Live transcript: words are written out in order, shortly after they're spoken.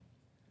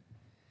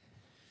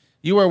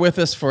You are with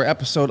us for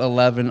episode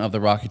 11 of the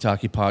Rocky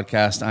Talkie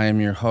podcast. I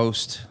am your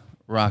host,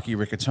 Rocky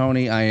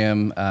Riccatoni. I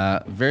am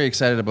very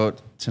excited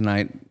about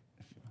tonight.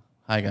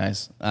 Hi,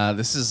 guys.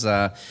 This is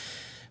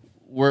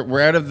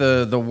we're out of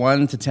the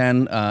 1 to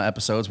 10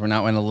 episodes. We're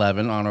now in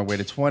 11, on our way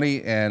to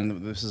 20,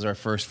 and this is our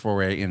first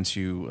foray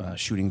into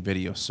shooting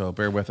video. So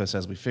bear with us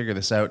as we figure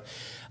this out.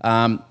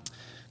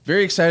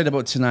 Very excited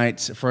about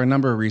tonight for a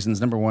number of reasons.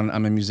 Number one,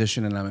 I'm a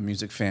musician and I'm a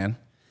music fan,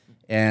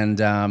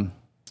 and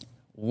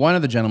one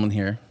of the gentlemen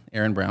here,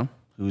 Aaron Brown,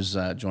 who's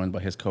joined by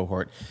his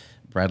cohort,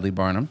 Bradley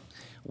Barnham,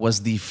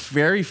 was the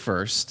very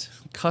first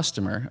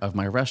customer of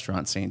my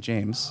restaurant, St.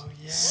 James,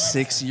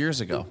 6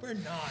 years ago.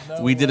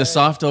 We did a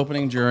soft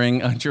opening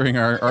during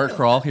our art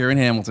crawl here in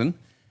Hamilton,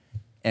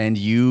 and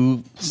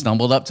you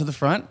stumbled up to the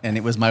front, and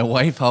it was my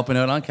wife helping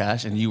out on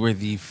cash, and you were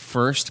the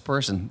first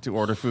person to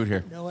order food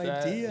here. No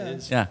idea.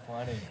 Yeah,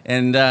 funny.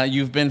 And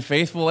you've been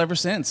faithful ever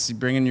since. You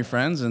bring in your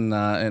friends, and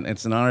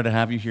it's an honor to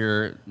have you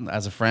here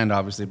as a friend,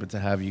 obviously, but to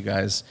have you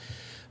guys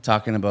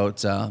talking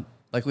about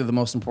likely the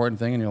most important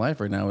thing in your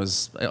life right now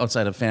is,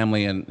 outside of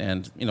family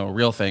and you know,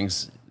 real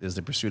things, is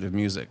the pursuit of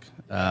music.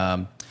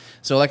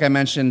 So like I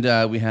mentioned,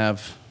 we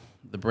have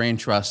the brain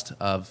trust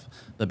of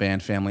the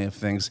band Family of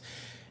Things,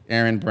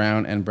 Aaron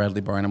Brown and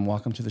Bradley Barnham.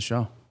 Welcome to the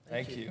show.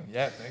 Thank you.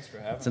 Yeah, thanks for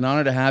having me. It's an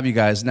honor to have you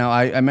guys. Now,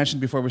 I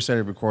mentioned before we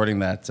started recording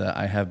that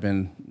I have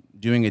been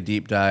doing a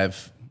deep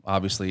dive,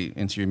 obviously,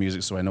 into your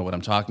music, so I know what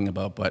I'm talking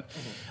about, but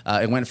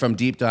it went from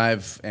deep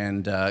dive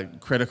and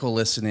critical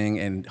listening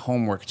and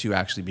homework to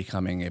actually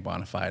becoming a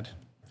bona fide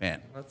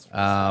fan. That's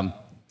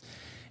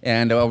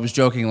And I was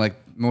joking, like,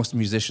 most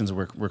musicians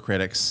we're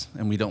critics,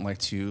 and we don't like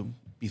to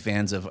be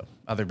fans of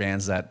other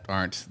bands that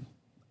aren't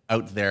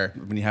out there.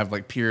 When you have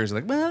like peers,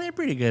 like, well, they're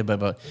pretty good,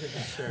 but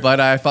Sure. But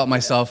I felt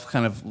myself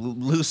kind of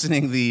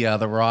loosening the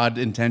rod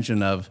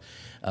intention of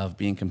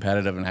being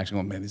competitive and actually,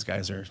 well, man, these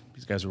guys are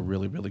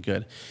really, really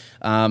good.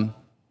 And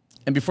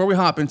before we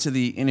hop into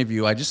the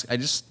interview, I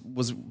just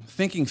was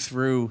thinking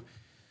through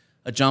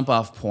a jump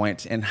off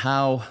point and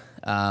how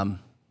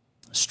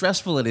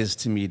stressful it is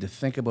to me to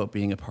think about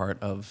being a part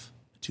of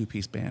a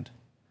two-piece band.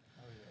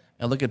 Oh,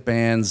 yeah. I look at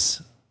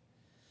bands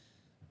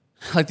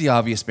like the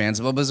obvious bands.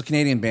 Well, there's a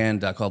Canadian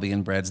band called the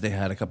Inbreds. They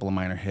had a couple of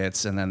minor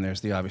hits, and then there's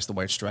the obvious, the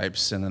White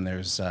Stripes, and then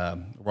there's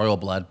Royal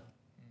Blood.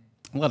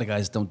 A lot of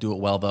guys don't do it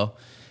well, though.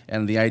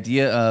 And the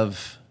idea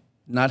of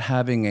not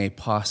having a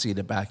posse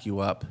to back you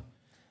up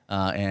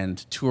and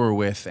tour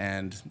with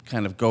and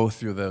kind of go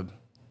through the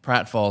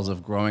pratfalls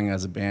of growing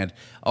as a band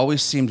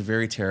always seemed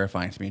very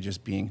terrifying to me,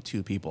 just being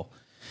two people.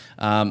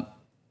 And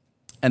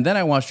then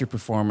I watched your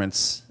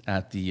performance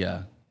at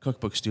the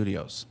Cookbook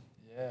Studios.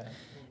 Yeah.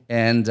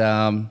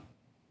 And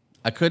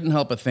I couldn't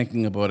help but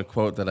thinking about a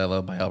quote that I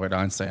love by Albert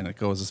Einstein. It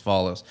goes as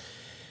follows: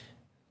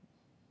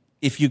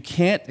 if you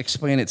can't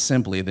explain it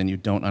simply, then you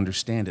don't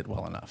understand it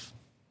well enough.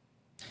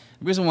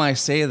 The reason why I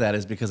say that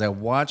is because I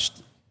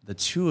watched the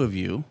two of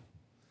you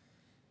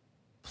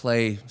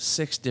play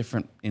 6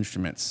 different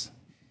instruments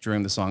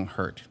during the song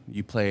Hurt.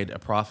 You played a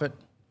Prophet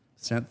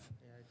synth,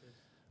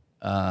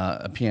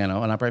 a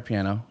piano, an upright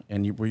piano,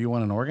 and were you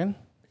on an organ?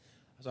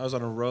 So I was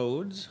on a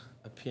Rhodes,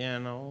 a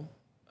piano,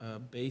 a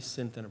bass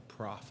synth, and a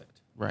Prophet.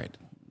 Right.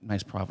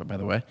 Nice Prophet, by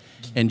the way.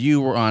 And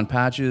you were on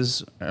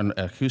patches, an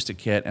acoustic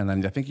kit, and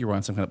then I think you were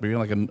on some kind of, were you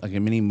like a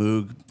mini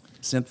Moog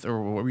synth,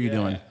 or what were you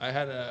doing? I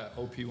had a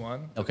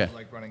OP1. Okay.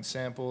 Like running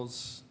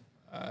samples,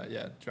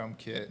 drum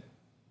kit,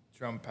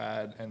 drum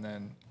pad, and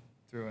then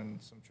threw in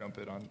some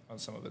trumpet on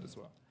some of it as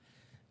well.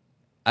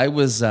 I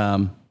was,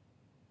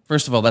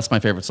 first of all, that's my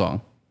favorite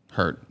song,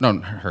 Hurt. No,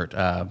 Hurt.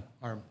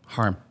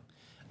 Harm.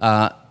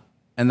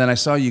 And then I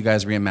saw you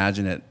guys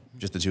reimagine it,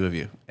 just the two of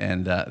you,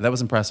 and that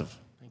was impressive.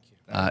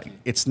 Thank you.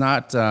 It's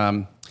not,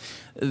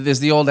 there's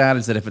the old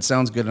adage that if it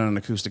sounds good on an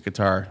acoustic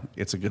guitar,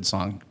 it's a good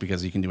song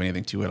because you can do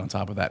anything to it on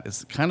top of that.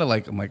 It's kind of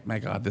like, I'm like, my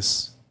God,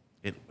 it's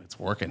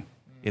working.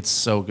 It's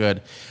so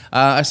good.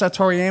 I saw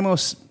Tori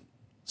Amos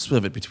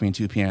spivot between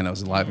two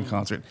pianos live in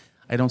concert.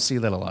 I don't see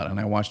that a lot, and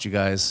I watched you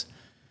guys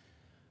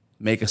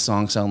make a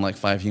song sound like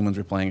 5 humans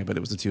were playing it, but it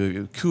was the two of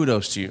you.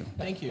 Kudos to you.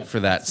 Thank you For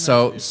that.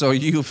 So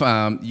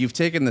you've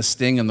taken the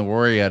sting and the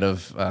worry out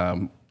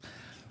of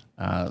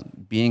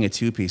being a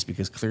two-piece,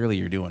 because clearly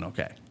you're doing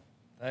okay.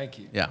 Thank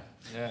you. Yeah.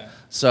 Yeah.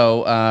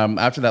 So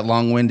after that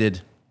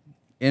long-winded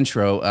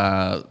intro,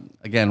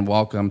 again,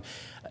 welcome.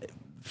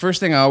 First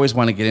thing I always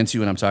want to get into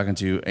when I'm talking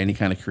to any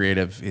kind of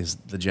creative is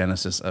the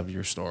genesis of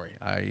your story.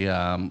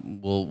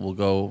 We'll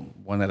go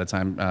one at a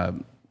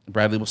time.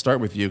 Bradley, we'll start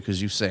with you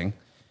because you sing.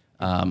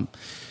 And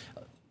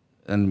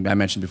I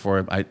mentioned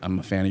before, I'm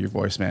a fan of your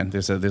voice, man.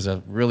 There's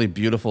a really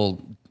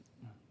beautiful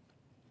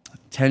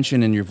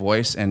tension in your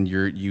voice, and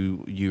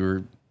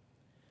you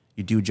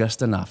do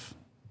just enough.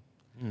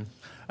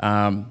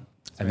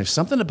 And there's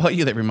something about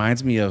you that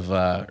reminds me of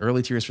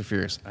early Tears for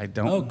Fears. I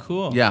don't. Oh,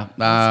 cool. Yeah,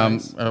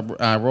 Nice.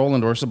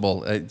 Roland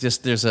Orsable.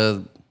 Just there's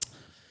a.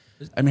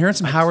 I'm hearing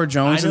some Howard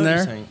Jones in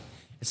there.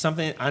 It's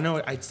something I know.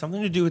 It's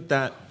something to do with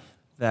that.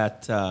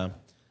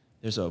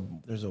 There's a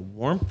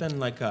warmth and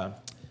like a.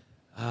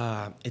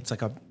 It's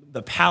like a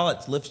the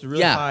palate lifts really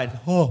Yeah. high.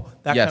 Oh,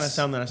 that Yes. kind of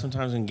sound that I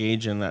sometimes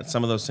engage in. That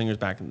some of those singers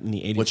back in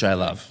the 80s, Which I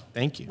love.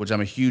 Thank you. Which I'm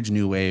a huge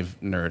new wave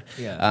nerd.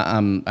 Yeah.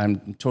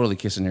 I'm totally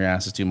kissing your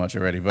asses too much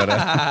already, but We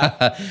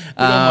don't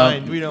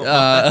mind. We don't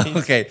mind.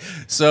 okay.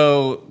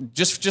 So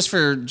just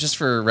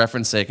for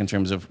reference sake, in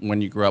terms of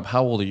when you grew up,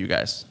 how old are you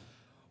guys?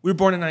 We were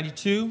born in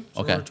 92.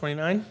 So Okay. we're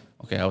 29.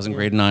 Okay, I was in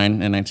grade 9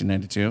 in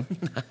 1992.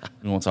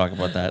 We won't talk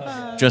about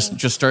that.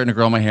 Just starting to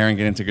grow my hair and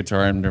get into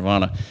guitar and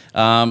Nirvana.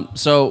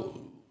 So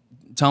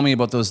tell me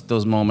about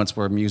those moments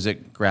where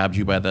music grabbed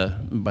you by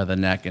the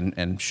neck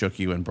and shook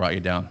you and brought you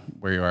down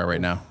where you are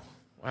right now.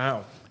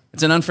 Wow.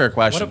 It's an unfair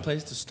question. What a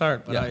place to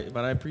start, but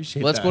I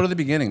appreciate Let's that. go to the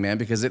beginning, man,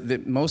 because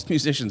most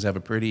musicians have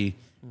a pretty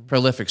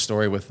prolific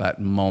story with that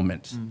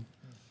moment.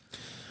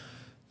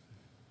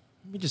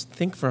 Let me just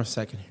think for a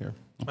second here.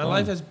 My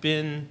life has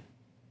been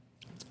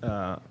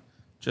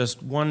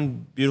just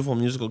one beautiful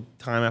musical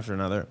time after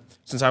another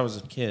since I was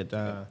a kid.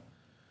 I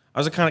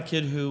was the kind of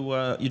kid who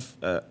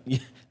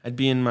I'd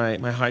be in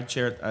my high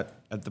chair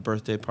at the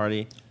birthday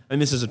party. I mean,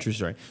 this is a true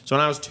story. So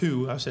when I was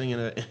 2, I was sitting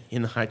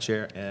in the high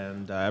chair,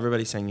 and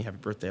everybody sang me happy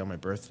birthday on my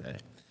birthday.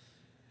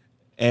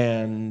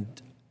 And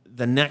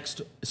and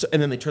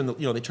then they turn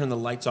the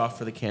lights off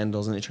for the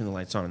candles, and they turn the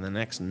lights on. And the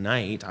next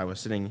night, I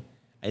was sitting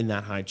in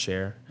that high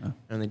chair,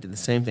 and they did the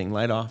same thing,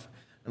 light off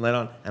and light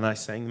on, and I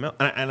sang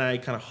and I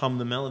kind of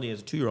hummed the melody as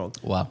a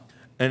 2-year-old. Wow.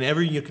 And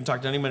you can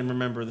talk to anybody,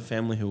 remember the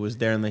family who was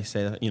there, and they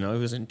say that, it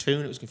was in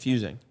tune, it was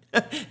confusing.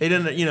 They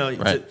didn't,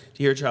 Right. to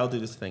hear a child do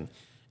this thing.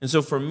 And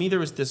so for me, there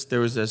was this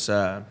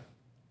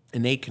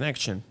innate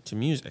connection to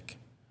music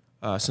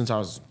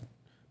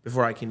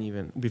before I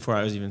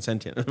was even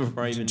sentient.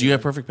 Do you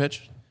have perfect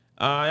pitch?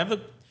 I have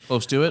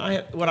Close to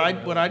it? what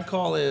I'd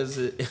call it is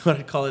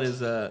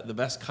the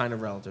best kind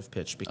of relative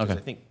pitch, because Okay.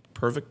 I think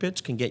perfect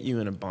pitch can get you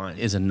in a bind.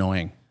 Is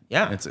annoying.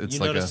 Yeah, It's you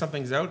like notice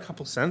something's out, a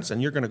couple cents,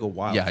 and you're going to go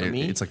wild. yeah, For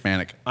me, it's like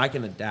manic. I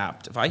can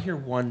adapt. If I hear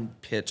one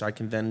pitch, I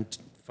can then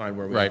find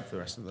where we are for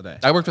the rest of the day.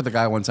 I worked with a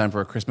guy one time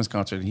for a Christmas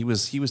concert, and he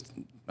was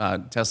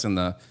testing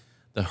the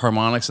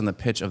harmonics and the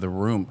pitch of the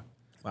room.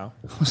 Wow.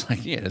 I was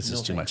like, yeah, this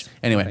is too thanks. much.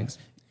 Anyway, thanks.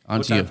 on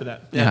No to you. time for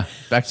that. Yeah. Yeah.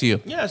 Back to you.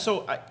 Yeah,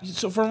 so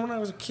from when I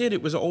was a kid,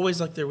 it was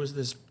always like there was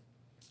this.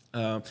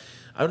 I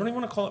don't even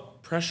want to call it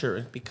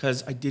pressure,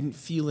 because I didn't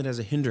feel it as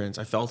a hindrance.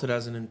 I felt it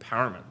as an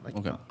empowerment. Like,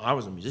 Okay. I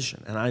was a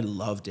musician, and I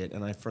loved it,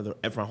 and for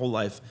my whole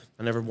life,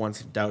 I never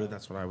once doubted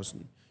that's what I was,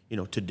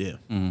 to do.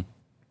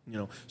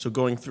 Mm-hmm. So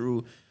going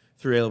through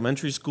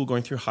elementary school,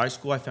 going through high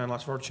school, I found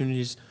lots of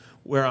opportunities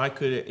where I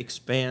could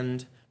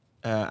expand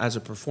as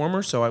a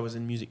performer. So I was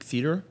in music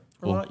theater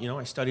for a lot.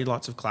 I studied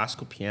lots of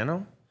classical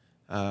piano.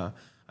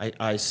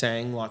 I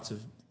sang lots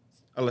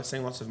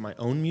of my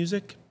own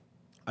music.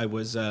 I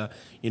was, I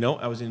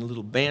was in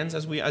little bands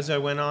as I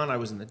went on. I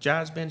was in the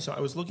jazz band, so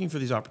I was looking for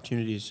these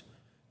opportunities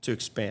to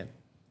expand.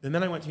 And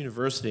then I went to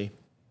university,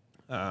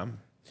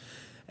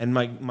 and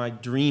my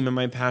dream and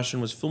my passion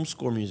was film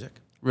score music.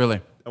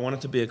 Really? I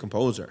wanted to be a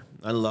composer.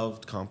 I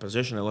loved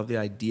composition. I loved the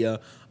idea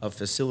of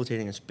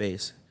facilitating a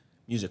space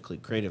musically,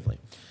 creatively.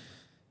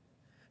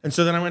 And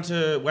so then I went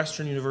to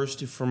Western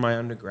University for my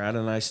undergrad,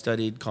 and I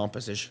studied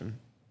composition,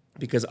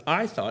 because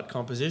I thought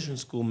composition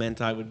school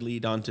meant I would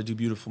lead on to do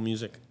beautiful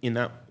music in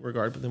that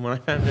regard. But then when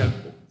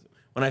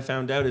I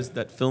found out is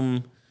that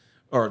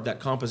that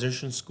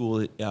composition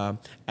school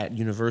at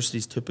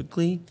universities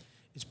typically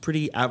is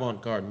pretty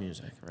avant-garde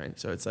music, right?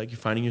 So it's like you're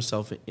finding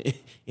yourself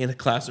in a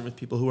classroom with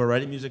people who are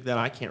writing music that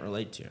I can't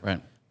relate to.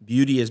 Right.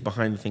 Beauty is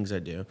behind the things I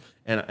do,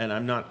 and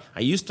I'm not.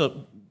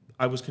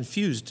 I was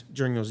confused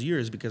during those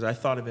years, because I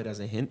thought of it as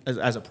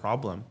a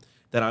problem,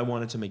 that I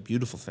wanted to make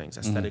beautiful things,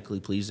 aesthetically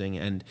pleasing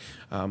and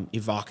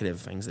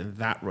evocative things in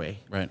that way.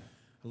 Right.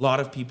 A lot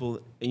of people,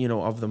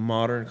 of the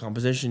modern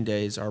composition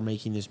days are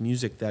making this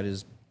music that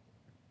is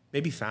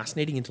maybe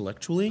fascinating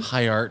intellectually.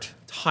 High art.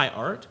 It's high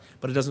art,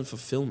 but it doesn't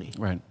fulfill me.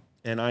 Right.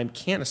 And I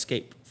can't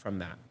escape from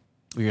that.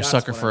 You're a That's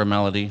sucker what for a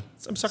melody.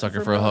 I'm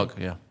sucker for a melody. hook.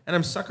 Yeah. And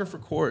I'm sucker for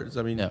chords.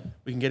 I mean, Yeah.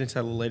 we can get into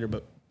that a little later,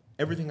 but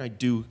everything I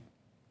do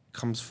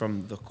comes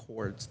from the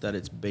chords that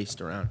it's based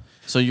around.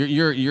 So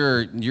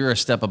you're a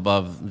step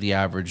above the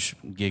average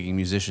gigging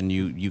musician.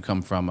 You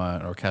come from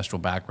an orchestral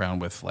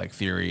background with like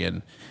theory,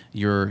 and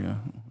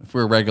if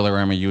we're a regular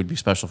army, you would be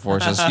special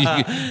forces.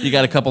 you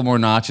got a couple more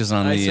notches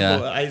on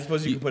I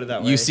suppose you can put it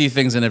that way. You see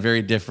things in a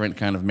very different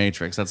kind of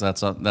matrix.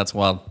 That's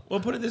wild. Well,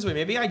 put it this way.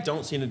 Maybe I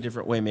don't see it in a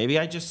different way. Maybe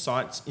I just saw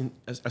it in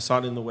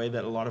the way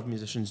that a lot of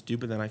musicians do,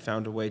 but then I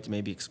found a way to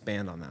maybe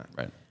expand on that.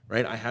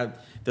 Right. I had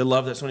the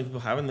love that so many people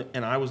have,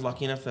 and I was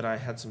lucky enough that I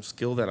had some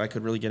skill that I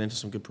could really get into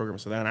some good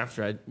programs. So then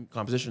after I had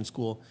composition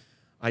school,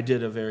 I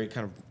did a very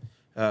kind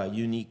of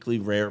uniquely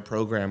rare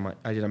program.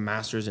 I did a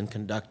master's in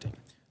conducting.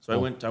 So I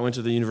went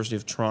to the University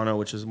of Toronto,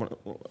 which is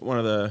one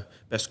of the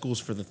best schools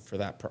for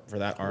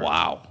that art.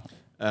 Wow.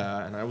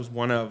 And I was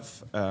one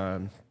of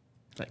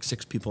like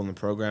 6 people in the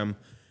program,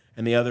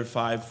 and the other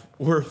 5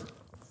 were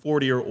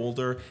 40 or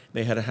older.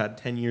 They had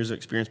 10 years of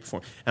experience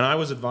before. And I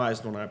was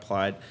advised when I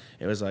applied,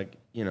 it was like,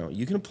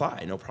 you can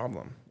apply, no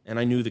problem. And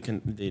I knew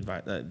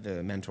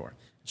the mentor.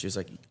 She was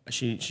like,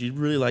 she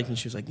really liked me.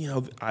 She was like,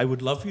 I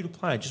would love for you to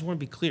apply. I just want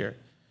to be clear.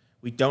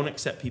 We don't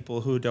accept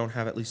people who don't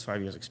have at least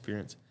 5 years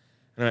experience.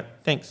 And I went,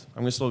 thanks.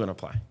 I'm still going to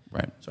apply.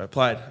 Right. So I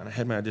applied, and I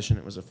had my audition.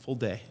 It was a full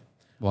day.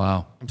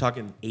 Wow. I'm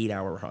talking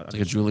 8-hour audition.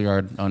 Like a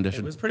Juilliard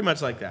audition. It was pretty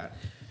much like that.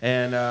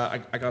 And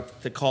I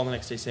got the call the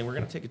next day saying, we're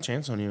going to take a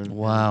chance on you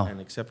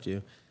and accept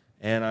you.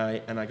 And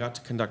I got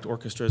to conduct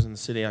orchestras in the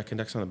city. I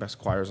conduct some of the best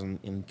choirs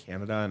in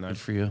Canada. And Good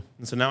for you.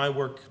 And so now I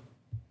work.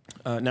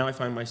 Now I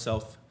find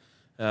myself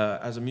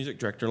as a music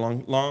director.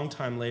 Long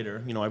time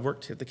later, I've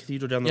worked at the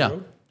cathedral down the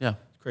road. Yeah.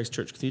 Christ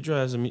Church Cathedral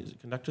as a music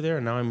conductor there,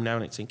 and now I'm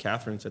at St.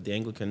 Catherine's at the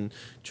Anglican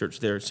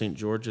Church there at St.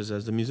 George's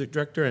as the music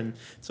director. And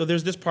so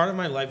there's this part of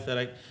my life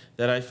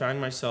that I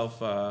find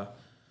myself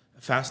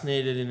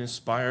fascinated and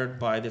inspired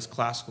by this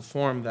classical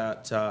form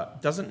that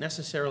doesn't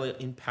necessarily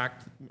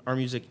impact our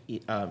music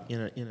in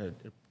an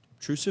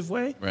obtrusive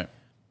way, Right.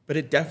 but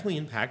it definitely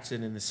impacts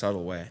it in a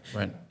subtle way.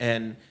 Right.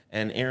 And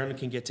Aaron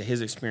can get to his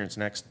experience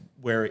next,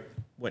 where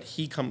what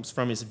he comes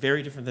from is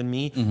very different than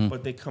me,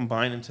 but they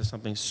combine into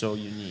something so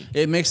unique.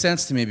 It makes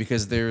sense to me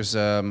because there's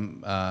again,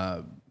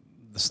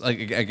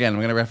 I'm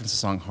going to reference the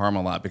song "Harm"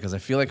 a lot because I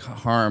feel like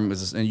 "Harm"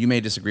 is, and you may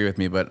disagree with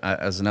me, but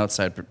as an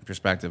outside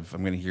perspective,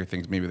 I'm going to hear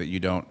things maybe that you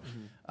don't.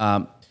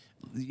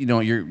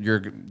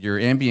 Your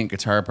ambient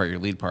guitar part, your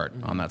lead part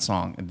on that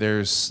song.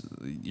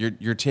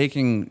 You're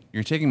taking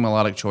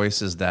melodic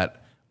choices that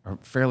are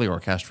fairly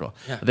orchestral.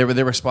 Yeah.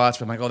 There were spots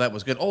where I'm like, oh, that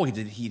was good. Oh,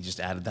 he just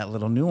added that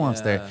little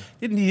nuance there.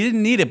 He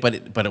didn't need it, but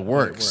it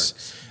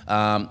works.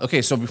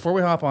 Okay, so before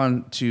we hop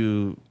on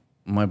to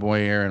my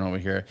boy Aaron over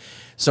here,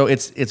 so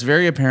it's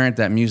very apparent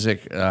that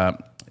music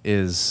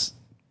is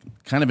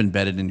kind of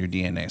embedded in your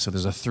DNA. So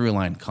there's a through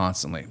line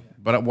constantly.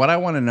 But what I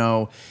want to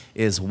know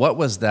is what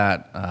was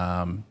that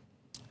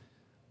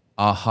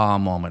aha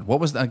moment? What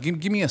was that?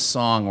 Give me a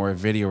song or a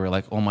video where you're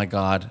like, oh my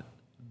God,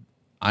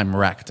 I'm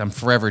wrecked. I'm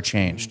forever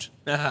changed.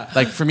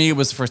 Like for me, it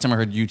was the first time I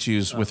heard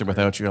U2's With or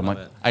Without You. I'm like,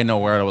 I know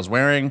where I was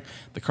wearing,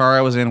 the car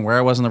I was in, where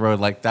I was on the road.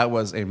 Like that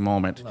was a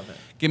moment. Love it.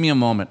 Give me a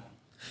moment.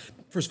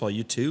 First of all,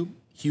 U2,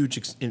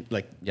 huge,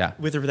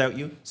 With or Without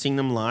You, seeing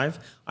them live.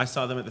 I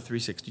saw them at the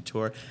 360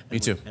 tour. Me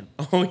too. And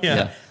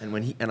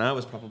I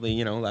was probably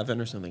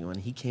 11 or something when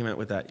he came out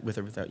with that With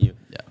or Without You.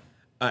 Yeah.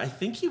 I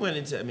think he went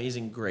into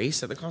Amazing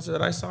Grace at the concert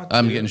that I saw, too.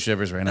 I'm getting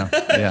shivers right now.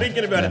 Yeah.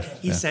 Thinking about it.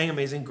 He sang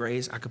Amazing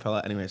Grace a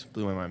cappella. Anyways,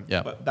 blew my mind.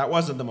 Yeah. But that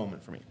wasn't the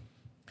moment for me.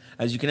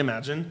 As you can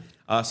imagine,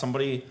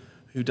 somebody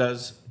who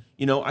does,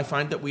 I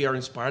find that we are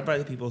inspired by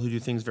the people who do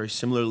things very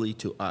similarly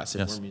to us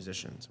if we're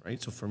musicians,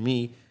 right? So for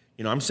me,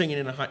 I'm singing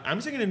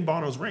in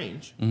Bono's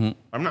range.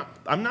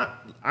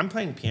 I'm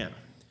playing piano.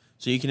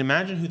 So you can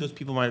imagine who those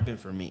people might have been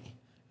for me.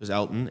 It was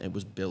Elton. It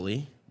was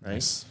Billy. Right.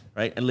 Nice.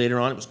 Right. And later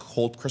on, it was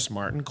Chris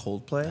Martin,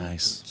 Coldplay.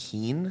 Nice.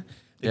 Keen.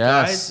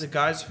 Yes. The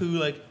guys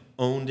who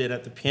owned it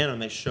at the piano,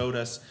 and they showed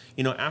us,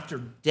 after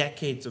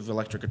decades of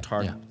electric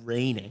guitar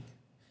reigning,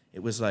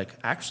 it was like,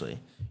 actually,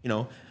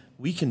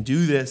 we can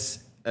do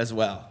this as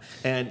well.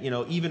 And,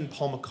 even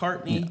Paul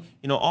McCartney,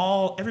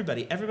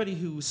 everybody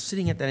who was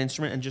sitting at that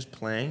instrument and just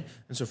playing.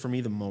 And so for me,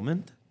 the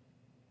moment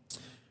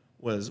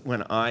was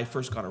when I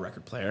first got a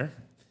record player.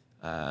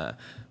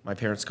 My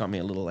parents got me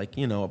a little, a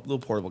little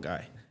portable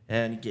guy.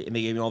 And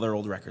they gave me all their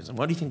old records. And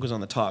what do you think was on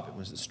the top? It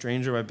was The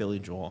Stranger by Billy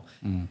Joel.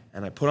 And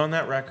I put on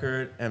that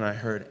record, and I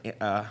heard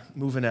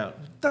Moving Out.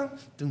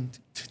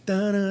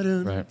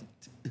 Right.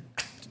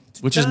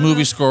 Which is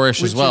movie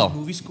score-ish as well. Which is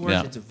movie score-ish.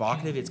 Yeah. It's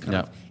evocative. It's kind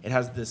of, it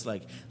has this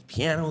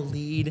piano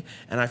lead.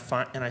 And I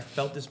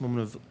felt this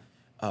moment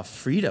of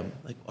freedom.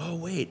 Like, oh,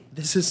 wait,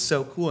 this is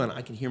so cool. And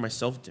I can hear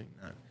myself doing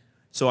that.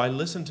 So I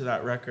listened to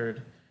that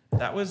record.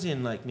 That was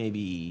in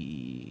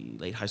maybe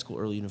late high school,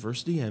 early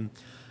university. And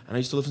I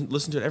used to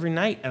listen to it every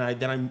night, and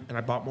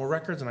I bought more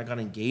records, and I got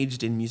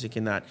engaged in music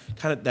in that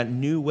kind of that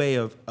new way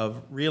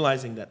of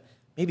realizing that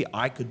maybe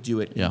I could do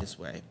it in this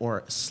way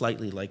or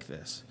slightly like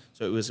this.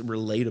 So it was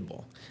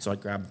relatable. So I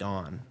grabbed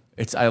on.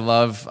 I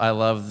love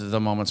the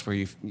moments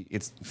where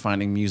it's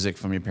finding music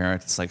from your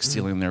parents. It's like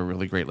stealing their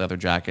really great leather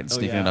jacket and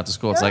sneaking it out to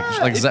school. It's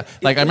I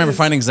remember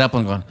finding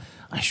Zeppelin going,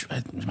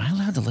 am I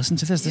allowed to listen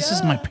to this? This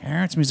is my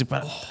parents' music,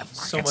 but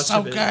it's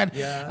so good.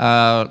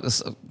 Yeah.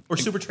 Or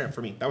Supertramp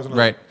for me. That was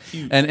another right.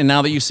 Huge. And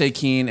now that you say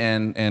Keen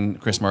and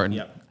Chris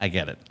Martin, I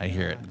get it. I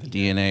hear it. The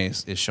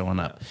DNA is showing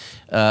up.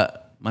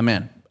 My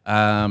man.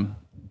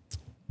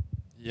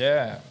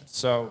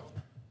 So,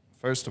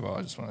 first of all,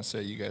 I just want to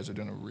say you guys are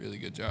doing a really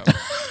good job.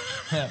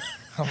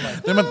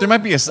 There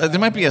might be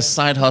a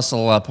side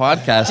hustle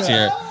podcast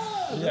here.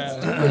 Yeah,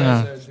 you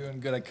guys are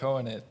doing good at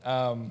coing it.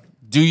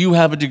 Do you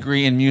have a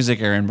degree in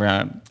music, Aaron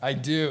Brown? I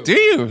do. Do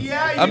you?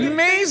 Yeah.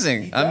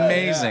 Amazing.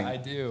 Amazing. Yeah, I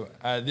do.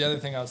 The other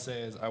thing I'll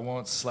say is I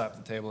won't slap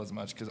the table as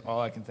much because all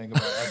I can think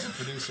about as a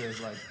producer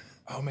is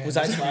oh man, was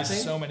I there's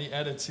slapping? So many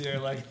edits here.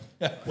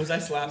 Was I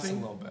slapping? Just a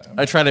little bit.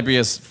 I try to be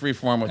as free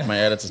form with my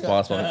edits as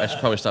possible. I should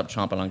probably stop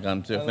chomping on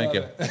gum too. Thank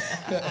you.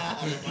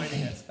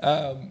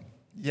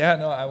 Yeah,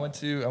 no, I went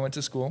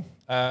to school.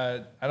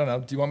 I don't know.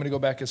 Do you want me to go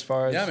back as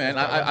far as? Yeah, man.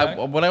 as far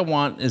back? What I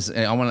want is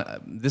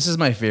this is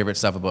my favorite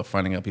stuff about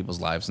finding out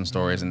people's lives and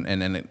stories,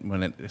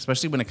 and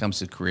especially when it comes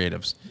to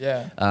creatives.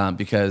 Yeah.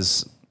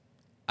 Because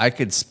I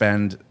could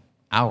spend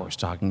hours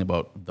talking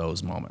about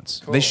those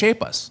moments. Cool. They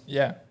shape us.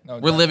 Yeah. No,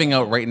 We're living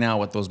out right now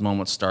what those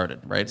moments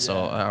started, right?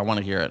 So I want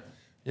to hear it.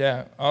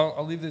 Yeah,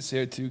 I'll leave this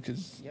here too,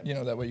 because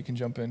that way you can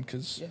jump in,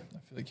 because I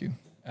feel like you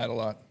add a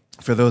lot.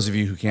 For those of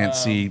you who can't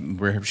see,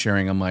 we're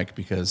sharing a mic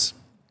because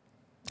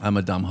I'm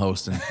a dumb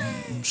host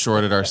and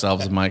shorted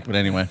ourselves a mic. But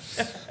anyway,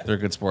 they're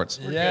good sports.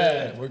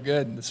 We're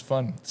good. It's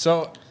fun.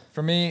 So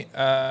for me,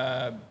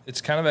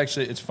 it's kind of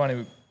actually, it's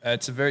funny.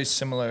 It's a very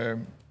similar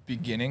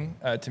beginning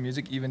to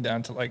music, even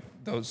down to like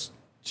those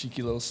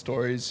cheeky little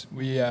stories.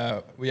 We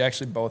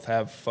actually both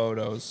have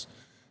photos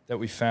that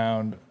we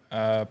found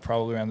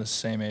probably around the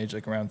same age,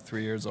 like around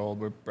 3 years old,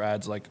 where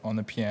Brad's like on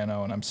the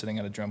piano and I'm sitting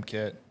at a drum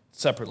kit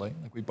separately.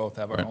 Like we both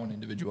have our own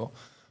individual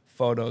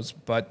photos.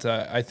 But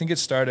I think it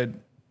started,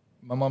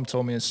 my mom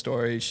told me a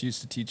story. She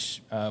used to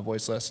teach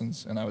voice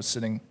lessons, and I was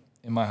sitting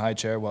in my high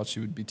chair while she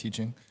would be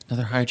teaching.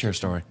 Another high chair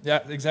story. Yeah,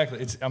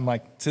 exactly. I'm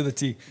like, to the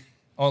T.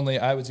 Only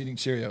I was eating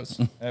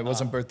Cheerios. It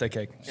wasn't birthday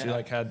cake. She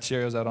like had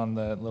Cheerios out on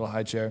the little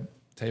high chair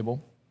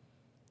table.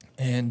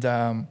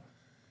 And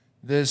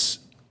this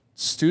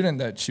student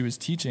that she was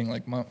teaching,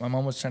 like my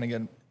mom was trying to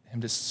get him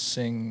to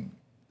sing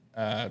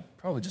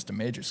probably just a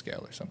major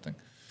scale or something,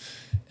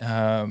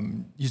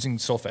 using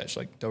solfege,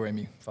 like do, re,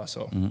 mi, fa,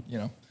 sol,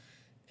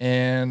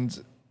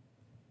 And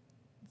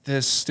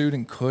this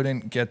student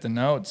couldn't get the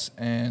notes,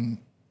 and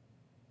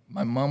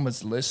my mom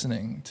was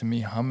listening to me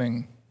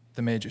humming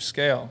the major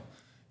scale,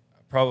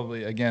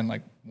 probably, again,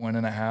 like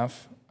 1.5.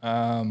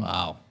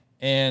 Wow.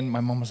 And my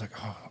mom was like,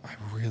 oh, I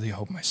really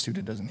hope my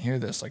student doesn't hear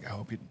this. Like, I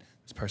hope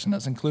this person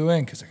doesn't clue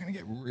in, because they're going to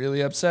get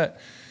really upset.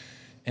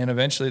 And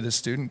eventually the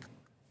student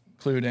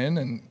clued in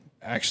and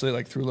actually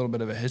like threw a little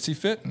bit of a hissy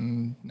fit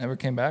and never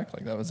came back.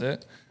 Like that was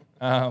it.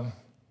 And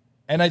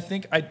I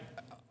think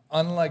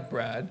unlike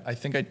Brad, I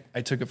think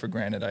I took it for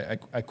granted.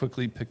 I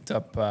quickly picked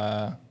up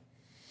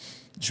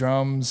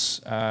drums,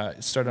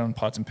 started on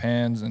pots and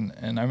pans.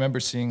 And I remember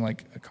seeing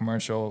like a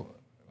commercial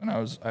when I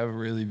have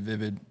really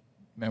vivid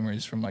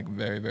memories from like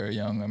very, very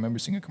young. I remember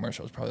seeing a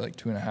commercial. I was probably like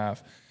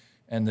 2.5.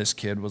 And this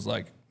kid was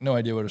like, no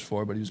idea what it was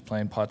for, but he was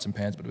playing pots and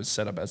pans, but it was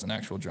set up as an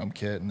actual drum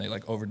kit, and they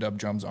like overdubbed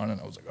drums on it.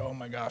 And I was like, oh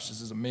my gosh, this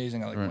is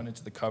amazing. I like went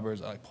into the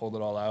covers, I like pulled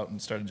it all out and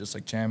started just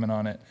like jamming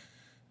on it.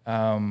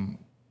 And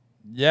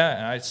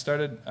I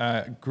started,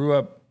 grew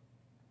up,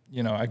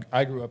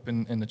 I grew up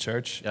in the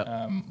church. Yep.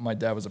 My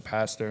dad was a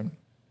pastor.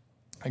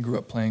 I grew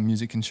up playing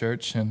music in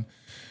church, and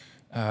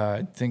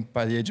I think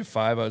by the age of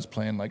 5, I was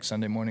playing like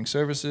Sunday morning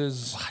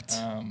services. What?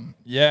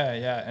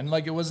 Yeah. And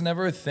like, it was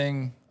never a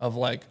thing of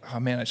like, oh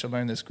man, I should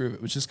learn this groove.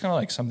 It was just kind of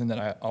like something that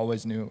I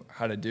always knew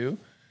how to do.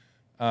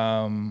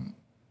 But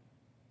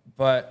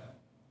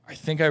I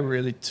think I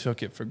really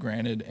took it for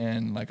granted.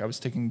 And like, I was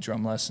taking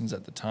drum lessons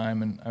at the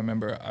time. And I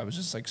remember I was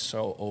just like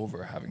so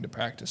over having to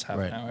practice half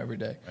an hour every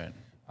day. Right.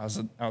 I was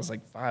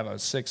like 5, I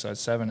was 6, I was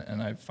 7.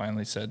 And I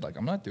finally said like,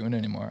 I'm not doing it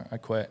anymore. I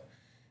quit.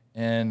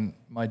 And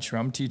my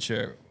drum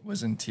teacher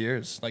was in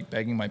tears, like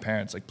begging my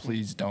parents, like,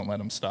 please don't let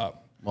him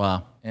stop.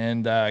 Wow.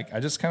 And I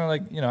just kind of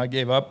like, I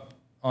gave up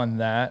on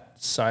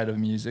that side of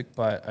music,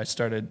 but I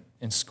started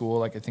in school.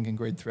 Like I think in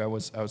grade 3, I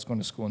was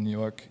going to school in New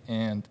York,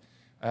 and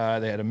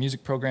they had a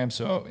music program.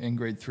 So in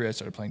grade 3, I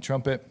started playing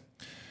trumpet.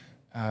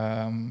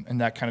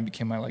 And that kind of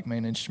became my like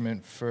main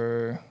instrument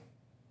for,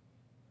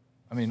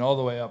 all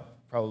the way up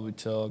probably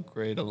till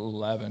grade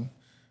 11.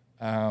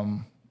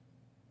 I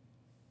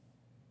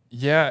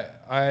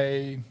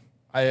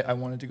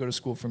wanted to go to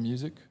school for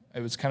music.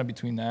 It was kind of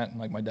between that and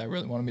like my dad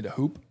really wanted me to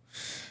hoop.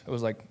 It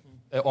was like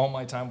all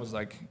my time was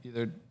like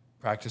either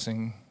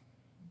practicing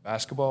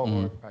basketball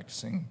or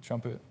practicing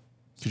trumpet.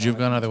 Could you have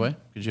gone either way?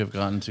 Could you have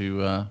gone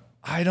to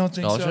I don't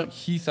think so. scholarship?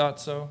 He thought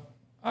so.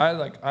 I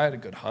had a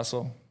good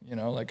hustle.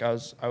 Like I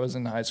was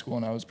in high school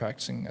and I was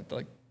practicing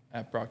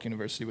at Brock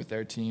University with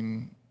their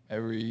team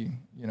every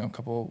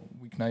couple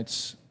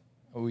weeknights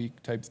a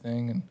week type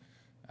thing,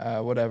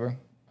 and whatever.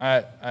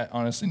 I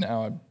honestly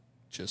now I'm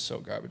just so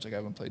garbage. Like I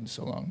haven't played in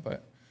so long,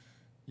 but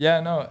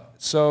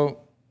so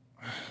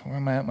where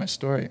am I at my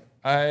story?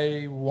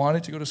 I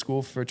wanted to go to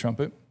school for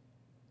trumpet.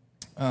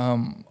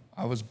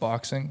 I was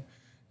boxing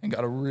and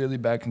got a really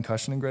bad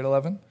concussion in grade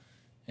 11,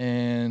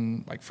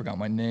 and like forgot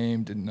my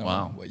name, didn't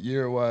know what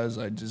year it was.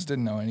 I just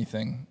didn't know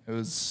anything. It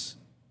was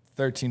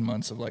 13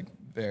 months of like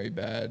very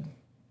bad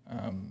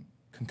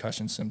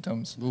concussion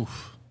symptoms.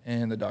 Oof.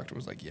 And the doctor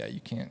was like, yeah, you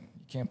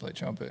can't play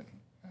trumpet.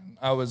 And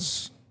I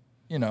was,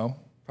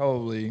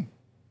 probably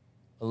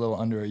a little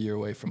under a year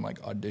away from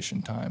like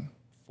audition time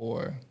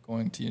for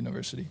going to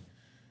university.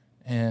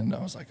 And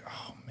I was like,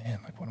 oh man,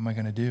 like what am I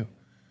gonna do?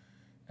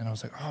 And I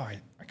was like, oh,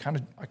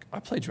 I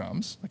play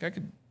drums. Like I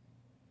could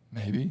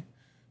maybe.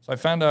 So I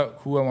found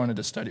out who I wanted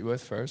to study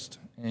with first,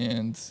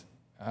 and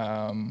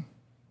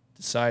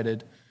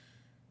decided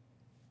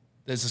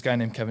there's this guy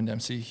named Kevin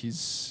Dempsey. He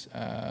lives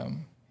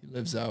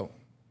out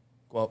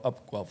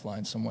up Guelph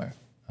line somewhere.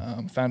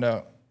 Found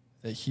out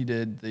that he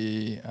did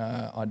the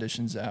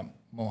auditions at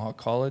Mohawk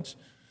College,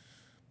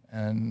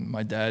 and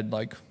my dad,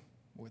 like,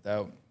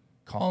 without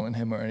calling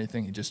him or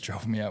anything, he just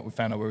drove me out. We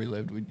found out where we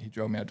lived. He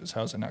drove me out to his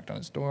house. I knocked on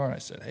his door, and I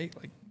said, "Hey,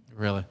 like,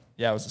 Really?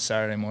 yeah." It was a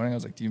Saturday morning. I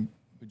was like,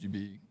 "Would you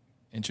be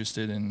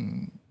interested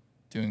in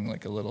doing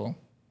like a little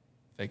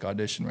fake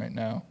audition right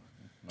now?"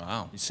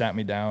 Wow. He sat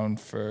me down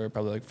for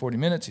probably like 40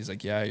 minutes. He's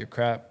like, "Yeah, you're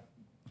crap."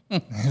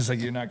 He's like,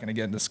 "You're not going to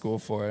get into school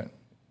for it."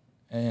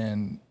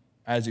 And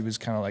as he was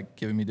kind of like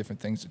giving me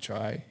different things to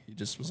try, he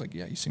just was like,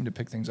 "Yeah, you seem to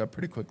pick things up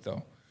pretty quick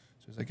though."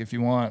 So he's like, "If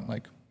you want,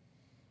 like,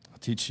 I'll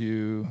teach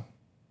you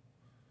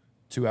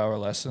 2-hour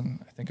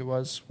lesson, I think it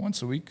was,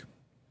 once a week,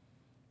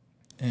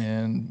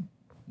 and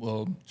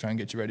we'll try and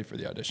get you ready for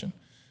the audition."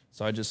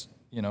 So I just,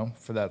 you know,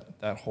 for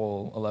that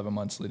whole 11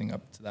 months leading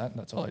up to that,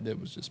 that's all I did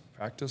was just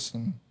practice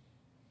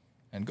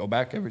and go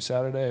back every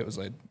Saturday. It was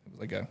like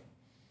an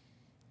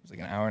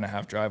hour and a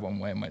half drive one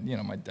way. My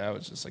dad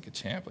was just like a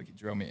champ. Like, he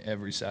drove me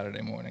every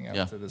Saturday morning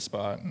out to the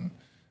spot,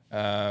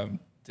 and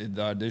did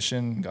the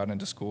audition, got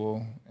into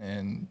school,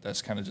 and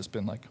that's kind of just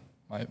been like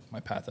my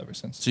path ever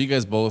since. So you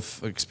guys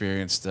both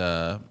experienced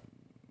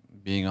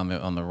being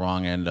on the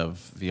wrong end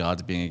of the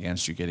odds being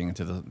against you, getting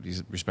into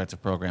these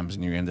respective programs,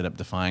 and you ended up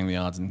defying the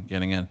odds and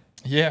getting in.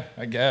 Yeah,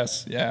 I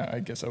guess. Yeah,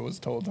 I guess I was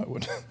told I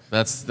would.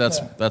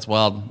 That's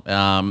wild.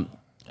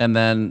 And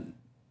then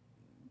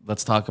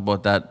let's talk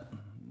about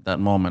that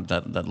moment,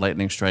 that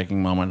lightning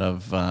striking moment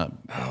of.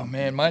 Oh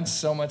man, mine's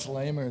so much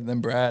lamer than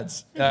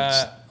Brad's.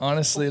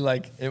 Honestly,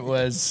 like, it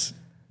was.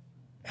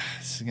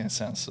 This is gonna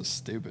sound so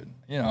stupid.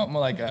 You know,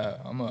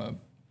 I'm a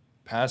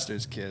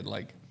pastor's kid.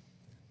 Like,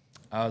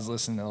 I was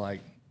listening to,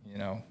 like, you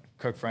know,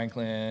 Kirk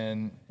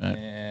Franklin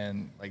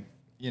and, like,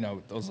 you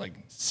know, those like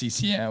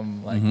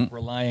CCM, like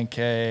Reliant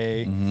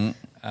K,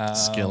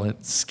 Skillet,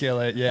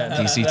 yeah,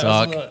 DC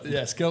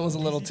Talk. Skillet was a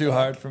little too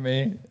hard for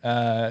me.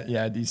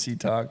 DC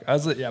Talk. I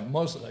was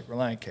mostly like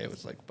Reliant K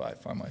was like by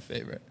far my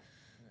favorite.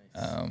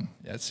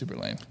 It's super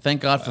lame.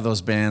 Thank God for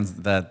those bands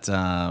that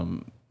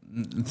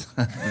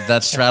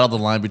that straddle the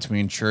line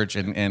between church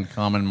and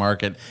common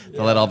market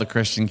to let all the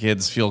Christian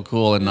kids feel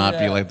cool and not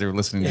be like they're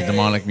listening to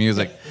demonic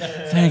music.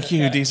 Thank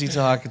you, DC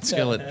Talk and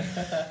Skillet.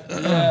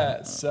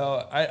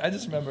 So I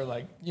just remember,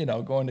 like, you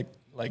know, going to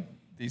like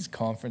these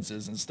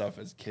conferences and stuff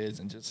as kids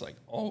and just like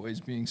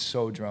always being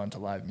so drawn to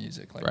live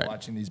music, like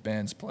watching these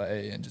bands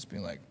play and just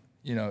being like,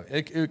 you know,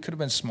 it could have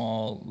been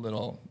small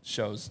little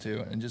shows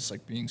too, and just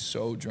like being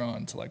so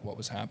drawn to like what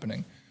was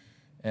happening.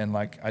 And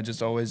like I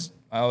always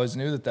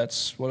knew that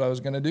that's what I was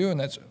gonna do, and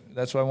that's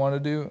what I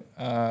wanted to do.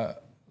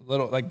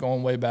 Little, like,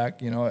 going way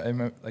back, you know, I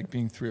remember, like,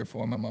 being 3 or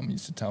 4, my mom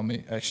used to tell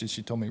me. Actually,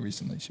 she told me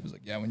recently. She was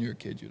like, "Yeah, when you were a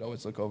kid, you'd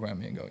always look over at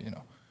me and go, you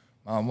know,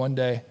 Mom, one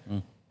day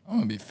I'm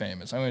gonna be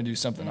famous. I'm gonna do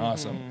something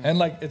awesome." And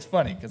like, it's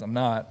funny because I'm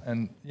not,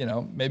 and you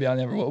know, maybe I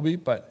never will be.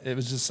 But it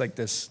was just like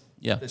this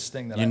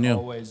thing that I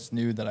always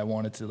knew that I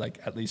wanted to, like,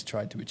 at least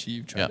try to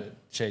achieve, try to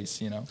chase.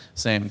 You know,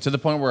 same, to the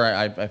point where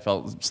I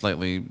felt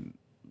slightly.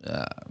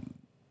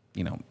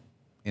 You know,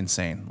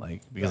 insane,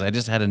 like, because I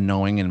just had a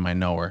knowing in my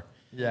knower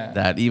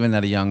that even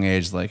at a young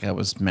age, like, I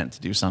was meant to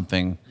do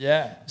something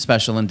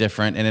special and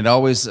different, and it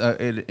always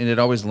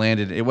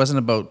landed. It wasn't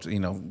about,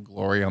 you know,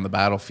 glory on the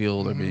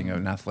battlefield or being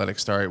an athletic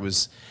star. It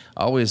was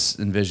always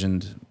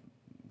envisioned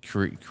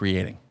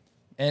creating.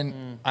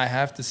 And I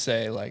have to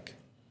say, like,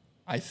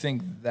 I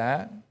think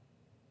that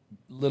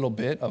little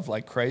bit of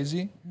like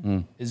crazy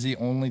is the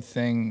only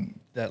thing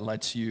that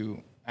lets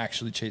you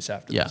actually chase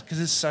after this, because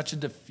it's such a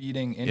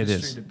defeating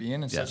industry to be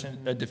in, and such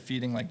a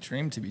defeating, like,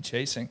 dream to be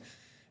chasing.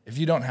 If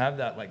you don't have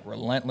that, like,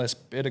 relentless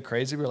bit of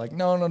crazy, we're like,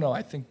 no,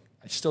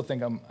 I still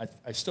think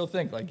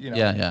like, you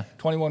know,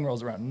 21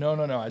 rolls around, no,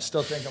 I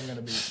still think I'm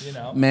gonna be, you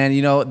know. Man,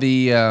 you know,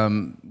 the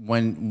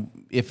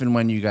if and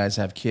when you guys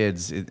have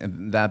kids,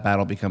 that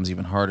battle becomes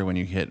even harder when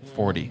you hit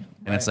 40.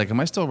 And it's like, am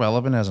I still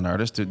relevant as an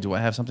artist? Do I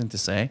have something to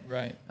say?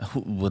 Right.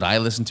 Would I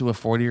listen to a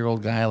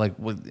 40-year-old guy? Like,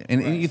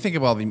 and you think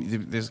about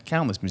there's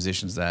countless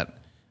musicians that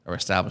are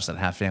established that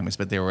have families,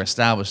 but they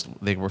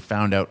were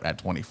found out at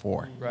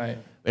 24. Right.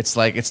 It's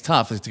like, it's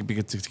tough to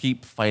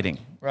keep fighting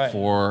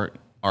for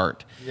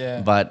art.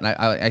 Yeah. But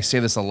I say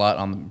this a lot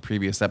on the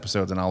previous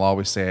episodes, and I'll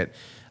always say it.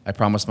 I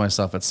promised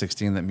myself at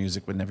 16 that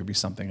music would never be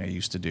something I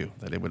used to do,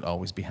 that it would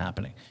always be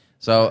happening.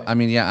 So, I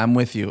mean, I'm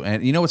with you.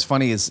 And you know what's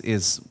funny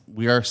is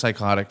we are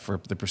psychotic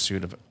for the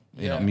pursuit of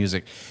you know,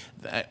 music.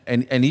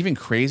 And even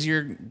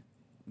crazier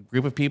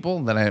group of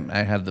people that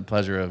I had the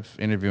pleasure of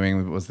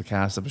interviewing was the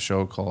cast of a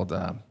show called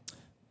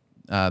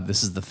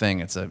This Is the Thing.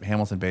 It's a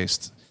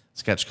Hamilton-based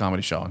sketch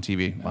comedy show on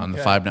TV on the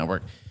 5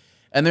 Network.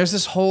 And there's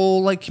this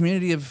whole, like,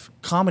 community of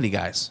comedy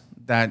guys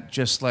that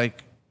just,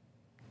 like,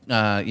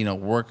 you know,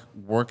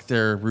 work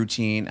their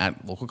routine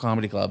at local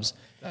comedy clubs.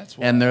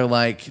 And they're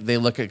like, they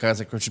look at guys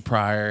like Richard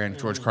Pryor and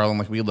George Carlin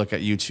like we look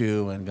at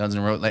U2 and Guns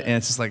N' Roses, and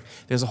it's just like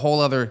there's a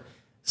whole other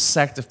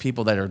sect of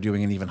people that are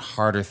doing an even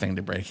harder thing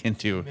to break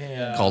into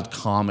called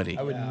comedy.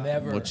 I would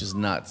never, which is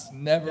nuts.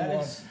 never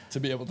want to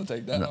be able to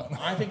take that on.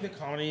 I think that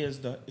comedy is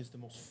the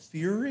most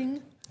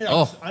fearing.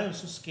 Oh. I am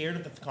so scared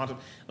of the content.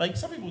 Like,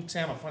 some people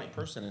say I'm a funny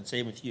person, and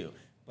same with you.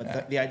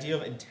 But the idea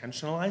of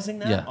intentionalizing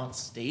that on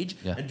stage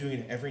and doing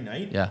it every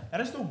night, that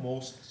is the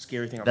most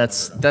scary thing I've ever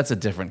heard of. That's a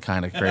different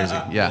kind of crazy.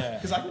 Yeah.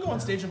 Because I can go on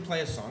stage and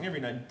play a song every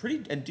night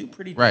and do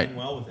pretty Right. dang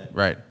well with it.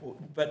 Right.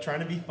 But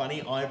trying to be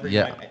funny every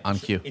night. On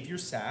cue. If you're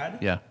sad,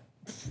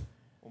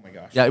 oh my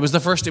gosh. Yeah, it was the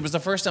first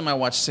time I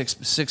watched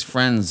six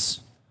friends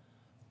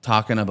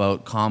talking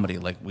about comedy,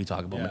 like we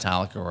talk about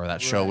Metallica or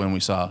that show when we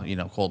saw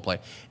Coldplay.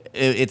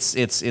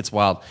 It's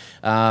wild.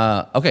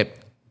 Okay,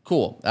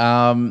 cool.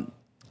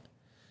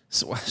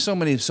 So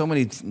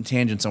many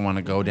tangents I want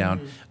to go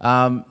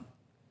down.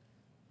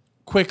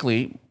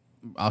 Quickly,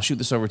 I'll shoot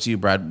this over to you,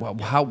 Brad.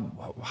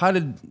 How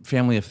did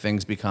Family of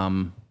Things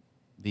become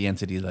the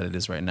entity that it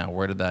is right now?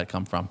 Where did that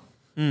come from?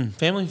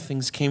 Family of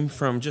Things came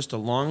from just a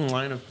long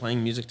line of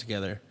playing music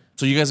together.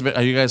 So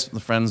are you guys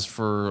friends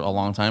for a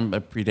long time?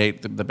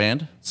 Predate the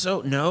band?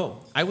 So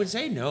no, I would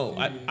say no.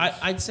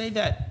 I'd say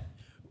that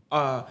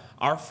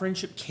our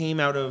friendship came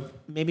out of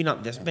maybe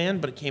not this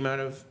band, but it came out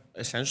of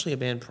essentially a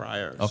band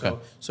prior. Okay.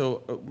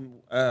 So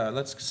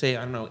let's say,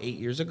 I don't know, 8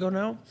 years ago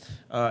now,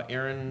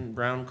 Aaron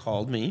Brown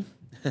called me.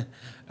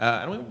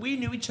 And we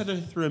knew each other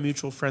through a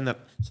mutual friend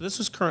so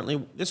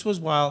this was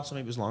while, so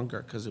maybe it was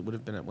longer because it would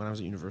have been when I was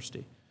at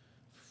university.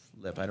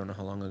 I don't know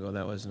how long ago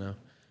that was now.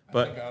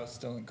 But I think I was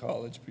still in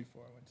college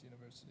before I went to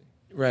university.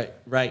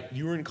 Right.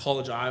 You were in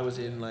college. I was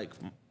in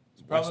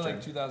Probably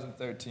like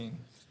 2013,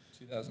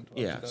 2012.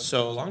 Yeah,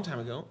 so a long time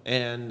ago.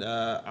 And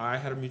I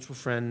had a mutual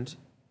friend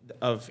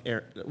of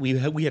Aaron. We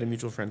had a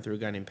mutual friend through a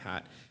guy named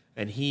Pat,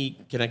 and he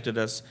connected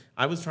us.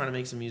 I was trying to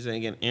make some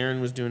music, and Aaron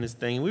was doing his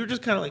thing. And we were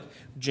just kind of like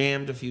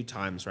jammed a few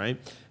times, right?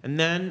 And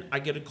then I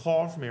get a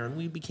call from Aaron.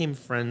 We became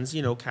friends,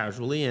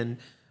 casually, and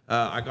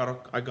I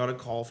got a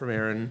call from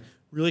Aaron.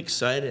 Really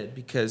excited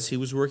because he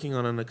was working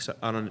on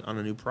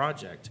a new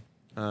project.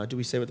 Do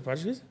we say what the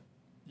project is?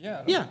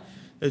 Yeah. Yeah.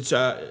 It's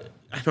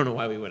I don't know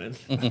why we went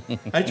in.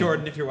 Hi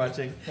Jordan, if you're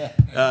watching.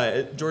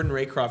 Jordan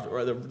Raycroft,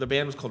 or the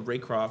band was called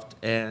Raycroft,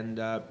 and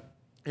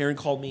Aaron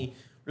called me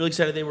really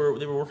excited. They were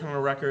working on a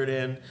record,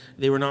 and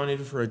they were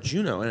nominated for a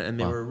Juno, and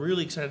they were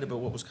really excited about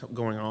what was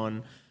going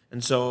on.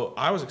 And so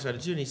I was excited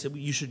too. And he said, well,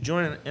 "You should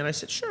join." And I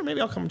said, "Sure, maybe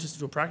I'll come just to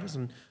do a practice."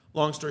 And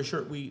long story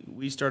short,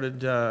 we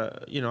started.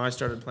 I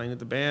started playing with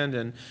the band,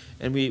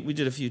 and we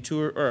did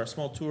a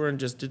small tour, and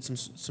just did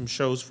some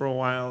shows for a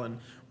while, and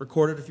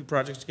recorded a few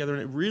projects together.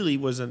 And it really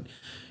wasn't,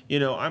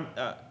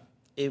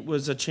 it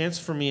was a chance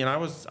for me. And I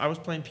was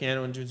playing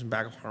piano and doing some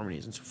backup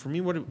harmonies. And so for me,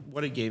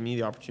 what it gave me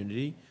the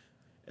opportunity,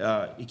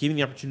 it gave me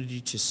the opportunity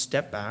to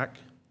step back,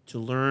 to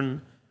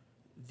learn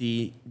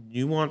the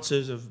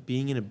nuances of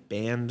being in a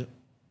band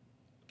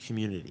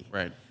community.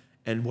 Right.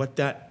 And what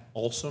that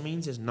also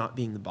means is not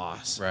being the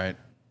boss. Right.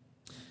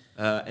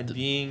 And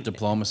being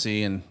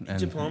diplomacy and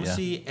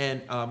diplomacy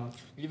and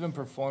even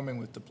performing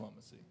with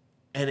diplomacy.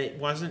 And it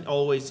wasn't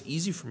always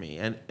easy for me.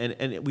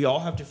 And we all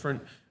have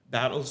different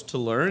battles to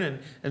learn.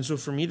 And so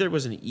for me, there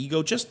was an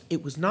ego.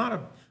 It was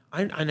not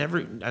I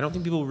don't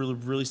think people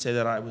really say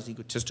that I was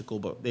egotistical,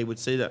 but they would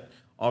say that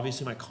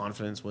obviously my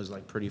confidence was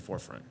like pretty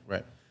forefront.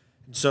 Right.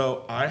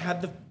 So I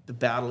had the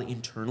battle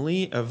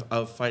internally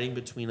of fighting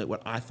between like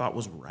what I thought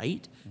was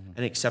right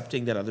and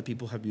accepting that other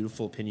people have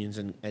beautiful opinions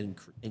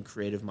and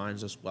creative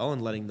minds as well,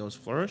 and letting those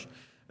flourish.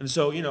 And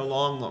so,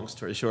 long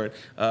story short,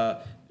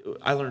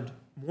 I learned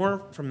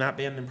more from that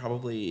band than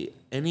probably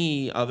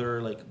any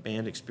other like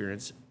band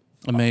experience.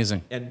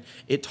 Amazing. And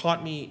it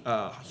taught me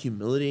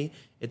humility.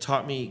 It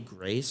taught me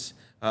grace.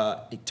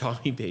 It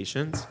taught me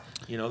patience.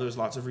 There's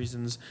lots of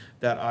reasons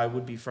that I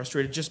would be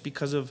frustrated just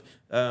because of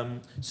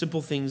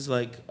simple things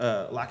like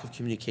lack of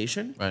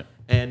communication. Right.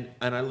 And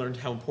I learned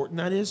how important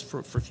that is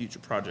for future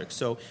projects.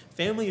 So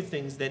Family of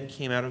Things then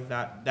came out of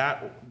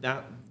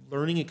that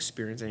learning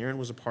experience, and Aaron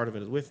was a part of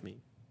it with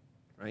me,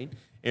 right?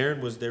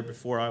 Aaron was there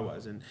before I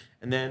was. And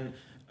then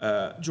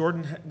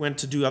Jordan went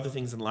to do other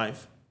things in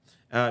life.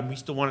 We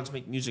still wanted to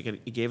make music, and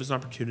it gave us an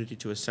opportunity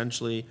to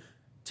essentially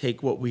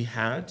take what we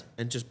had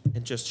and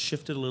just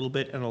shift it a little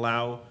bit and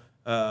allow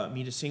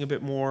me to sing a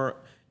bit more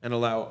and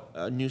allow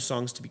new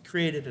songs to be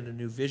created and a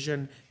new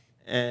vision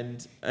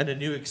and a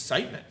new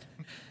excitement.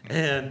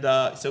 And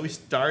so we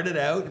started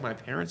out in my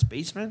parents'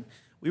 basement.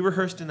 We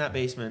rehearsed in that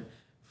basement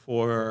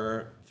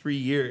for 3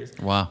 years.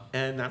 Wow.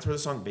 And that's where the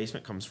song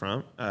Basement comes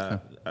from,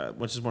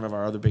 which is one of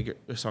our other big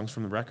songs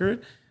from the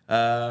record.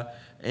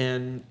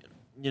 And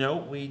we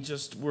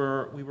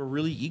were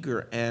really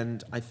eager,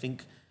 and I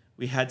think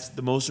we had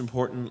the most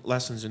important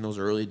lessons in those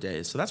early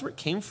days. So that's where it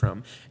came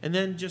from. And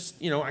then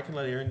just, I can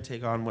let Aaron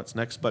take on what's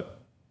next, but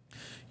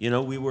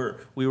we were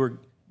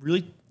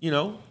really,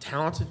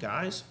 talented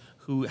guys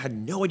who had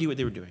no idea what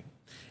they were doing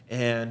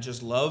and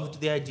just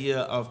loved the idea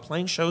of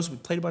playing shows. We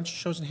played a bunch of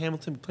shows in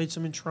Hamilton. We played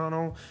some in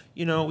Toronto.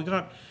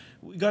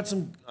 we got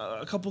some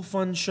a couple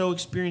fun show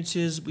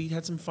experiences. We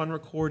had some fun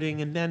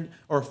recording,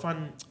 or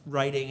fun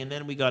writing, and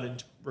then we got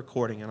into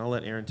recording. And I'll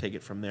let Aaron take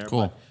it from there.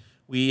 Cool. But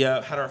we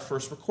had our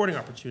first recording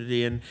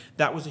opportunity, and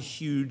that was a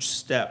huge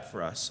step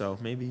for us. So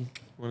maybe you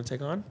want to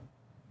take on?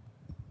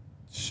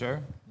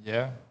 Sure.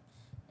 Yeah.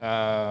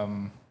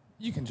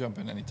 You can jump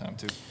in anytime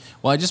too.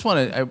 Well, I just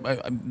want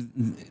to.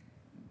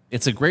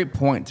 It's a great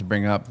point to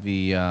bring up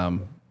the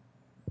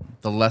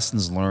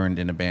lessons learned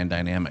in a band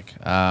dynamic.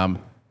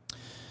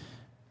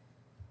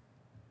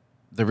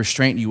 The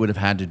restraint you would have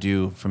had to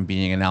do from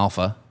being an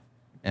alpha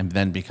and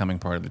then becoming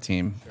part of the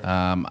team. Sure.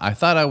 I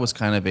thought I was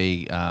kind of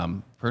a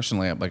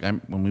personally, like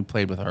when we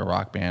played with our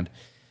rock band,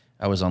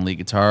 I was on lead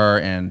guitar,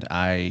 and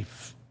I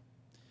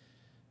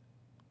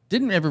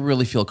didn't ever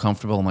really feel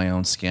comfortable in my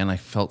own skin. I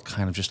felt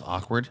kind of just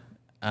awkward.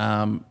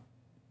 And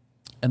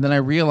then I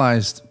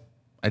realized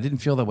I didn't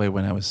feel that way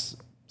when I was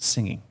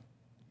singing,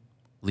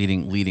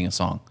 leading a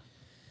song.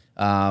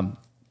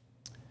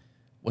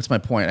 What's my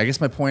point? I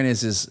guess my point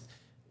is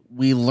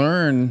we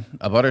learn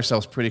about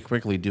ourselves pretty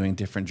quickly doing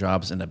different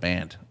jobs in a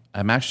band.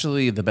 I'm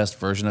actually the best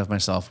version of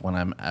myself when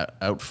I'm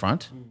out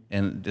front,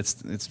 and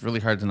it's really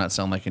hard to not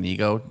sound like an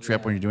ego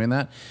trip when you're doing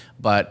that.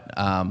 But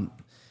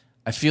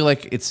I feel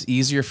like it's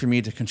easier for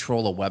me to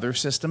control a weather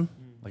system,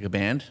 like a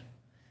band,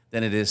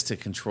 than it is to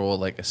control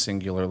like a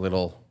singular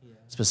little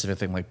specific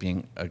thing, like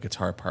being a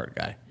guitar part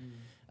guy.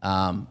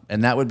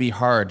 And that would be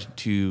hard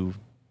to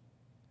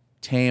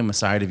tame a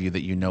side of you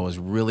that you know is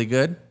really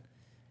good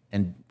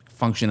and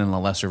function in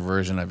a lesser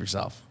version of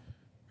yourself.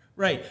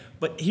 Right,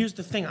 but here's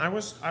the thing. I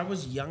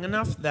was young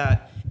enough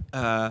that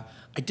I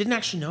didn't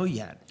actually know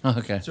yet. Oh,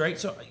 okay. So, right,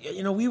 so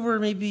we were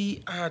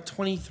maybe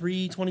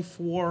 23,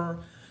 24.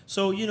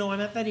 So I'm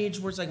at that age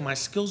where it's like my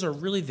skills are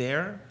really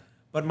there,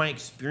 but my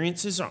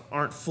experiences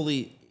aren't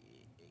fully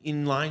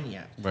in line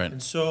yet. Right.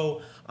 And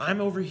so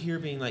I'm over here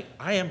being like,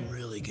 I am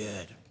really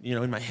good,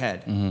 in my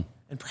head, and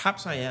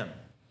perhaps I am,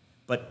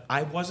 but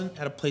I wasn't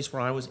at a place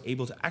where I was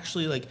able to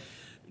actually like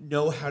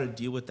know how to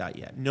deal with that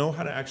yet. Know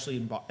how to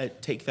actually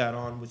take that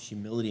on with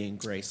humility and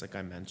grace, like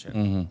I mentioned.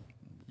 Mm-hmm.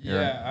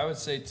 Yeah, I would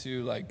say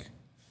too, like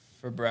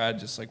for Brad,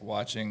 just like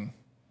watching,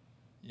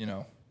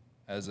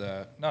 as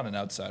not an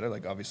outsider.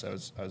 Like obviously,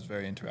 I was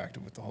very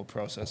interactive with the whole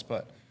process,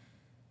 but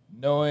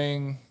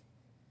knowing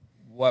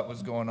what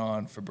was going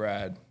on for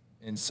Brad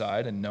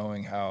inside and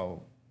knowing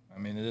how,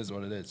 it is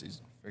what it is.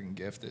 He's freaking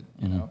gifted,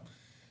 you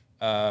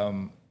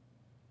know.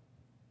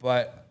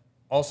 But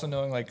also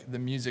knowing like the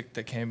music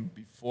that came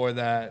before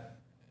that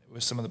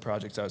with some of the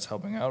projects I was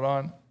helping out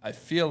on, I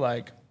feel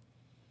like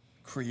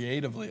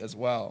creatively as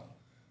well,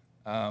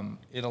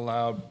 it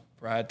allowed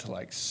Brad to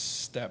like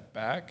step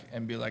back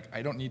and be like,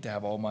 I don't need to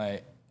have all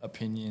my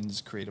opinions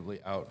creatively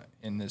out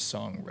in this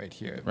song right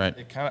here. Right.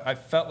 I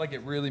felt like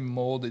it really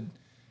molded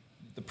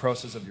the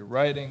process of your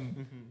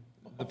writing,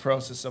 the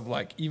process of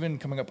like even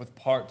coming up with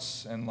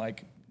parts and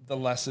like the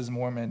less is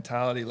more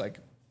mentality. Like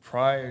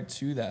prior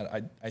to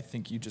that, I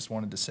think you just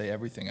wanted to say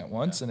everything at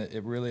once, and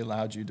it really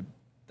allowed you to,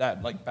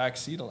 that like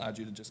backseat allowed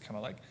you to just kind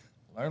of like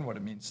learn what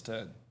it means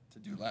to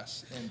do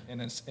less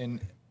in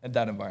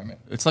that environment.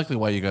 It's likely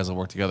why you guys will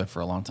work together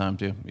for a long time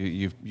too.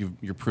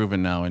 You're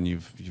proven now, and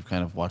you've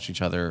kind of watched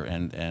each other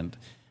and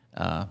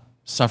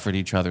suffered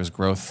each other's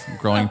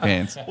growing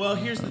pains. Well,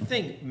 here's the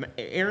thing.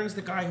 Aaron's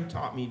the guy who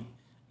taught me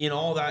in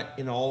all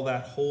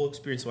that whole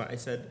experience. What I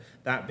said,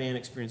 that band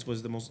experience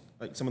was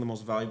some of the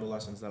most valuable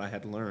lessons that I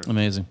had learned.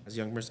 Amazing. As a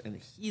young person,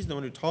 and he's the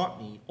one who taught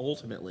me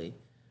ultimately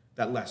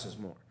that less is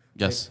more.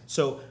 Yes. Right?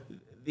 So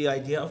the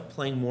idea of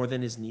playing more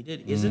than is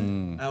needed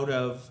isn't out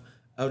of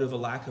a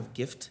lack of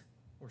gift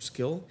or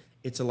skill.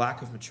 It's a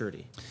lack of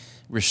maturity.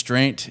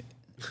 Restraint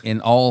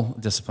in all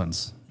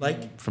disciplines,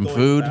 Like from going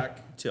food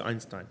back to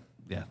Einstein.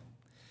 Yeah.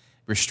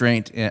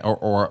 Restraint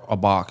or a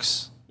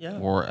box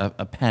or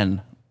a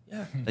pen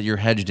that you're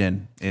hedged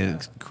in.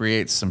 It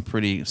creates some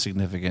pretty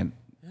significant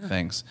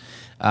things.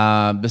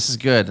 This is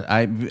good.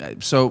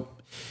 So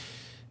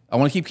I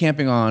want to keep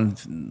camping on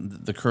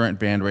the current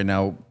band right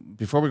now.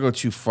 Before we go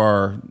too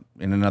far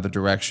in another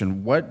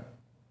direction, what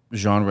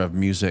genre of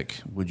music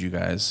would you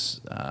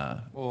guys?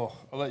 I'll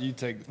let you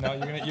take. No,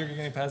 you're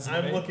gonna pass it.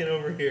 I'm looking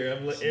over here.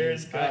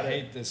 Aaron's got I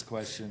hate this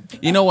question.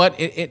 You know what?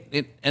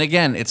 And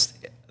again,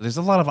 there's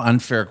a lot of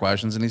unfair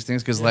questions in these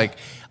things because like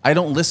I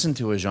don't listen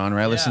to a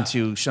genre. I listen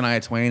to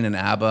Shania Twain and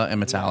ABBA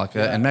and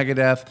Metallica and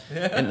Megadeth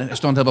and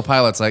Stone Temple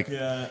Pilots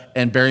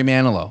and Barry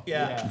Manilow.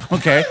 Yeah.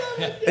 Okay,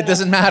 it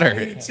doesn't matter.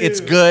 It's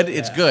good.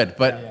 It's good.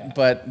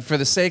 But for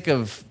the sake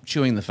of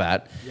chewing the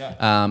fat,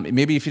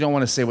 maybe if you don't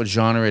want to say what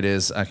genre it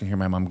is, I can hear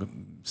my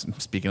mom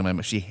speaking to my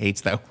mom. She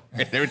hates that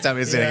word. Every time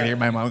I say it, I can hear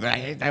my mom go, I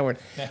hate that word.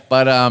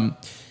 But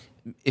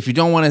if you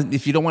don't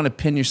want to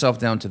pin yourself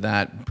down to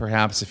that,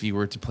 perhaps if you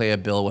were to play a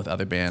bill with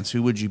other bands,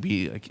 who would you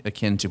be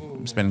akin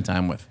to spending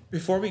time with?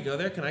 Before we go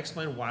there, can I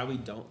explain why we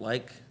don't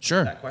like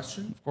that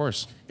question? Of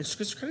course. It's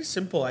just kind of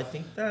simple. I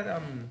think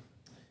that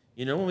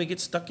when we get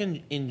stuck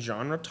in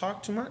genre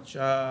talk too much,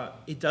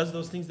 it does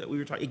those things that we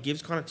were talking. It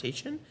gives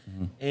connotation,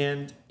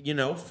 and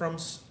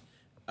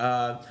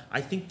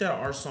I think that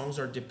our songs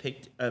are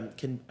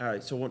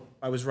so when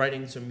I was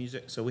writing some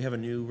music, so we have a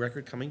new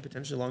record coming,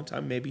 potentially a long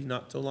time, maybe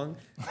not so long.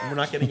 And we're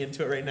not getting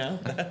into it right now.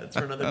 That's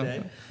for another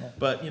day.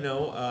 But we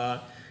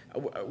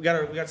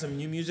got some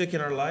new music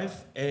in our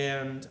life,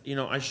 and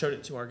I showed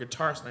it to our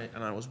guitarist,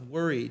 and I was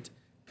worried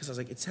because I was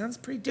like, it sounds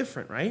pretty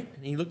different, right?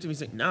 And he looked at me,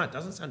 he's like, no, it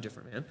doesn't sound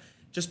different, man.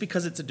 Just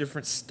because it's a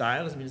different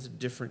style doesn't mean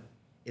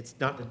it's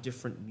not a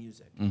different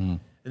music. Mm-hmm.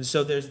 And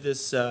so there's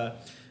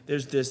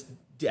this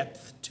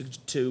depth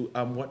to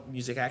what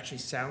music actually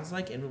sounds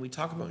like. And when we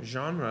talk about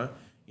genre,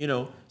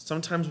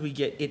 sometimes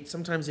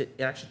it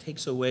actually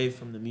takes away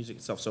from the music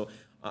itself. So,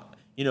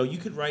 you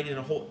could write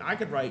I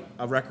could write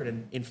a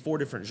record in 4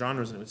 different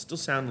genres and it would still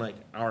sound like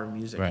our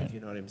music, right. if you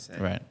know what I'm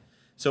saying. Right.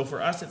 So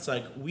for us, it's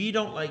like, we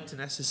don't like to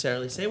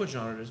necessarily say what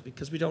genre it is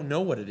because we don't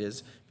know what it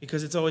is,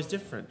 because it's always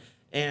different.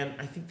 And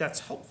I think that's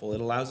helpful. It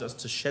allows us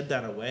to shed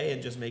that away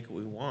and just make what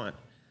we want.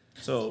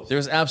 So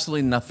there's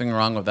absolutely nothing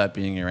wrong with that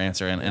being your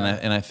answer,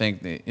 and I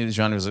think the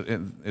genre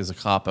is a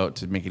cop out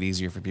to make it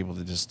easier for people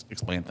to just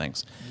explain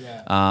things.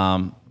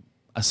 Yeah.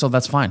 So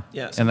that's fine.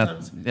 Yeah.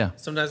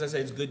 Sometimes I say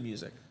it's good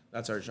music.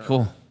 That's our genre.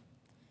 Cool.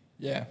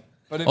 Yeah.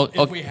 But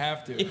if we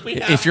have to,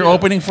 if you're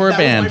opening for a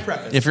band,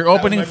 if you're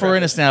opening for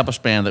an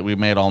established band that we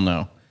might all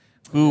know,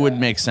 who would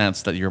make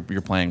sense that you're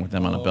playing with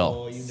them on a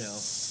bill?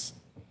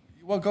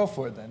 Oh, Well, go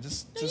for it then.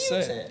 Just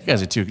say it.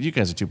 You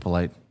guys are too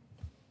polite.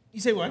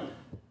 You say what?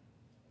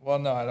 Well,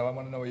 no, I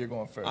want to know where you're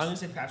going first. I'm gonna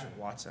say Patrick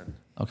Watson.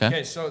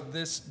 Okay. So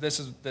this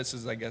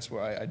is I guess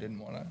where I didn't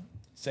want to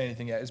say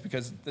anything yet, is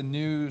because the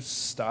new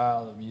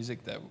style of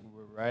music that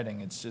we're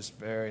writing, it's just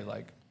very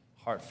like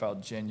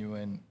heartfelt,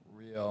 genuine,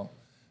 real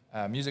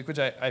music, which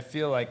I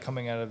feel like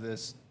coming out of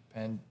this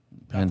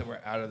not that we're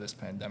out of this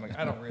pandemic.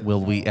 I don't really.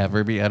 Will we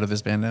ever be out of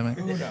this pandemic?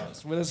 Who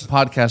knows?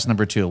 Podcast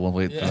number 2. We'll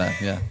wait for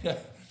that. Yeah.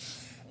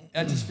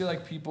 I just feel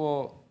like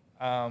people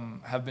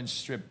have been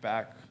stripped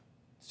back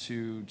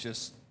to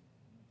just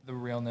the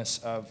realness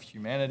of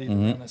humanity, the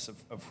realness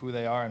of who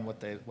they are and what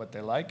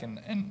they like,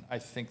 and I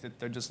think that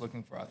they're just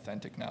looking for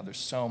authentic now. There's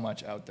so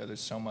much out there.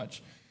 There's so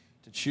much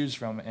to choose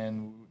from,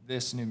 and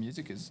this new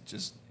music is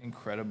just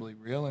incredibly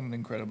real and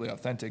incredibly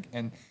authentic.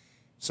 And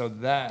so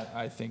that,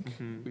 I think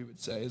we would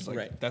say is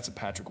like that's a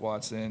Patrick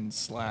Watson /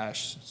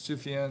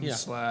 Sufjan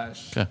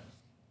 / Okay.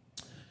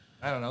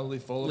 I don't know, Lee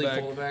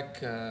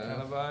Followbeck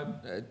kind of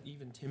vibe.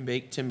 Even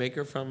Tim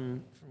Baker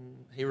from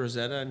Hey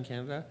Rosetta in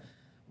Canada.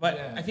 But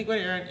I think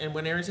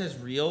when Aaron says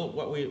real,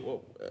 what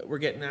we're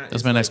getting at.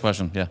 That's my next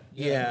question. Yeah.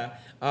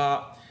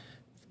 Yeah.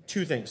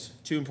 2 things,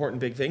 2 important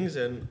big things,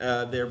 and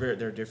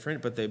they're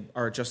different, but they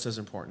are just as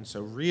important.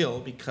 So real,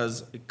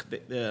 because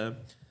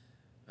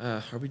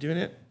are we doing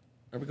it?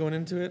 Are we going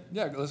into it?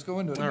 Yeah, let's go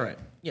into it. All right.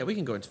 Yeah, we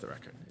can go into the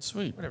record.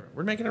 Sweet. Whatever.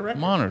 We're making a record.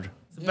 I'm honored.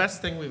 It's the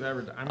best thing we've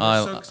ever done.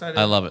 I'm so excited.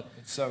 I love it.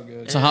 It's so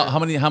good. So how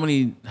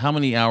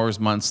many hours,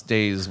 months,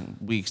 days,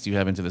 weeks do you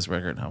have into this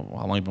record? How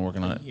long have you been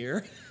working on it? A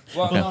year?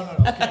 Well, no.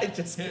 Okay.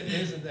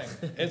 Here's the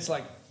thing. It's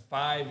like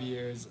 5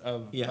 years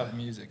of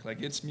music.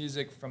 Like, it's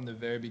music from the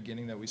very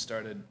beginning that we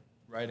started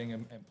writing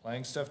and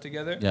playing stuff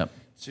together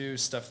to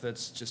stuff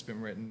that's just been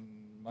written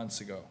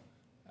months ago.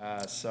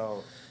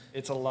 So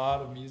it's a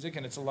lot of music,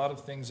 and it's a lot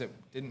of things that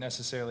didn't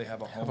necessarily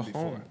have a home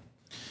before.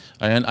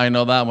 I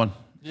know that one.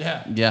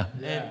 Yeah.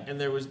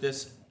 And there was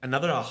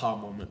another aha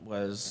moment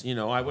was,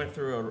 I went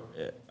through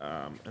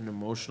an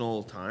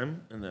emotional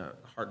time and a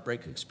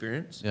heartbreak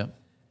experience. Yeah.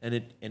 And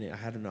I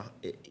had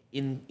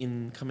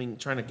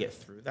trying to get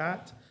through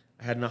that,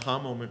 I had an aha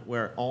moment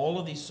where all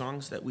of these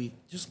songs that we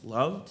just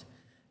loved,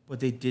 but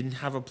they didn't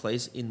have a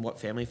place in what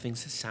Family Things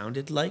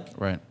sounded like.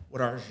 Right.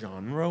 What our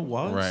genre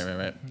was.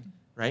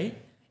 Right?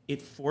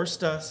 It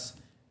forced us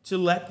to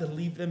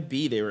leave them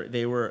be.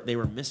 They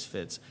were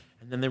misfits.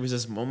 And then there was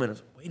this moment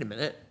of, wait a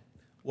minute,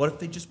 what if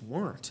they just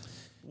weren't?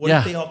 What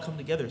if they all come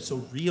together? So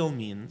real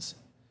means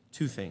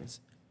 2 things.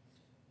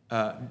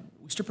 We're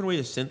stripping away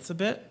the synths a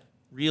bit.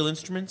 Real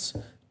instruments,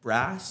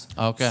 brass,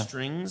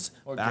 strings,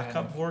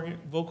 backup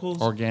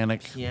vocals,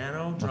 organic,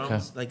 piano,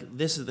 drums. Like,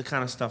 this is the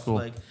kind of stuff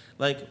like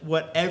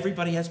what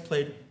everybody has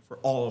played for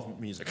all of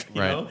music, you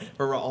know,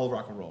 for all of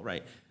rock and roll,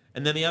 right?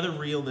 And then the other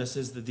realness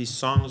is that these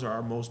songs are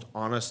our most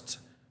honest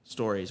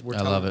stories.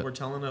 I love it. We're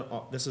telling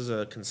this is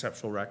a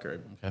conceptual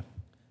record. Okay.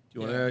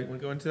 Do you want to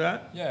go into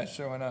that? Yeah,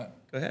 sure. Why not?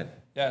 Go ahead.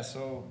 Yeah.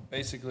 So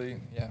basically,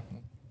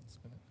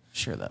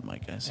 share that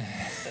mic, guys.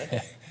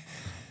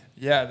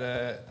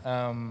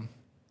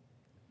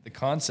 The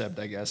concept,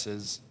 I guess,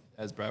 is,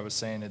 as Brad was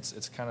saying,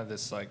 it's kind of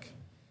this like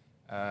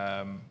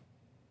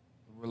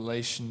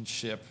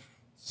relationship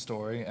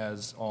story,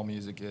 as all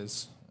music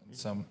is in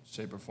some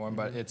shape or form.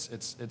 But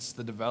it's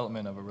the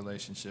development of a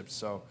relationship.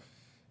 So,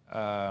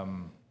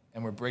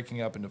 and we're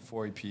breaking up into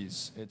 4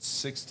 EPs. It's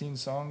 16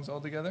 songs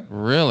altogether.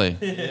 Really?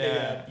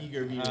 Yeah.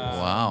 Eager viewers.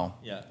 Wow.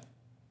 Yeah.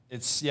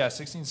 It's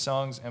 16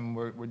 songs, and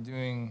we're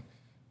doing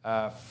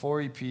 4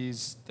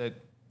 EPs that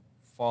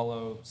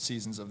follow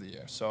seasons of the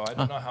year. So I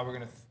don't know how we're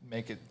going to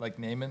make it, like,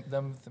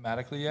 them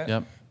thematically yet.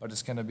 Yep. But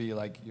it's going to be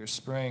like your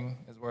spring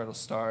is where it'll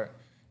start,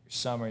 your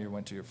summer, your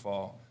winter, your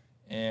fall.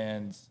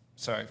 And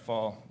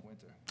fall,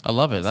 winter. I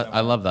love it.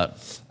 I love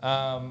that.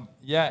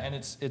 Yeah, and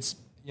it's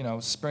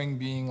spring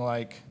being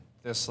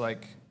this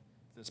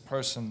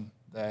person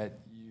that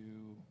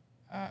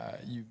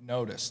you've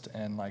noticed,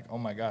 and oh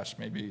my gosh,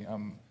 maybe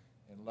I'm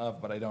in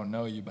love, but I don't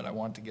know you, but I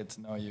want to get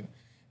to know you.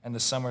 And the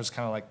summer is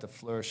kind of the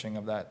flourishing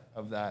of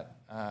that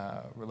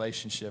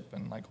relationship,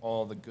 and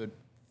all the good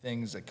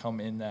things that come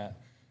in that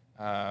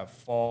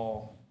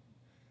fall.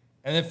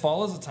 And it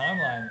follows a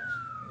timeline.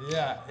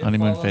 Yeah,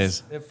 honeymoon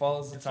phase. It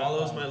follows the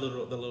timeline.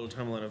 Follows the little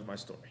timeline of my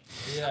story.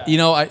 Yeah.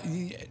 I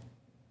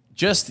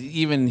just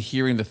even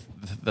hearing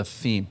the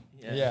theme.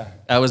 Yeah.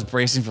 I was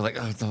bracing for here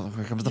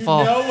comes the You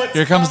fall. know what's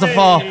Here comes the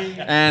fall, coming.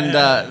 and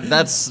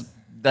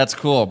that's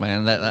cool,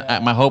 man.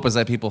 My hope is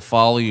that people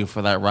follow you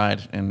for that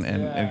ride and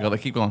go.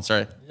 Keep going.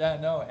 Sorry. Yeah,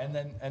 no,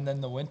 and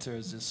then the winter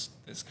is just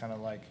this kind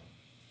of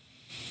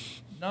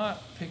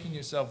not picking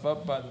yourself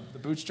up by the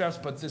bootstraps,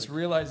 but this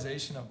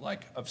realization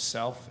of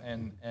self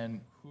and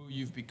who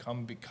you've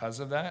become because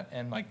of that,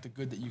 and the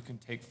good that you can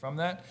take from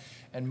that,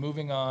 and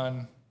moving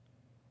on,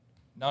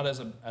 not as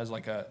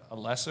a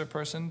lesser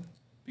person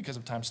because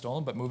of time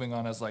stolen, but moving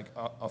on as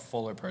a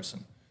fuller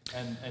person,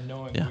 and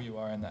knowing who you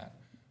are in that.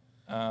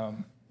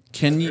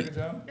 Can you?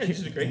 Yeah, you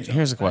did a great job.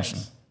 Here's a question.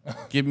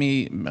 Give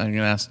me. I'm going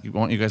to ask. I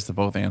want you guys to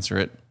both answer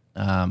it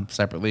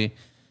separately,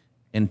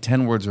 in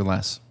 10 words or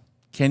less.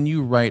 Can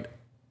you write?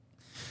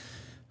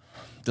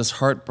 Does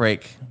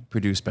heartbreak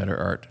produce better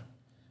art,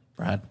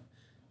 Brad?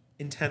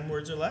 In 10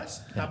 words or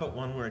less? How about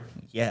one word?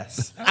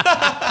 Yes. That's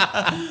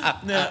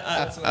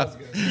what I was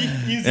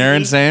good.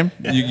 Aaron, same.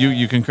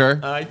 You concur?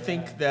 I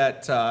think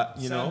that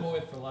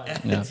Soundboy for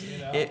life. Yeah.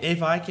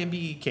 if I can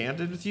be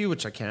candid with you,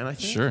 which I can, I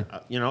think. Sure.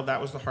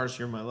 That was the hardest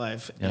year of my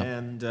life, Yeah.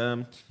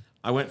 and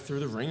I went through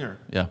the ringer.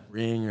 Yeah.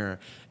 Ringer,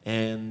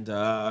 and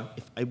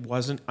if I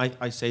wasn't,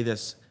 I say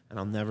this, and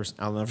I'll never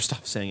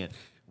stop saying it.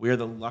 We are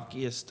the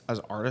luckiest, as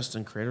artists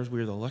and creators,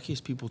 we are the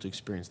luckiest people to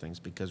experience things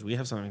because we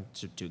have something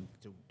to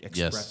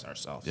express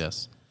ourselves.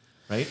 Yes.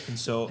 Right? And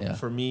so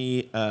for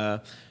me,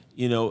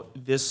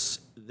 this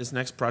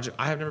next project,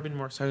 I have never been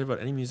more excited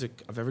about any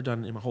music I've ever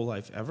done in my whole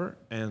life, ever.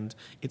 And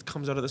it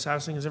comes out of the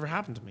saddest thing that's ever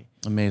happened to me.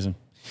 Amazing.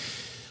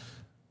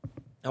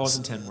 That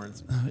wasn't 10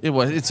 words. It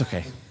was. It's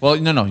okay. Well,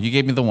 no. You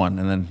gave me the one,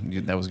 and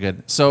then that was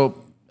good.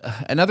 So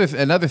another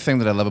thing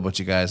that I love about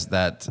you guys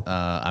that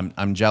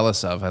I'm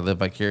jealous of, I live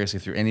vicariously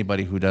through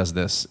anybody who does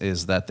this,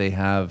 is that they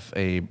have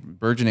a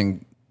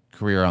burgeoning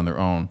career on their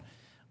own,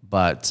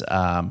 but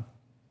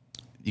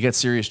you get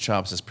serious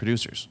chops as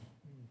producers.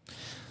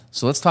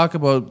 So let's talk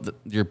about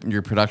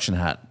your production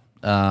hat.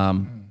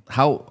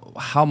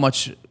 How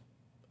much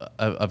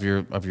of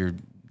your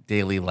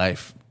daily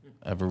life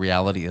of a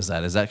reality is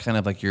that? Is that kind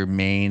of your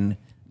main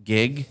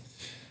gig?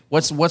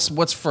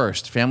 What's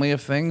first? Family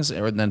of things,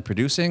 or then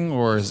producing,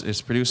 or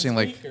is producing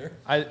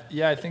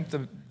I think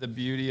the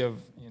beauty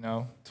of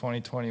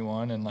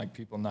 2021 and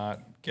people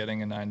not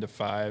getting a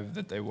 9-to-5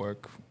 that they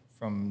work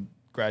from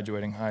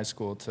graduating high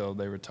school till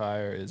they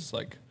retire is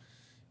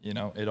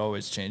it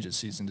always changes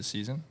season to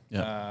season.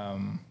 Yeah.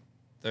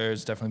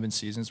 There's definitely been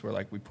seasons where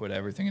we put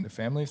everything into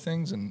family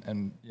things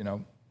and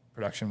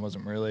production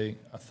wasn't really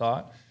a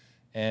thought,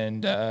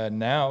 and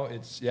now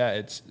it's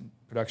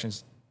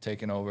production's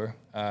taken over.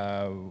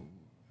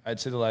 I'd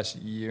say the last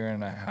year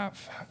and a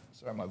half.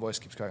 Sorry, my voice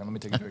keeps cracking. Let me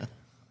take a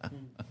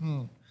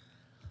drink.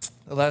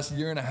 The last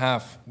year and a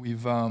half,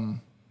 we've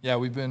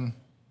been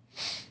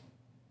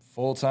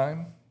full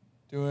time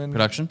doing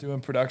production.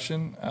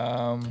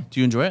 Do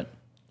you enjoy it?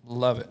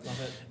 Love it.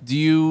 Do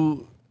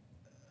you?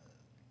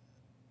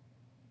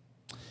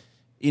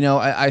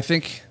 I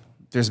think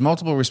there's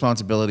multiple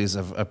responsibilities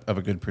of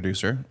a good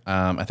producer.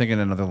 I think in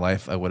another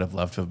life I would have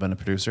loved to have been a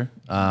producer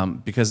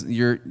because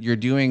you're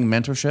doing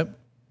mentorship,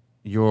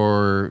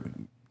 you're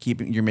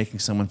making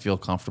someone feel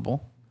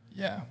comfortable.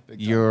 Yeah, big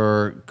time.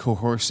 You're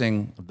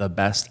coercing the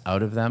best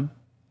out of them.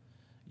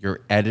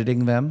 You're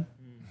editing them,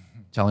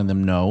 telling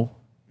them no,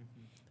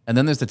 and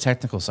then there's the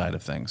technical side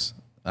of things.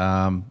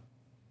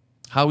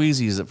 How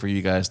easy is it for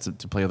you guys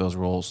to play those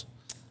roles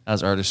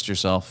as artists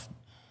yourself?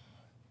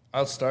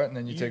 I'll start and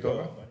then you take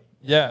over.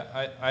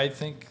 Yeah, I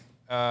think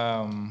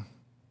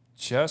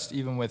just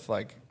even with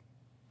the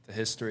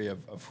history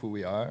of who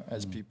we are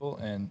as people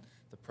and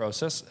the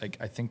process,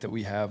 I think that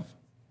we have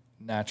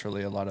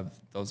naturally a lot of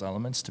those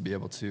elements to be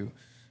able to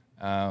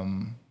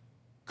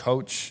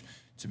coach,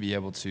 to be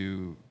able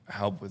to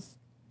help with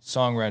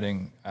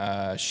songwriting,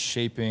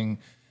 shaping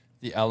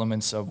the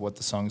elements of what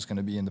the song is going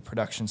to be in the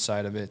production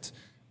side of it.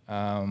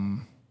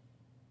 Even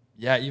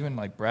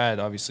Brad,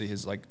 obviously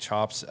his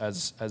chops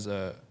as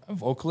a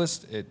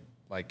vocalist,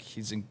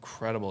 he's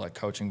incredible at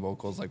coaching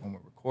vocals when we're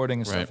recording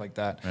and stuff like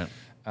that. Right.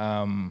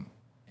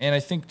 And I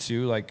think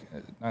too,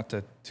 not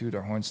to toot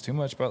our horns too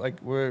much,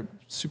 but we're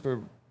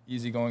super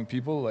easygoing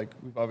people.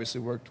 We've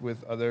obviously worked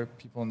with other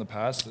people in the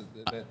past.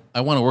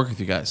 I want to work with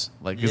you guys,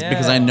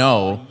 because I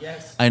know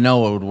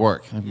it would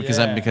work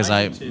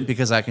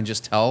because I can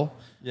just tell.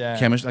 Yeah.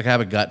 Chemistry, I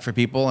have a gut for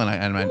people, and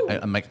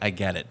I'm I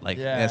get it.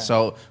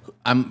 So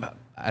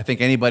I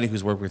think anybody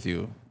who's worked with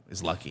you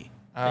is lucky.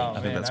 Oh, I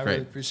think man, that's I great.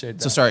 really appreciate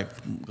that. So sorry,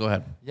 go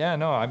ahead. Yeah,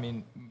 no, I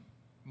mean,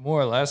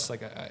 more or less,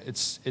 like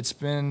it's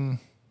been,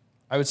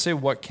 I would say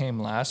what came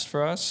last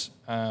for us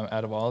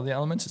out of all of the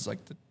elements is like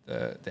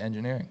the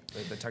engineering,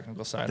 the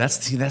technical side.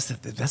 That's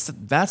of it.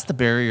 that's the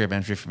barrier of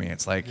entry for me.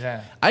 It's like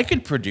Yeah. I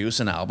could produce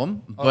an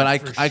album, but I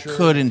for I sure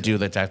couldn't you do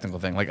the technical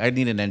thing. Like I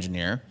need an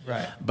engineer.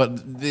 Right.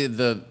 But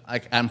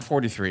I'm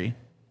 43.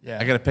 Yeah.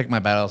 I got to pick my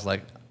battles.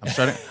 Like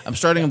I'm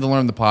starting to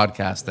learn the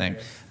podcast thing.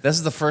 This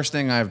is the first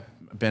thing I've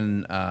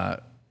been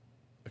a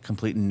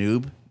complete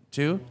noob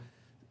to.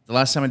 The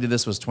last time I did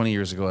this was 20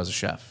 years ago as a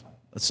chef.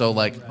 So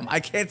like I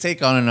can't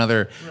take on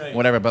another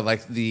whatever, but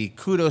like the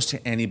kudos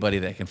to anybody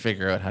that can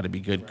figure out how to be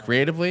good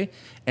creatively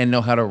and know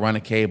how to run a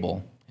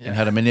cable and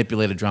how to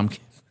manipulate a drum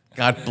kit.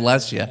 God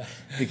bless you,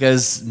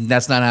 because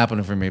that's not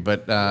happening for me.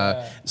 But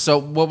so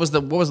what was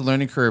the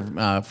learning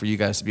curve for you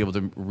guys to be able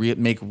to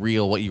make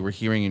real what you were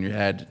hearing in your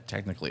head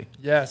technically?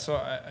 Yeah, so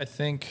I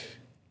think,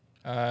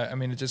 I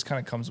mean, it just kind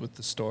of comes with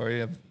the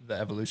story of the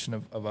evolution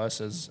of us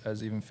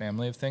as even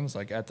family of things.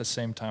 Like at the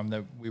same time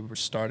that we were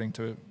starting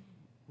to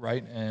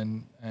write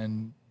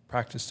and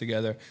practice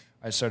together,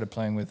 I started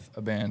playing with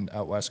a band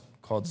out west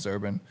called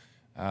Zurban.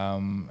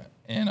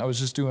 And I was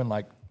just doing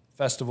like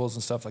festivals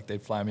and stuff. Like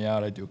they'd fly me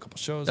out. I'd do a couple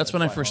shows. That's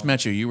when I first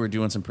met you. You were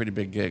doing some pretty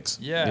big gigs.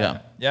 Yeah.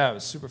 It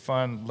was super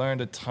fun.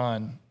 Learned a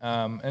ton.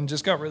 And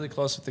just got really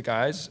close with the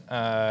guys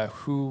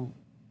who,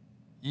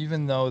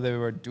 even though they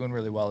were doing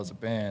really well as a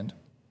band,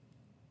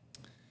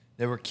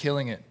 they were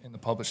killing it in the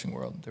publishing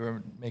world. They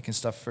were making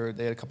stuff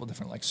they had a couple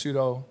different like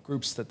pseudo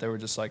groups that they were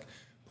just like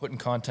putting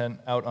content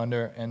out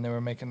under, and they were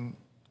making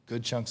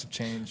good chunks of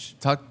change.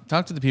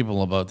 Talk to the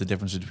people about the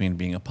difference between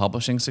being a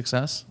publishing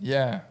success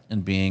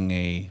and being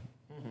a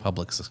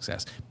public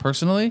success.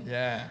 Personally,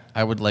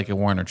 I would like a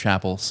Warner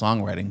Chappell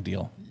songwriting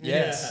deal.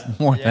 Yes.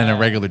 More than a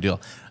regular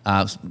deal.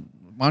 Why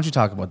don't you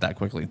talk about that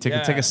quickly? Take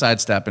a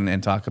sidestep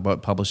and talk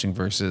about publishing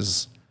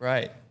versus...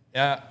 Right.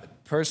 Yeah.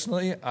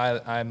 Personally,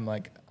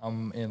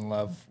 I'm in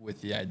love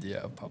with the idea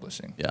of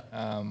publishing.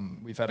 Yeah.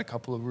 We've had a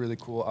couple of really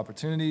cool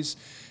opportunities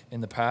in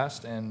the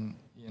past, and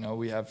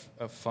we have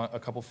a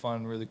couple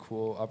fun, really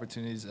cool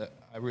opportunities that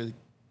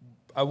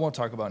I won't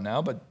talk about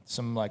now, but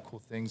some like cool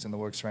things in the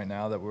works right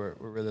now that we're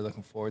really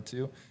looking forward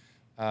to.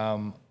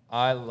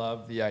 I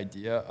love the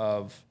idea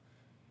of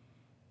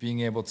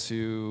being able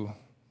to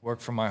work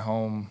from my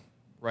home,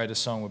 write a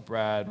song with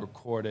Brad,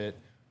 record it,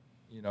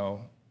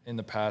 in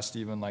the past,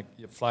 even like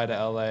you fly to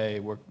LA,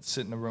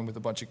 sit in a room with a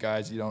bunch of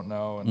guys you don't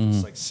know, and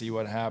just like see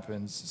what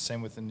happens.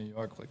 Same with in New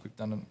York, like we've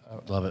done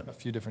a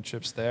few different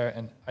trips there,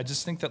 and I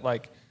just think that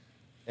like,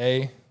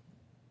 the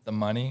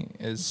money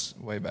is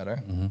way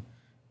better.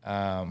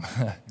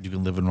 You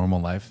can live a normal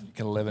life. You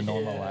can live a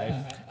normal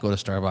life. Go to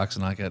Starbucks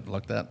and not get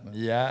looked at.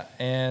 Yeah,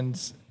 and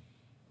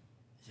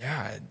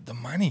the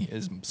money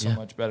is so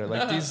much better.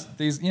 Like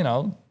these,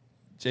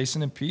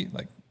 Jason and Pete,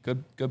 like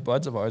good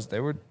buds of ours, they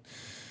were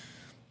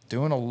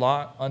doing a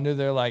lot under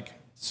their like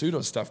pseudo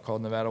stuff called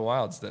Nevada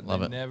Wilds that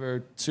they never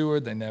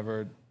toured, they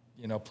never,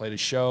 played a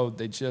show.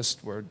 They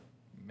just were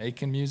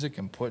making music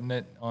and putting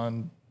it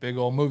on big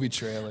old movie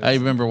trailers. I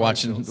remember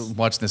watching the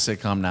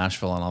sitcom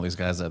Nashville and all these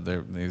guys that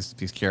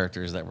these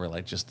characters that were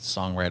like just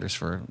songwriters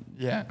for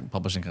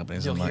publishing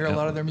companies. You'll hear a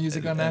lot of their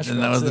music on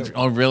Nashville. And that was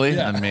oh, really?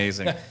 Yeah.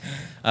 Amazing.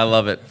 I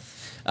love it.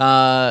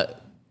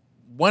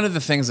 One of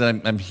the things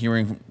that I'm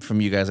hearing from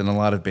you guys and a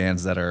lot of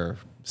bands that are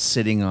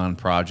sitting on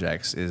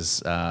projects is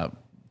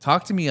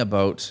talk to me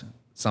about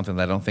something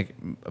that I don't think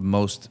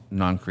most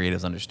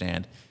non-creatives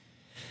understand.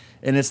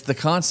 And it's the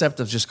concept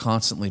of just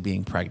constantly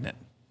being pregnant.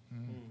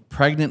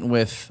 Pregnant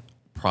with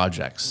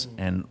projects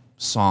and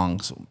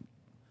songs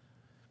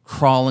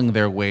crawling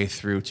their way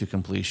through to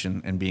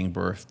completion and being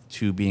birthed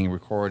to being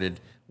recorded,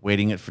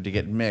 waiting to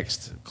get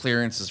mixed,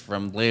 clearances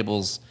from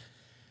labels.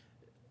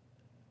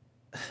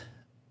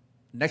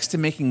 Next to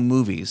making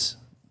movies,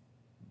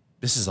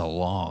 this is a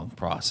long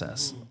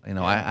process. I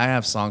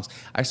have songs.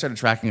 I started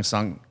tracking a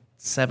song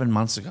 7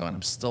 months ago, and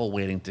I'm still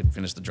waiting to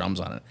finish the drums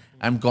on it.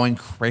 I'm going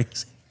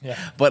crazy. Yeah.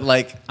 But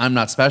like, I'm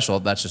not special.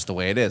 That's just the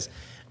way it is.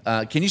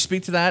 Can you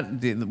speak to that?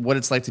 What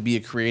it's like to be a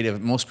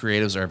creative? Most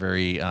creatives are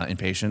very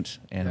impatient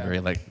and very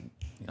like,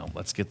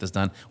 let's get this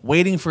done.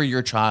 Waiting for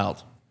your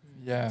child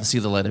to see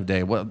the light of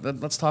day.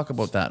 Let's talk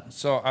about that.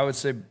 So I would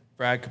say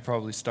Brad could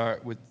probably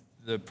start with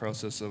the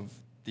process of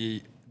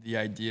the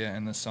idea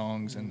and the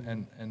songs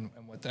and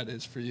what that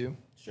is for you.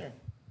 Sure.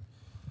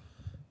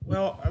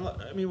 Well,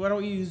 I mean, why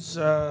don't we use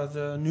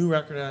the new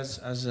record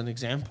as an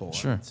example?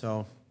 Sure.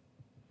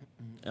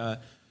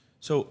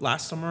 So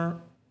last summer,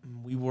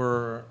 we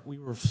were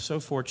so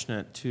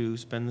fortunate to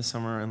spend the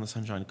summer on the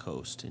Sunshine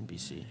Coast in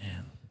BC.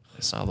 Man,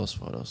 I saw those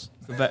photos.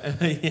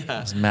 Yeah. I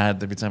was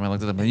mad every time I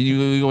looked at them.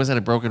 You always had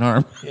a broken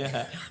arm.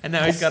 Yeah, and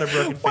now he's got a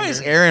broken finger. Why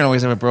does Aaron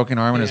always have a broken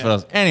arm in his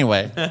photos?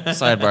 Anyway,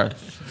 sidebar.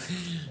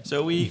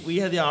 So we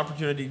had the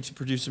opportunity to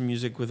produce some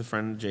music with a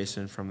friend,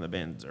 Jason, from the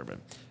band Zurban,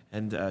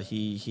 and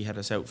he had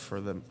us out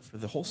for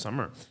the whole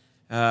summer,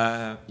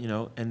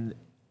 and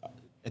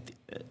at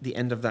the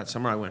end of that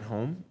summer, I went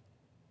home,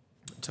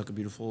 took a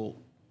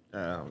beautiful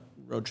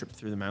road trip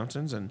through the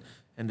mountains and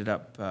ended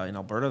up in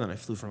Alberta. Then I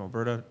flew from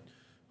Alberta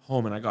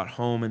home, and I got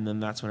home, and then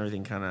that's when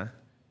everything kind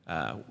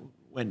of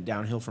went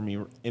downhill for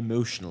me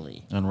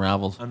emotionally.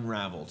 Unraveled.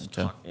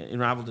 Okay.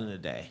 Unraveled in a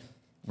day.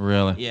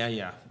 Really?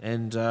 Yeah.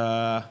 And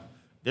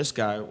this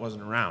guy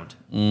wasn't around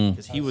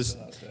because he was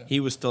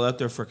still out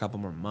there for a couple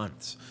more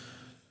months.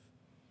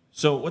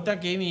 So what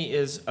that gave me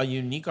is a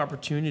unique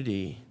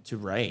opportunity to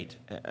write,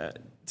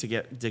 to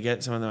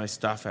get some of my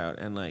stuff out,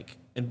 and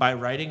by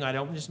writing, I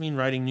don't just mean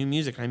writing new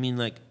music. I mean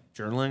like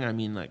journaling. I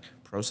mean like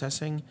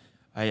processing.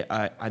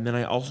 And then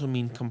I also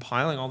mean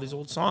compiling all these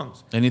old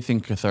songs. Anything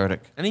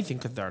cathartic.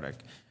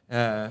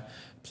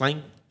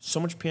 Playing so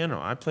much piano.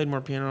 I played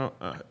more piano.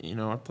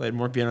 I played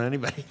more piano than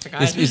anybody.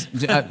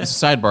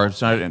 Sidebar.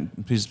 Sorry, and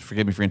please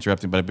forgive me for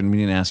interrupting, but I've been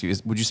meaning to ask you: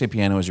 would you say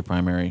piano is your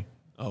primary?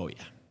 Oh yeah.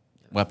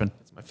 Weapon.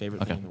 It's my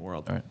favorite thing in the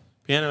world. All right.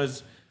 Piano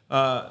is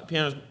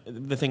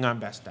the thing I'm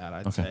best at,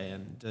 I'd say,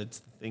 and it's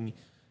the thing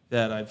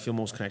that I feel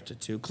most connected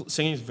to.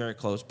 Singing is very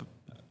close, but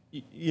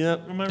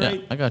am I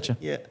right? I got you.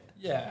 Yeah.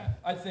 Yeah,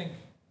 I think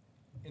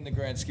in the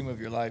grand scheme of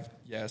your life,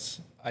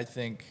 yes. I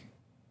think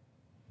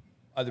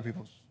other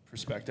people's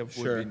perspective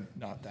would be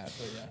not that,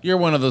 but yeah. You're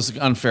one of those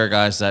unfair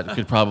guys that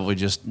could probably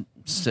just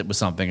sit with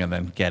something and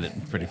then get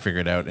it pretty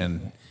figured out.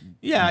 And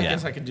I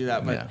guess I can do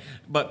that.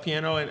 But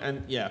piano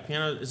and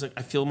piano is like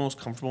I feel most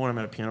comfortable when I'm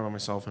at a piano by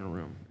myself in a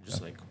room.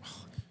 Just like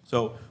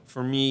so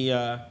for me,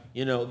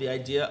 the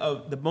idea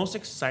of the most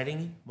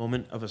exciting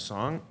moment of a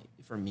song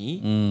for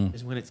me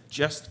is when it's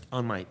just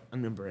on my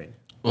brain.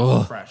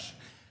 Fresh.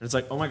 And it's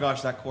like, oh my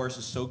gosh, that chorus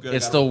is so good.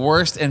 It's the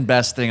worst and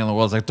best thing in the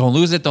world. It's like, don't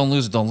lose it, don't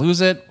lose it, don't lose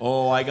it.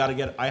 Oh, I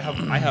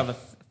have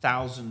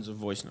thousands of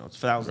voice notes,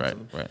 thousands of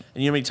them. Right.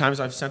 And you know how many times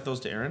I've sent those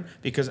to Aaron?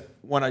 Because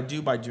what I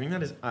do by doing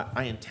that is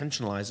I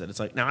intentionalize it. It's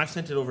like, now I've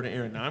sent it over to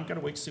Aaron. Now I'm going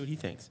to wait to see what he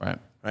thinks.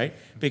 Right?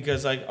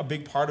 Because like a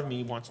big part of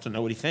me wants to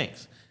know what he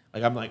thinks.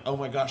 Like I'm like, oh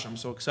my gosh, I'm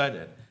so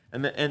excited.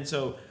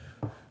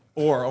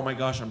 Or, oh my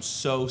gosh, I'm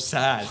so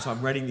sad. So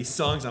I'm writing these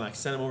songs and I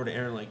send them over to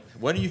Aaron like,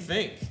 what do you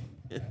think?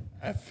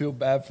 I feel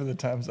bad for the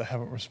times I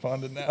haven't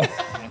responded now.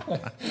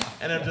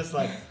 And I'm just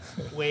like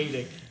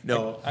waiting.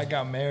 No. I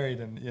got married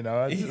and,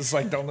 I just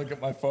like don't look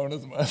at my phone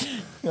as much.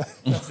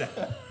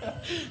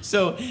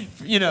 So,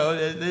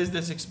 there's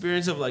this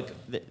experience of like,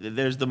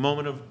 there's the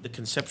moment of the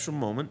conceptual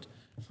moment,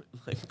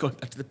 like going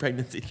back to the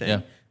pregnancy thing.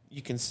 Yeah.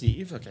 You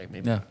conceive, okay,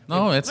 maybe. Yeah.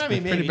 No, it's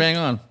pretty bang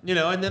on.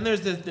 And then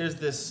there's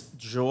this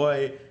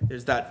joy,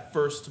 there's that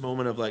first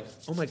moment of like,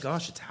 oh my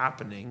gosh, it's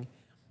happening.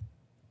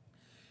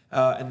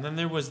 And then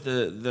there was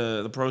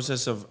the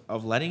process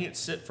of letting it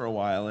sit for a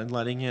while and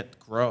letting it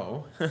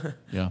grow,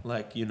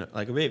 like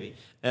a baby,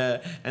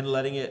 and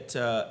letting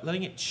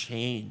it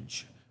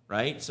change,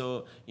 right?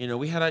 So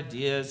we had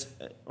ideas,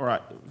 or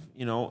a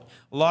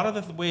lot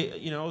of the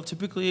way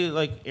typically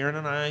like Aaron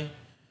and I,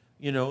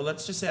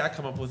 let's just say I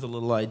come up with a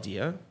little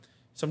idea.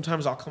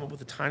 Sometimes I'll come up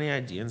with a tiny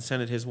idea and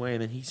send it his way,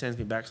 and then he sends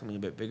me back something a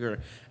bit bigger,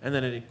 and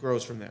then it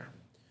grows from there.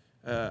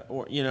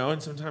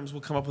 And sometimes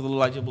we'll come up with a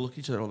little idea, we'll look at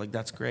each other, we're like,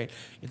 that's great.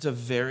 It's a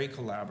very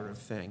collaborative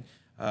thing.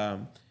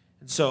 And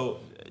so,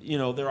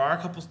 there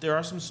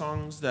are some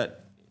songs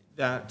that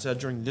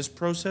during this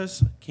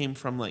process came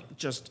from like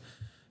just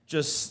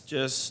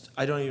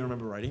I don't even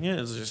remember writing it.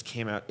 It just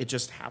came out. It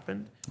just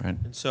happened. Right.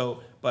 And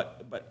so,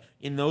 but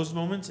in those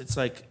moments, it's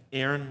like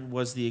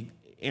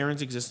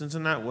Aaron's existence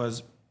in that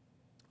was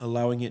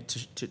allowing it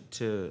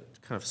to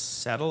kind of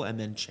settle and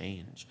then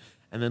change.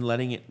 And then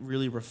letting it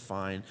really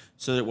refine,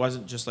 so that it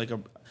wasn't just like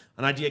an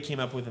idea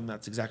came up with, and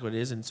that's exactly what it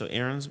is. And so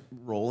Aaron's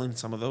role in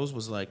some of those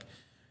was like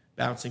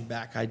bouncing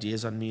back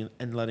ideas on me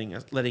and letting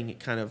it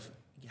kind of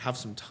have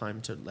some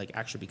time to like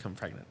actually become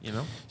pregnant.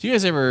 Do you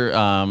guys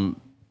ever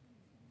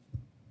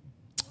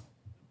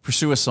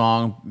pursue a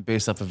song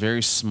based off a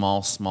very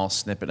small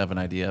snippet of an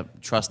idea,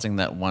 trusting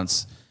that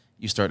once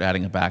you start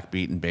adding a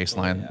backbeat and bass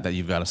line that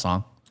you've got a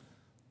song?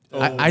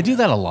 I do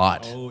that a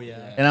lot. Oh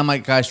yeah. And I'm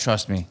like, guys,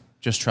 trust me.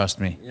 Just trust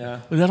me. Yeah.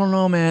 But I don't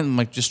know, man. I'm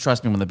like, just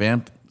trust me. When the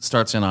band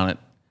starts in on it,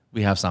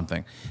 we have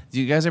something.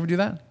 Do you guys ever do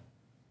that?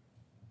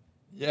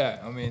 Yeah,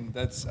 I mean,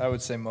 I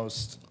would say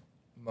most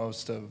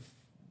of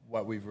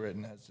what we've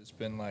written has just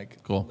been like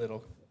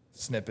little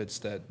snippets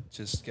that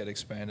just get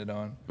expanded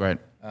on. Right.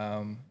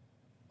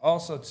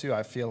 Also, too,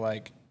 I feel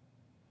like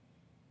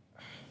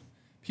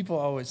people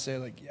always say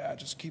like, yeah,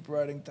 just keep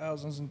writing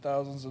thousands and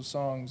thousands of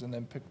songs and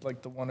then pick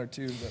like the one or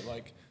two that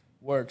like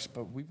works,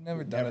 but we've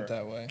never done it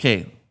that way.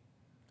 Okay.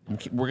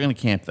 We're going to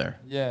camp there.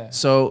 Yeah.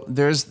 So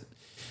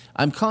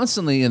I'm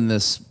constantly in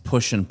this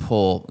push and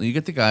pull. You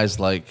get the guys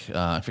like,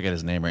 I forget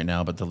his name right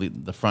now, but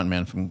the front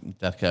man from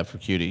Death Cab for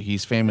Cutie.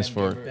 He's famous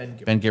for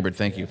Ben Gibbard.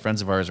 Thank you.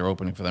 Friends of ours are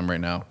opening for them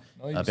right now.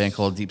 Nice. A band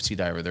called Deep Sea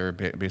Diver. They're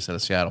based out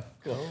of Seattle.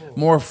 Cool.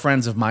 More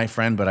friends of my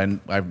friend, but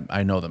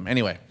I know them.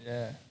 Anyway.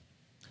 Yeah.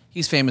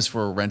 He's famous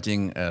for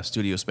renting a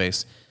studio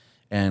space,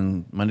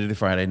 and Monday to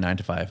Friday, 9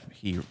 to 5,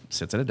 he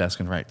sits at a desk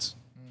and writes.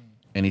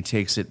 And he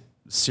takes it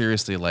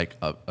seriously like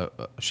a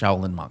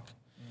Shaolin monk.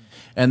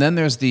 And then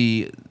there's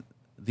the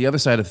other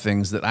side of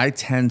things that I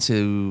tend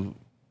to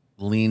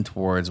lean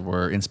towards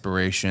were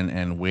inspiration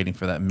and waiting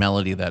for that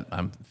melody that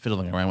I'm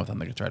fiddling around with on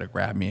the guitar to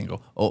grab me and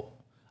go, oh,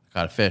 I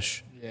caught a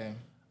fish. Yeah.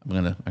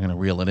 I'm gonna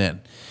reel it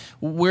in.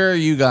 Where are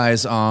you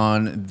guys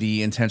on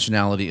the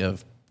intentionality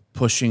of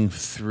pushing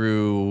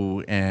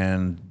through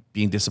and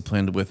being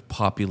disciplined with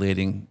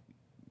populating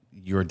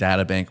your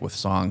data bank with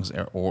songs,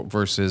 or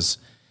versus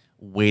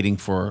waiting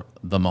for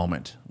the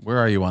moment? Where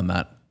are you on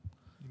that?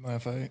 You mind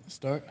if I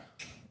start?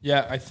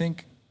 Yeah, I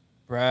think,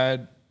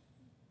 Brad,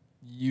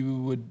 you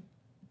would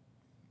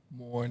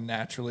more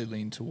naturally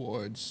lean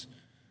towards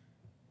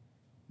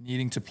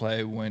needing to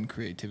play when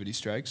creativity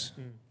strikes.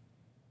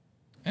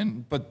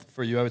 But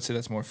for you, I would say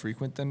that's more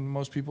frequent than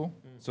most people.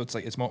 So it's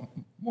like it's more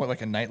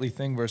like a nightly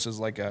thing versus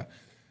like a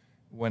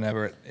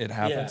whenever it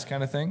happens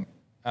kind of thing.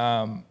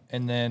 And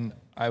then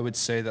I would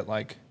say that,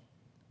 like,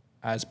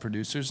 as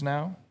producers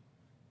now,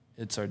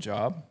 it's our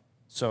job.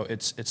 So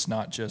it's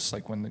not just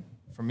like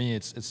for me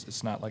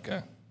it's not like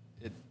it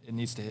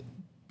needs to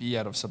be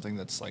out of something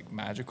that's like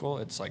magical.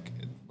 It's like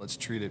let's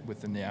treat it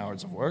within the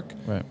hours of work.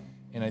 Right.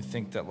 And I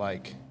think that,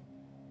 like,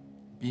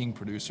 being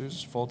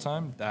producers full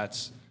time,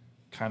 that's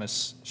kind of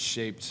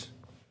shaped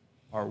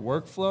our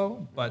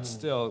workflow. But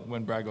still,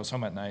 when Brad goes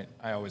home at night,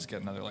 I always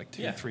get another like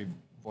 2 or 3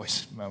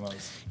 voice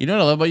memos. You know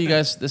what I love about you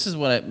guys? This is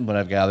what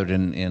I've gathered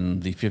in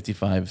the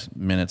 55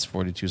 minutes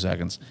 42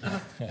 seconds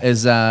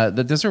is that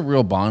there's a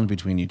real bond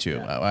between you two.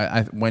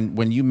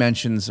 When you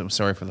mentioned, so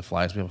sorry for the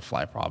flies, we have a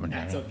fly problem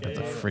here. That's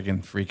a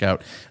friggin' freak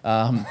out.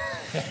 And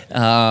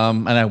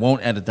I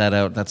won't edit that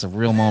out. That's a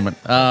real moment.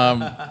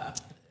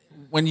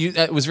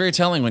 It was very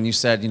telling when you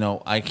said,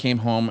 I came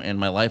home and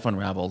my life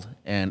unraveled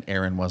and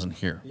Aaron wasn't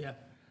here. Yeah.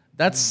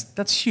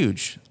 That's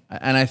huge.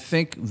 And I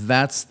think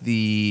that's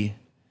the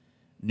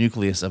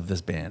nucleus of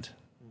this band.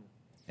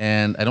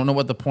 And I don't know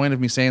what the point of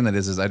me saying that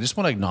is I just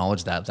want to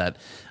acknowledge that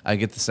I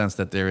get the sense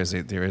that there is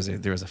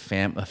a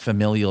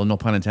familial, no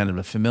pun intended,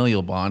 but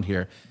familial bond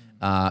here.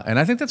 And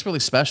I think that's really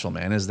special,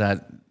 man, is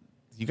that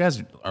you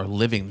guys are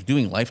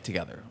doing life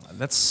together.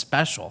 That's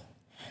special.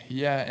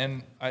 Yeah,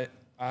 and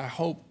I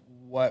hope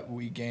what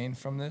we gain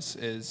from this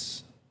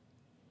is,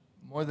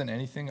 more than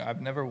anything,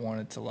 I've never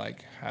wanted to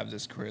like have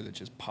this career that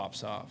just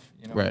pops off.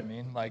 You know what I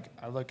mean? Like,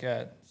 I look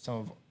at some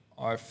of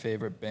our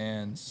favorite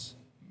bands,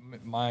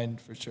 mine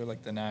for sure,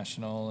 like The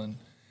National, and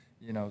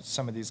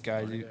some of these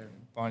guys,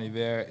 Bon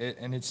Iver,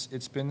 and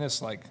it's been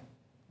this like,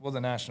 well,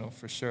 The National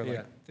for sure.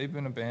 Like, they've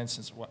been a band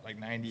since like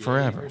 98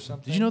 forever or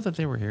something. Did you know that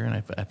they were here and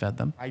I've had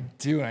them? I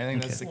do, and I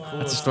think that's the coolest.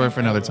 That's a story for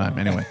another time.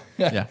 Anyway,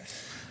 yeah.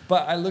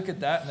 But I look at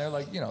that and they're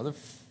like, they're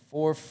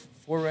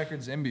four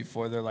records in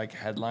before they're like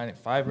headlining,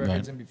 5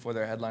 records in before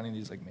they're headlining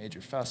these like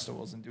major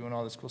festivals and doing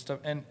all this cool stuff.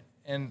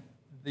 And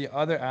the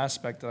other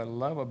aspect that I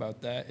love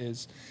about that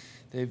is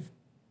they've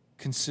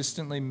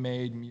consistently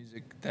made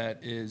music that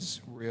is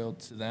real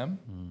to them.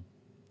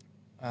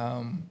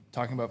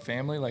 Talking about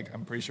family, like,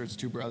 I'm pretty sure it's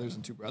 2 brothers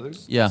and 2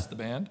 brothers. Yeah. That's the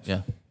band.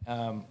 Yeah.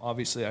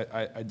 Obviously,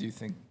 I do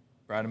think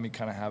Brad and me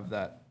kind of have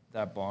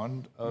that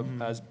bond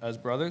of as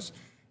brothers.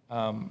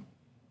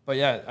 But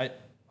yeah,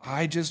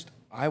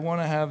 I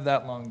want to have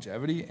that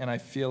longevity, and I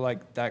feel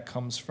like that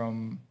comes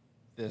from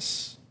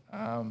this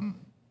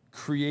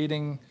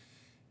creating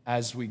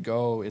as we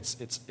go.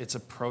 It's a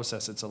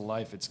process. It's a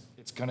life.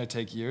 It's going to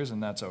take years,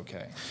 and that's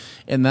okay.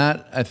 And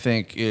that, I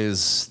think,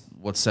 is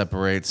what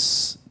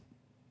separates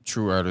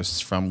true artists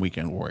from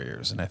weekend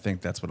warriors. And I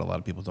think that's what a lot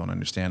of people don't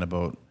understand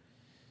about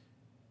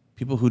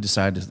people who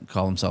decide to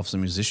call themselves a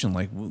musician.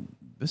 Like,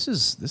 this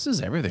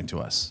is everything to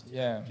us.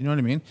 Yeah. You know what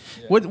I mean?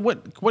 Yeah.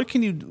 What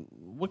can you do?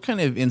 What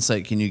kind of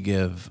insight can you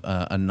give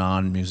a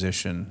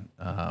non-musician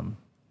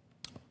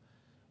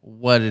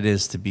what it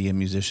is to be a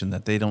musician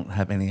that they don't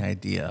have any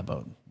idea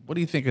about? What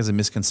do you think is a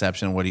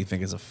misconception? What do you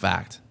think is a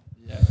fact?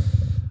 Yeah.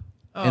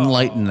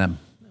 Enlighten them.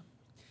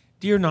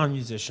 Dear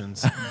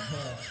non-musicians,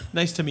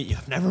 nice to meet you.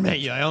 I've never met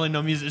you. I only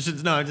know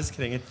musicians. No, I'm just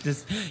kidding. It's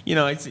just,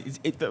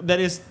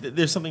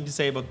 there's something to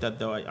say about that,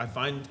 though. I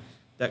find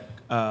that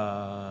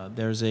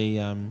there's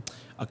a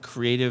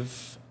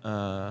creative...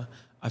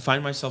 I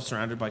find myself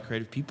surrounded by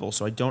creative people,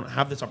 so I don't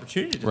have this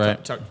opportunity to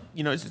talk.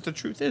 The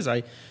truth is,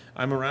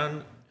 I'm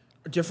around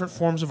different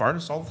forms of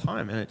artists all the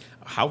time, and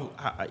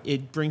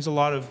it brings a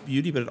lot of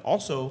beauty, but it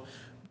also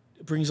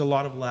brings a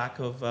lot of lack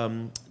of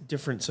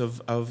difference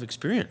of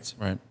experience.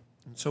 Right.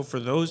 And so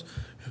for those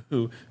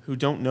who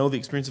don't know the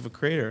experience of a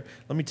creator,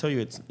 let me tell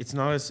you, it's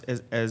not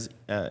as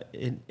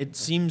it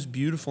seems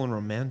beautiful and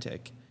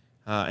romantic,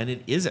 and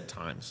it is at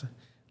times.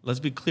 Let's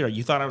be clear.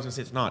 You thought I was going to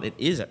say it's not. It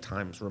is at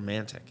times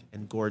romantic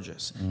and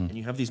gorgeous. And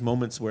you have these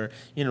moments where,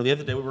 the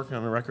other day we were working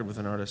on a record with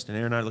an artist, and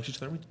Aaron and I looked at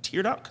each other and we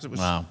teared up because it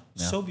was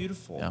so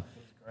beautiful. Yeah.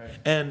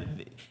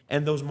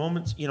 And those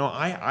moments,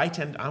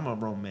 I'm a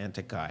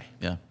romantic guy.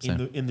 Yeah.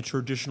 In the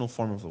traditional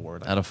form of the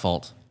word. Out of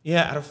fault.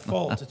 Yeah, out of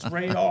fault. It's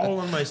right all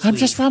on my sleeve. I'm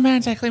just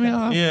romantic. Leave me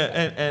alone.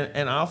 Yeah,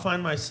 and I'll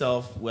find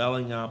myself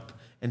welling up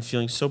and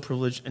feeling so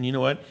privileged. And you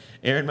know what?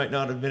 Aaron might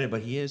not admit it,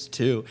 but he is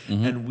too.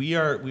 Mm-hmm. And we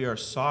are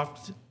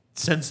soft,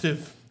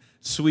 sensitive,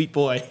 sweet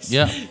boys.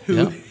 Yeah.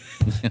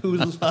 who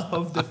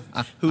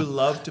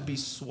love to be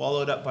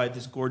swallowed up by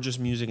this gorgeous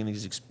music and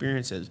these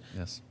experiences.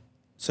 Yes.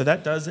 So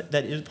that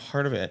is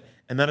part of it,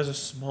 and that is a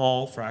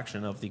small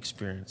fraction of the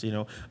experience. You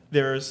know,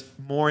 there's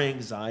more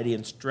anxiety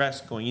and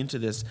stress going into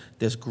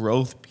this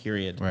growth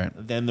period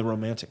than the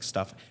romantic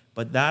stuff.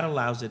 But that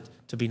allows it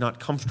to be not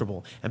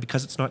comfortable, and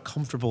because it's not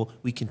comfortable,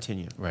 we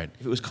continue. Right.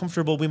 If it was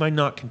comfortable, we might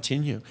not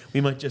continue.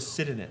 We might just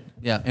sit in it.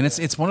 Yeah, and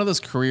it's one of those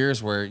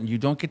careers where you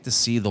don't get to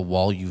see the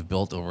wall you've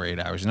built over 8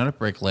 hours. You're not a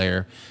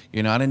bricklayer.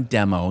 You're not in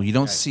demo. You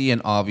don't see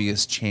an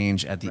obvious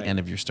change at the end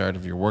of your start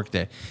of your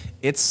workday.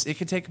 It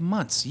could take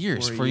months,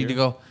 years for you to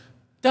go,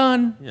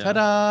 done,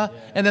 ta-da,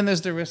 and then there's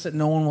the risk that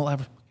no one will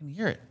ever fucking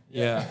hear it.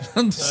 Yeah.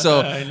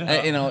 So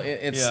you know,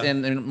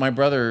 and my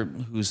brother,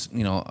 who's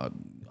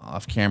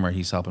off camera,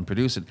 he's helping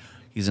produce it.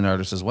 He's an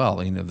artist as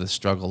well. You know, the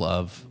struggle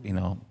of,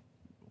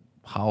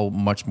 how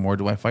much more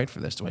do I fight for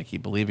this? Do I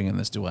keep believing in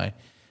this? Do I,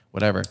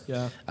 whatever?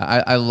 Yeah.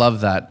 I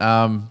love that.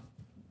 I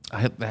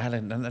had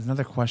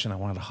another question I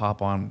wanted to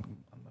hop on.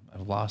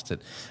 I've lost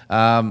it.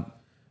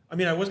 I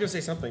mean, I was going to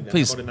say something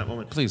about in that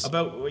moment. Please.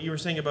 About what you were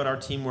saying about our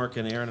teamwork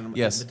and Aaron and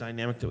yes. the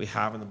dynamic that we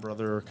have in the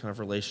brother kind of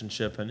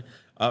relationship. And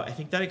I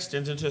think that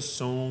extends into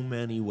so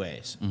many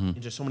ways,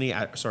 into so many,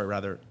 in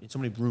so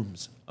many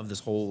rooms of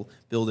this whole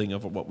building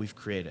of what we've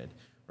created,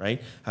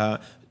 right?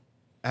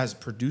 As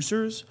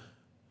producers,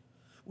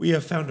 we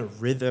have found a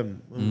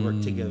rhythm when we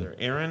work together.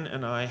 Aaron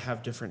and I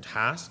have different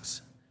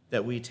tasks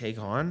that we take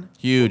on.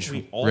 Huge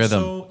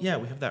rhythm. Yeah,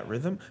 we have that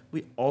rhythm.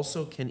 We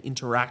also can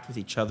interact with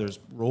each other's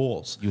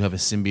roles. You have a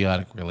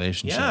symbiotic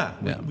relationship.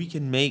 Yeah, we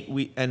can make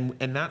and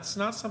that's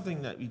not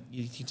something that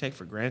you can take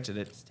for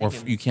granted. Or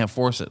you can't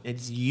force it.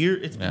 It's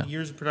been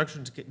years of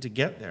production to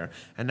get there,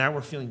 and now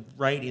we're feeling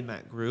right in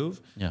that groove.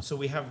 Yeah. So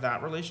we have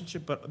that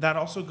relationship, but that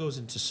also goes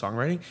into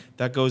songwriting.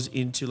 That goes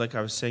into, like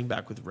I was saying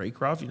back with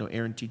Raycroft,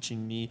 Aaron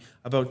teaching me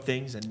about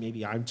things, and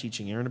maybe I'm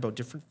teaching Aaron about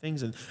different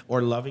things,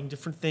 or loving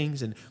different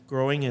things, and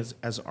growing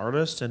as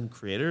artists and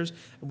creators.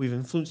 And we've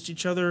influenced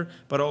each other,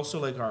 but also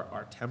like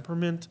our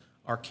temperament,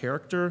 our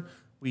character.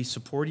 We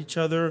support each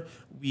other.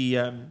 We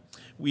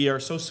are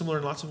so similar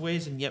in lots of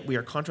ways, and yet we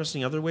are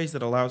contrasting other ways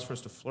that allows for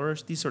us to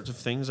flourish. These sorts of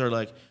things are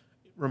like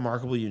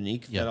remarkably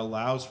unique. That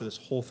allows for this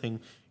whole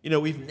thing.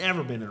 We've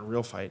never been in a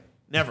real fight.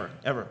 Never,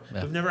 ever.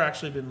 Yeah. We've never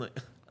actually been like.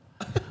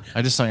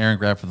 I just saw Aaron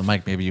grab for the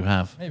mic. Maybe you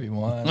have. Maybe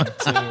one or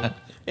two.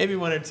 Maybe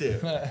one or two.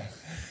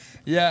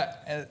 Yeah,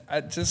 and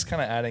I just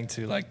kind of adding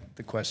to like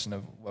the question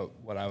of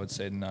what I would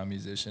say to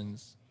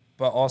non-musicians,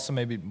 but also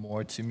maybe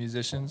more to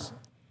musicians.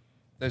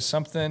 There's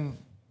something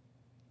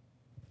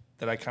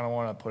that I kind of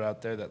want to put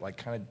out there that like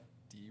kind of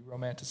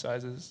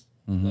de-romanticizes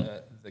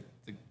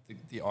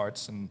the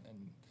arts and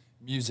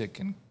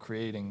music and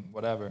creating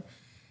whatever.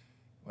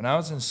 When I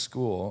was in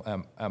school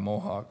at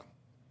Mohawk,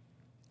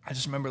 I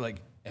just remember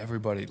like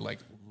everybody like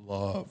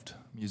loved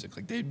music.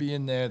 Like they'd be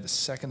in there the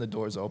second the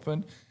doors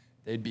opened,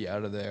 they'd be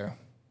out of there.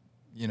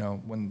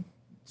 When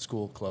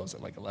school closed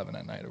at like 11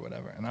 at night or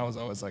whatever. And I was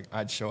always like,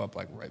 I'd show up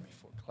like right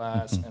before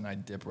class and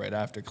I'd dip right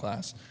after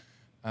class.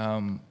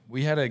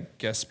 We had a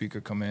guest speaker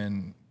come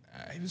in.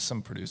 He was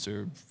some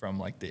producer from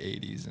like the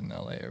 80s in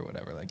LA or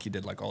whatever. Like he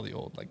did like all the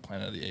old like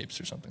Planet of the Apes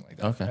or something like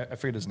that. Okay. I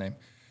forget his name.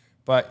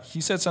 But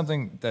he said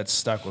something that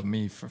stuck with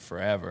me for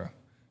forever.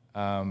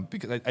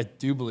 Because I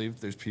do believe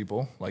there's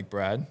people like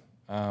Brad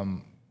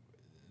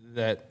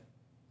that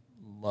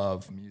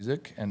love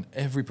music, and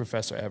every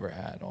professor I ever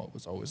had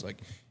was always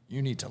like,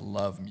 you need to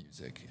love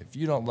music. If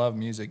you don't love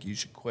music, you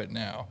should quit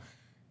now.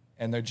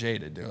 And they're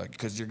jaded. They're like,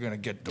 because you're going to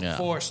get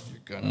divorced,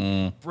 you're going to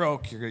be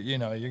broke,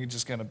 you're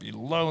just going to be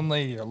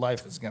lonely, your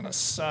life is going to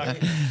suck,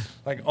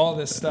 like all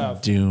this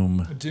stuff.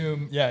 Doom.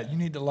 Yeah, you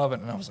need to love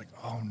it. And I was like,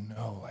 oh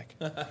no, like,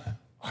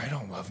 I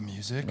don't love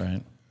music.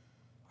 Right.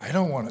 I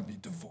don't want to be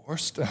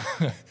divorced.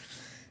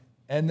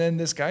 And then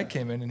this guy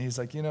came in and he's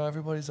like,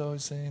 everybody's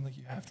always saying like,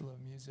 you have to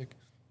love music.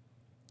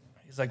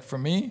 He's like, for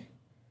me,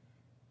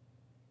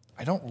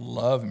 I don't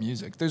love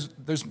music.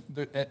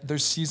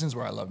 There's seasons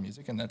where I love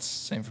music, and that's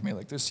the same for me.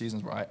 Like, there's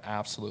seasons where I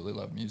absolutely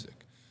love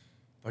music.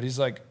 But he's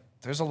like,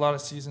 there's a lot of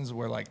seasons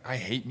where, like, I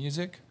hate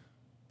music,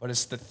 but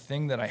it's the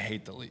thing that I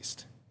hate the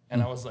least. And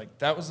I was like,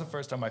 that was the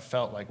first time I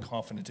felt, like,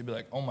 confident to be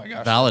like, oh, my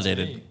gosh.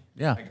 Validated. That's me.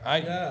 Yeah.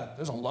 Like,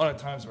 there's a lot of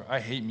times where I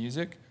hate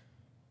music,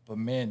 but,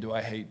 man, do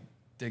I hate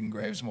digging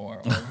graves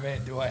more. Or,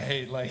 man, do I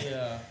hate, like...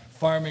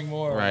 farming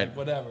more, right? Or like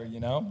whatever,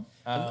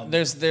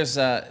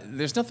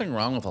 There's nothing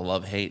wrong with a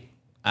love-hate.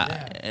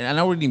 And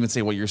I wouldn't even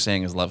say what you're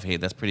saying is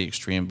love-hate. That's pretty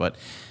extreme. But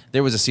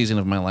there was a season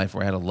of my life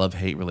where I had a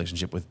love-hate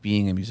relationship with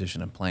being a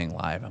musician and playing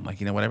live. I'm like,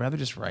 what? I'd rather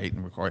just write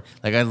and record.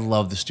 Like, I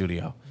love the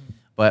studio.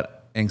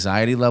 But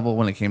anxiety level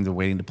when it came to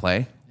waiting to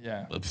play,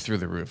 through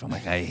the roof. I'm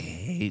like, I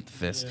hate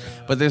this. Yeah.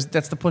 But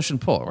that's the push and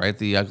pull, right?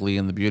 The ugly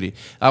and the beauty.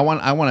 I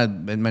want to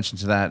mention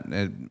to that,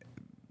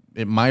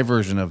 my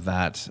version of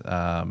that,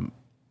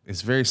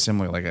 it's very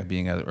similar, like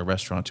being a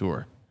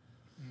restaurateur.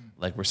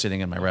 Like we're sitting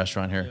in my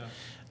restaurant here.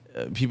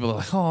 Yeah. People are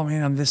like, oh,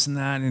 man, I'm this and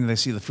that. And they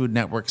see the Food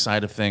Network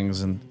side of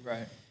things. And,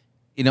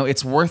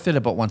 it's worth it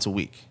about once a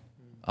week.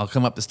 I'll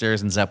come up the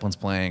stairs and Zeppelin's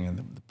playing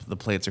and the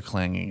plates are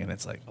clanging and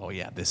it's like, oh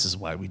yeah, this is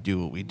why we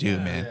do what we do,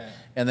 man. Yeah.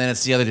 And then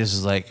it's the other disc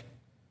is like,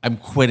 I'm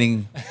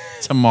quitting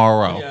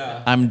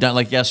tomorrow. I'm done.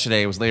 Like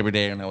yesterday, it was Labor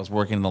Day and I was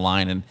working in the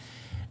line and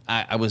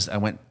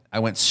I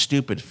went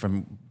stupid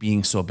from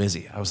being so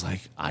busy. I was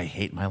like, I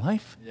hate my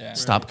life. Yeah.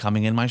 Stop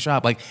coming in my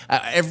shop. Like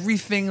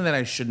everything that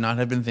I should not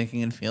have been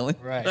thinking and feeling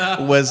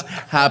was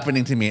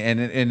happening to me.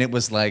 And it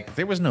was like,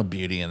 there was no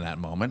beauty in that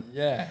moment.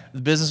 Yeah. The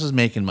business was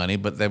making money,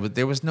 but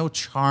there was no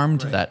charm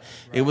to that.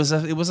 Right. It was a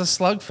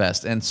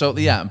slugfest. And so,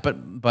 yeah,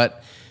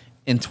 but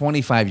in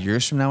 25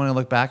 years from now, when I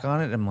look back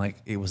on it, I'm like,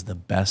 it was the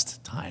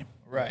best time.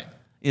 Right.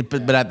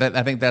 But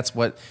I think that's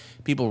what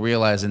people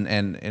realize.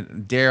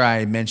 And dare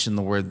I mention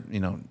the word,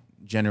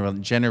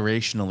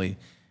 generationally,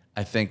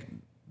 I think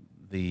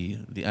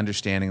the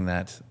understanding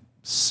that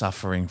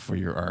suffering for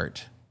your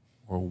art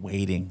or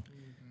waiting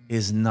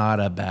is not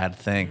a bad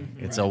thing.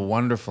 It's a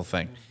wonderful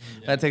thing.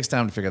 That takes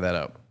time to figure that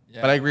out.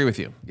 But I agree with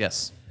you.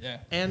 Yes. Yeah.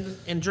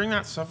 And during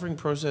that suffering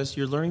process,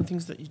 you're learning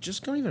things that you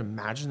just don't even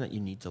imagine that you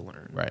need to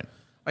learn. Right.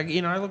 Like,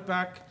 I look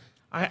back,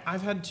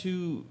 I've had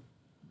 2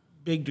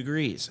 big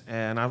degrees,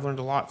 and I've learned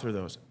a lot through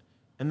those.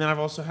 And then I've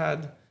also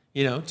had,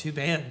 2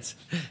 bands.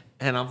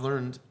 And I've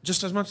learned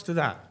just as much through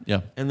that.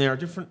 Yeah. And there are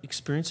different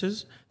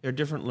experiences. There are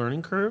different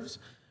learning curves.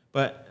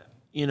 But,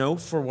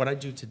 for what I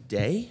do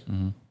today,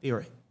 they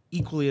are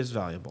equally as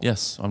valuable.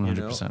 Yes,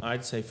 100%.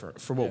 I'd say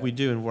for what we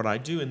do and what I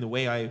do and the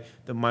way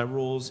my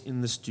roles in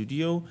the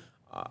studio,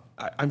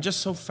 I'm just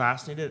so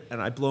fascinated,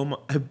 and I blow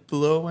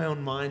my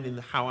own mind in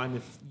how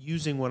I'm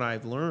using what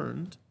I've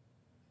learned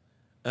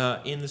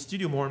in the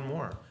studio more and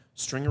more.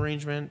 String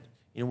arrangement,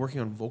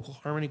 working on vocal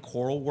harmony,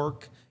 choral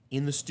work,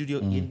 in the studio,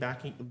 in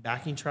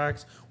backing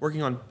tracks,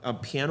 working on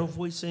piano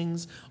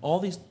voicings, all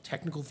these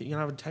technical things.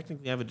 I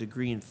technically have a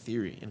degree in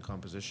theory in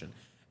composition.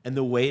 And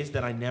the ways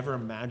that I never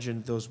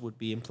imagined those would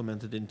be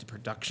implemented into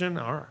production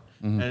are.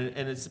 And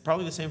it's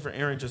probably the same for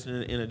Aaron, just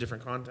in a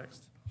different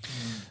context.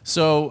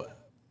 So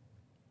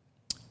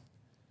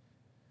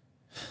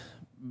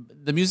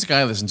the music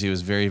I listen to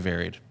is very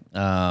varied.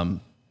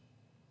 But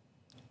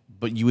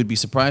you would be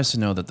surprised to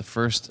know that the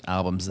first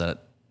albums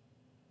that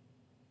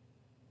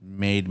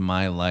made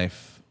my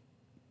life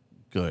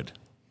good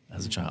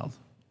as a child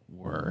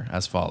were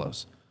as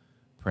follows: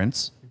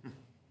 Prince,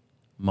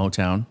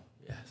 Motown,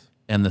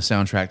 and the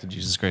soundtrack to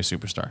Jesus Christ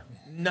Superstar.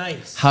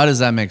 Nice. How does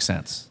that make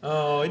sense?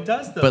 Oh, it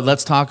does though. But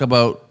let's talk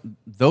about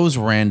those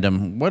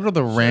random. What are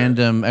the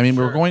random? I mean,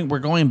 we're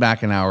going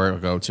back an hour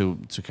ago to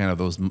kind of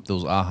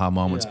those aha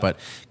moments. But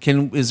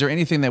is there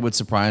anything that would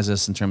surprise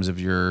us in terms of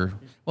your?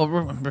 Well,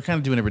 we're kind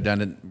of doing a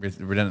redundant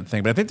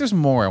thing, but I think there's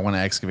more. I want to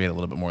excavate a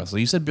little bit more. So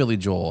you said Billy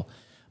Joel.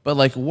 But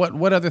like,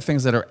 what other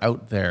things that are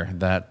out there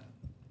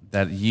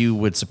that you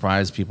would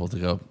surprise people to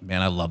go,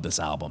 man, I love this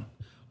album?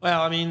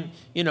 Well, I mean,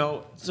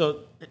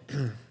 so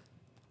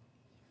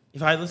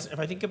if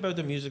I think about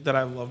the music that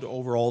I've loved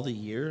over all the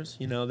years,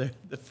 the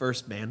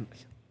first band,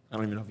 I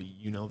don't even know if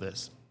you know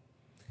this.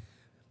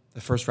 The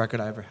first record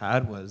I ever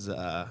had was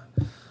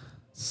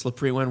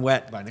 "Slippery When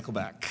Wet" by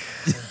Nickelback.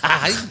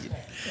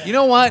 You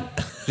know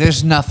what?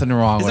 There's nothing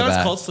wrong with that. Is that what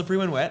it's called, "Slippery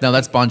When Wet"? No,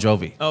 that's Bon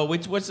Jovi. Oh,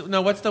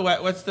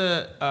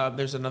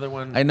 there's another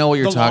one. I know what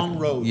you're talking. The Long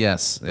Road.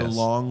 Yes. The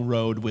Long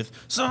Road with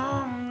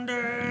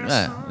 "Someday."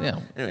 Yeah.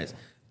 Anyways,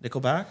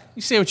 Nickelback.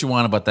 You say what you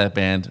want about that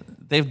band.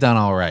 They've done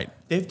all right.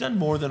 They've done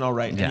more than all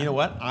right. Yeah. And you know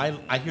what?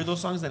 I hear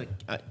those songs and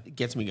it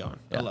gets me going.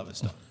 Yeah. I love it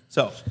stuff.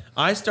 So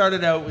I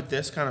started out with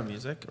this kind of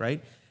music,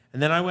 right?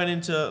 And then I went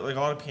into like a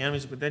lot of piano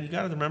music. But then you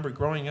got to remember,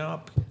 growing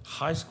up,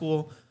 high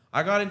school,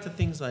 I got into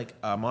things like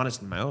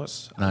Modest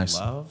Mouse. Nice.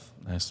 I love.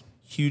 Nice.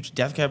 Huge.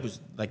 Death Cab was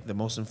like the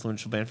most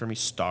influential band for me.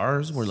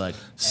 Stars were like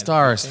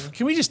Stars. everything.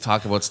 Can we just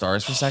talk about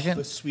Stars for a second?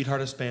 The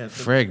sweetheartest band.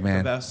 Frig, man.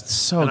 The best.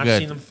 So and good. I've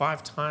seen them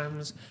 5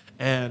 times.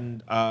 And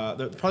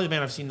they're probably the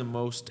band I've seen the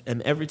most.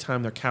 And every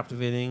time they're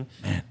captivating.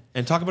 Man.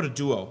 And talk about a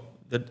duo.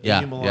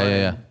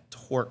 The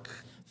Torque.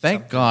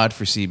 Thank God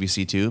for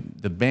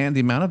CBC2. The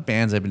amount of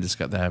bands I've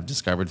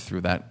discovered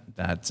through that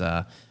I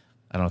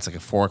don't know, it's like a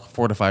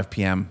 4 to 5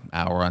 p.m.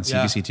 hour on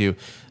CBC2.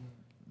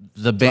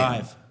 The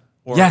band.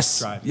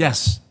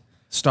 Yes.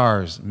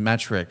 Stars,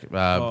 Metric,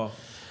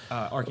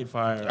 Arcade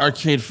Fire.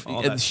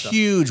 A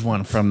huge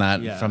one from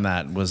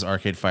that was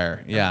Arcade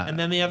Fire. Yeah. And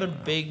then the other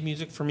big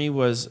music for me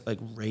was like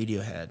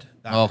Radiohead.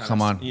 Oh,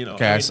 come on.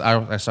 Okay, I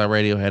saw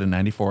Radiohead in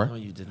 '94. No,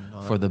 you did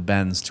not. For the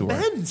Benz tour.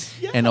 Benz,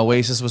 yeah. And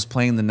Oasis was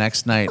playing the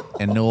next night,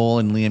 and Noel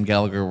and Liam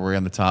Gallagher were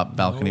on the top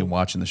balcony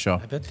watching the show.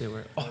 I bet they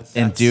were.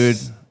 And dude,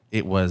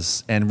 it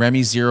was, and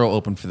Remy Zero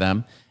opened for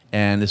them,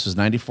 and this was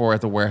 '94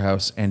 at the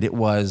Warehouse, and it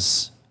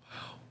was,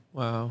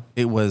 wow,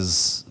 it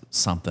was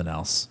something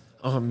else.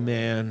 Oh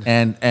man!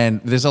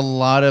 And there's a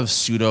lot of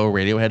pseudo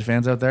Radiohead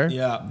fans out there.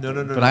 Yeah,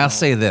 no. But I'll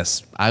say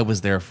this: I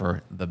was there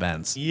for the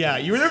Benz. Yeah,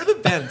 you were there for the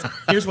Benz.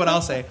 Here's what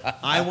I'll say: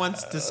 I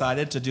once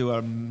decided to do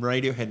a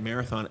Radiohead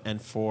marathon,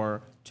 and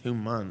for 2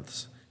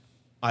 months,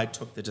 I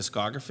took the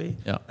discography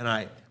and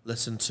I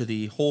listened to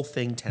the whole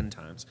thing 10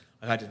 times.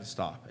 Like I didn't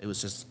stop. It was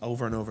just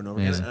over and over and over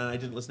again. And I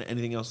didn't listen to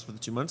anything else for the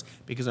 2 months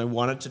because I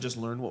wanted to just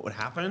learn what would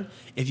happen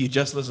if you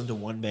just listened to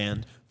one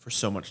band for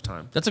so much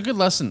time. That's a good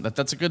lesson.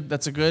 That's a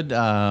good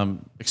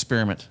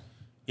experiment.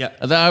 Yeah.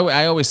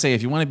 I always say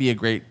if you want to be a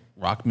great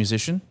rock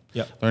musician,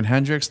 learn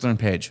Hendrix, learn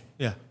Page.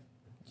 Yeah.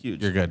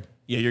 Huge. You're good.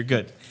 Yeah, you're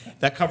good.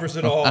 That covers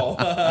it all.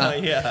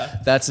 Yeah.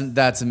 That's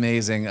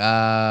amazing.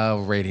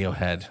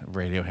 Radiohead.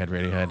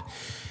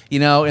 You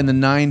know, in the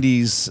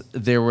 90s,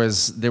 there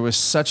was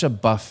such a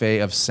buffet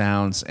of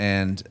sounds,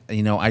 and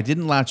you know, I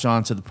didn't latch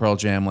on to the Pearl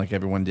Jam like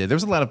everyone did. There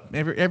was a lot of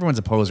everyone's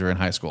a poser in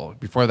high school.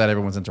 Before that,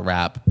 everyone's into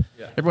rap.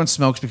 Yeah. Everyone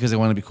smokes because they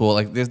want to be cool.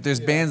 Like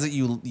there's bands that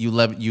you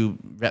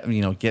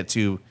get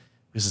to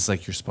because it's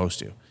like you're supposed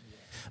to.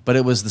 But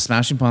it was the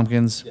Smashing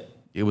Pumpkins. Yeah.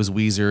 It was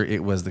Weezer.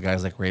 It was the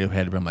guys like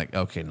Radiohead. But I'm like,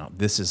 okay, no,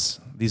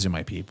 these are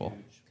my people.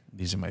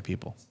 These are my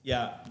people.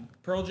 Yeah,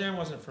 Pearl Jam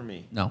wasn't for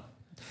me. No.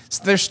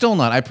 So they're still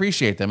not. I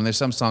appreciate them, and there's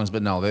some songs,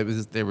 but no,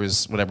 there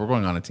was whatever. We're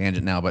going on a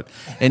tangent now, but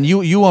and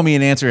you owe me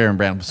an answer, Aaron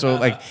Branham. So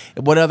like,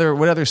 what other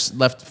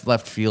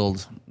left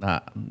field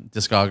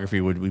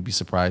discography would we be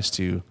surprised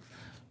to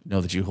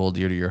know that you hold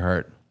dear to your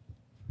heart?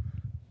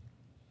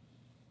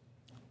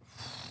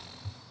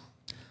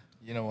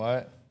 You know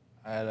what?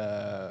 I had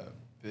a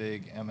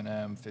big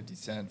Eminem 50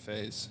 Cent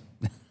phase.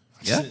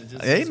 Yeah.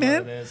 Hey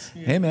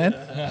man.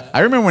 I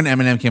remember when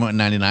Eminem came out in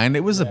 '99.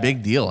 It was a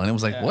big deal, and it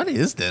was like, what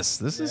is this?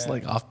 This is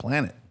like off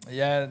planet.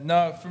 Yeah.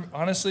 No.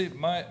 Honestly,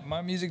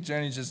 my music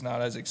journey is just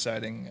not as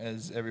exciting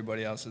as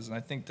everybody else's, and I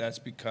think that's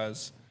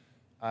because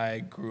I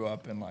grew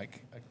up in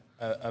like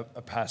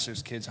a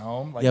pastor's kid's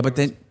home. Like, yeah, but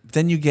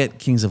then you get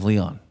Kings of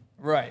Leon.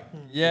 Right.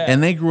 Yeah.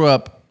 And they grew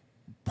up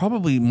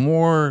probably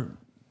more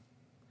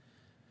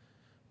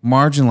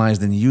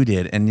marginalized than you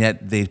did, and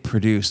yet they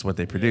produced what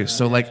they produced.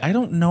 So like, I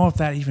don't know if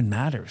that even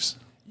matters.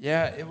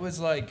 Yeah, it was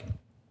like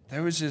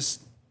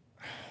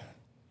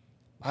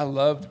I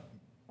loved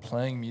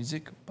playing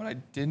music, but I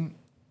didn't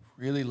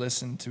really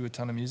listen to a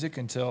ton of music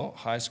until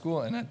high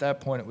school, and at that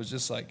point it was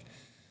just like,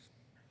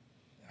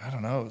 I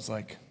don't know, it was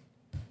like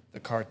the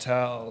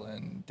Cartel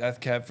and Death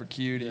Cab for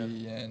Cutie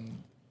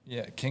and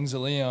Kings of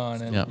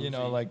Leon and you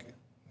know, like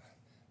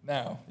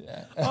now.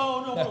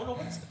 Oh no,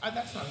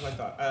 that's not what I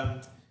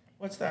thought.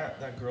 What's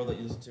that girl that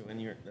you listen to when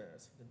you're the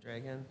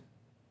Dragon?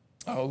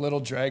 Oh, Little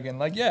Dragon.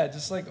 Like, yeah,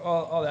 just like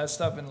all that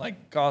stuff and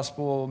like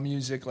gospel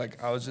music.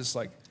 Like, I was just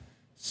like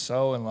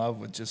so in love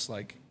with just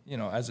like, you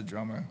know, as a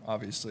drummer,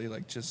 obviously,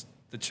 like just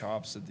the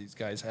chops that these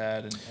guys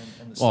had and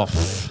the stuff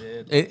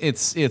that they did.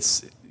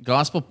 It's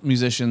gospel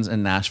musicians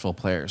and Nashville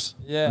players.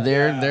 Yeah.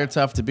 They're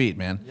tough to beat,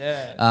 man.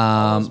 Yeah.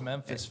 All those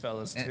Memphis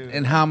fellas too.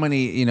 And how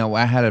many, you know,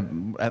 I had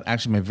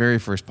actually my very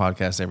first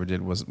podcast I ever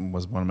did was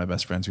one of my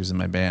best friends who's in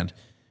my band.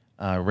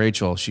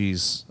 Rachel,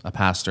 she's a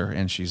pastor,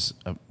 and she's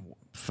a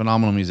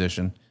phenomenal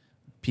musician,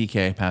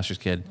 PK, pastor's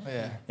kid. Oh,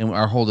 yeah. And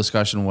our whole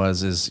discussion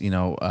was, you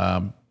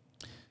know,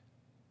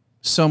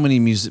 so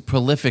many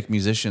prolific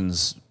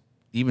musicians,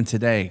 even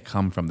today,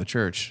 come from the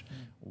church.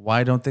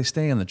 Why don't they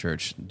stay in the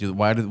church?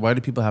 Why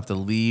do people have to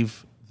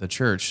leave the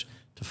church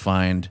to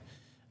find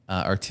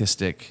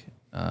artistic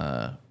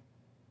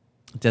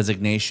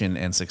designation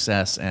and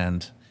success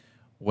and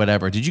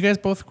whatever? Did you guys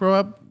both grow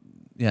up?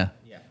 Yeah.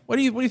 What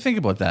do you think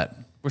about that?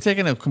 We're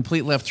taking a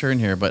complete left turn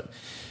here, but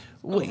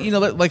you know,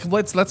 like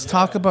let's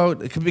talk about,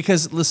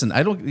 because listen,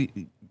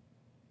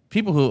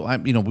 people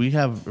who we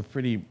have a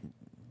pretty,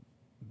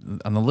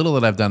 on the little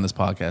that I've done this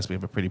podcast, we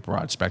have a pretty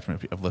broad spectrum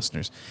of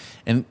listeners,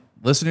 and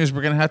listeners,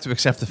 we're going to have to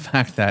accept the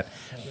fact that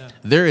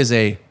there is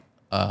a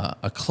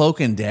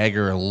cloak and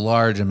dagger, a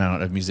large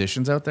amount of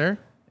musicians out there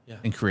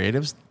and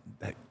creatives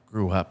that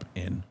grew up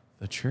in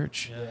the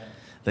church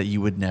that you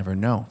would never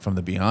know, from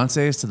the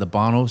Beyoncés to the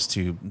Bonos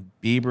to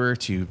Bieber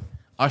to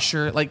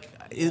Usher,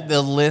 like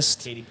the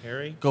list Katy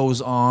Perry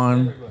goes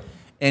on. Everybody.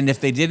 And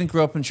if they didn't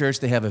grow up in church,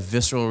 they have a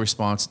visceral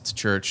response to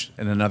church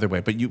in another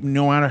way. But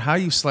no matter how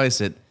you slice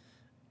it,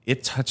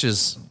 it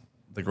touches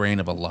the grain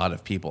of a lot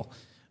of people.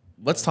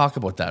 Let's talk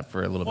about that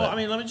for a little bit. Well, I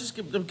mean, let me just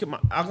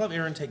I'll let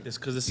Aaron take this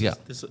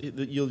because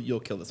you'll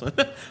kill this one.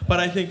 But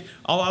I think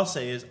all I'll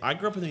say is I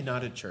grew up in the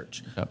United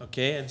Church.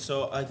 Okay, and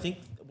so I think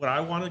what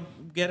I want to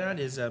get at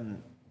is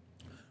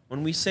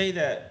when we say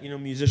that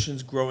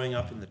musicians growing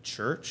up in the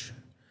church,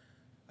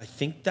 I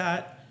think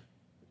that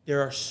there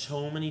are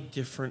so many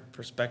different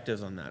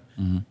perspectives on that.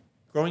 Mm-hmm.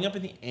 Growing up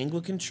in the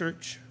Anglican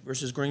church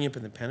versus growing up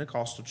in the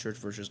Pentecostal church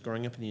versus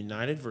growing up in the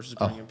United versus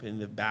growing up in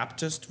the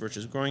Baptist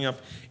versus growing up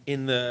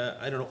in the,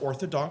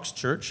 Orthodox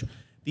church.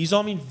 These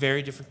all mean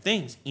very different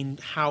things in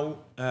how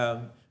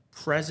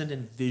present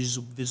and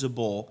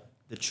visible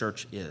the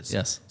church is.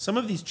 Yes. Some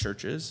of these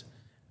churches,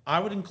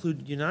 I would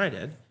include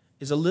United,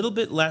 is a little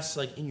bit less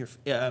like in your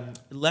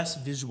less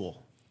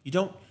visual. You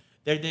don't.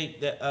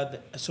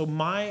 So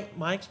my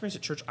experience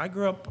at church, I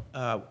grew up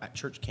at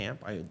church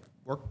camp. I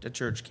worked at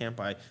church camp.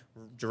 I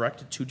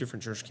directed 2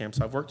 different church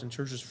camps. I've worked in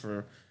churches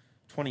for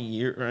 20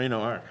 years,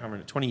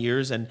 20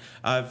 years, and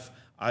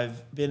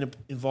I've been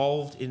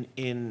involved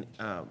in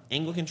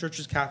Anglican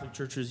churches, Catholic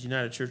churches,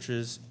 United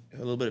churches, a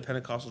little bit of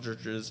Pentecostal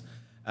churches.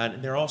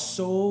 and they're all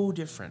so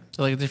different.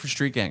 So like a different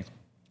street gang.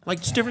 Like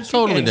just different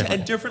Totally gangs different.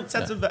 and different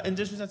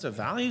sets of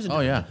values. And Oh,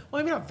 yeah.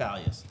 Well, maybe not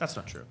values. That's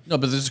not true. No,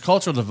 but there's a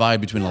cultural divide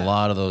between a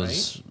lot of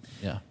those. Right?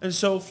 Yeah. And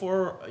so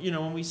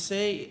when we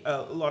say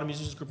a lot of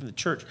musicians grew up in the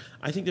church,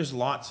 I think there's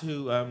lots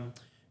who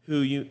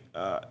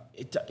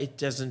it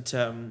doesn't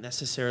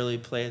necessarily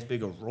play as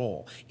big a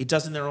role. It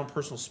does in their own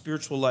personal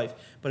spiritual life,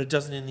 but it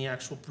doesn't in the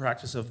actual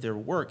practice of their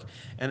work.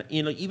 And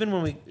even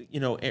when we,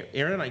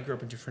 Aaron and I grew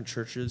up in different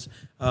churches,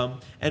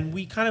 and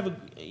we kind of,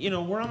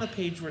 we're on the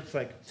page where it's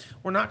like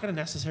we're not going to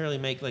necessarily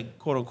make like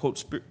quote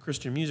unquote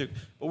Christian music,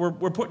 but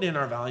we're putting in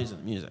our values in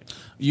the music.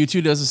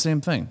 U2 does the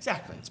same thing.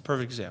 Exactly, it's a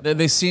perfect example.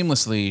 They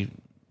seamlessly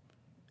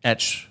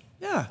etch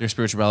Yeah. their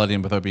spirituality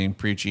and without being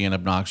preachy and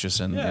obnoxious.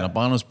 And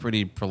Bono's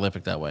pretty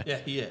prolific that way. Yeah,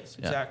 he is.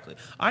 Exactly.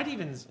 I'd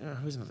even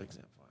who's another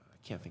example?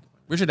 I can't think of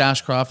one. Richard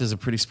Ashcroft is a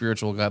pretty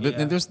spiritual guy.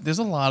 Yeah. There's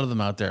a lot of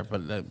them out there.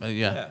 But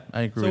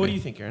I agree. So what with do you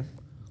think, Aaron?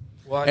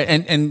 Well,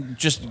 And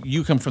just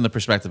you come from the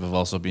perspective of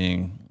also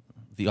being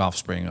the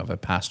offspring of a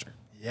pastor.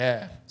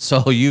 yeah.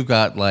 So you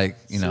got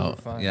Super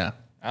fun. yeah.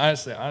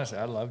 Honestly,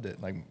 I loved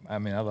it. Like, I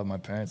mean, I love my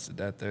parents to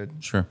death.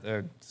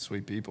 They're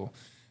sweet people.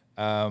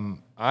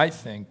 I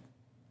think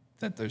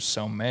that there's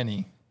so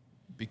many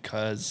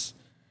because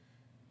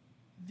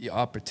the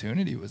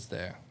opportunity was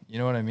there. You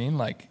know what I mean?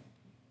 Like,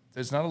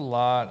 there's not a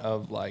lot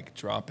of like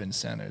drop-in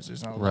centers.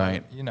 There's not a lot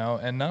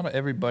of, and not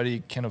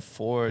everybody can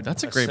afford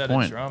That's a great set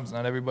point. of drums.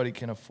 Not everybody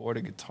can afford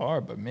a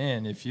guitar. But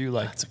man, if you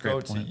like That's a great go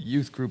to point.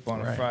 youth group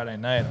on a Friday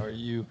night, or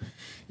you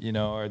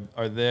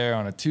are there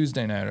on a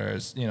Tuesday night, or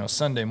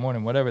Sunday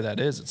morning, whatever that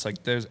is, it's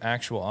like there's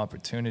actual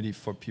opportunity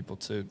for people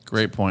to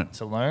Great point.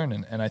 to learn,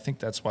 and I think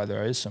that's why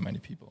there is so many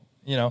people.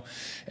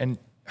 And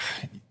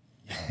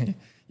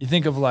you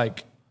think of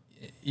like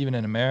even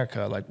in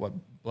America, like what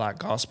Black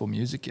gospel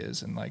music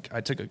is, and like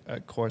I took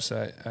a course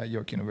at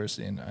York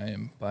University, and I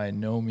am by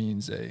no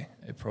means a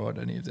pro at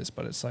any of this,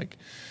 but it's like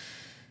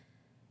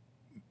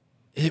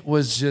it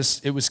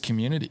was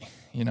community,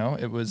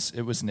 it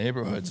was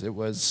neighborhoods, it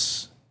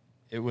was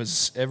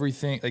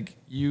everything. Like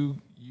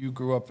you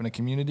grew up in a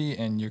community,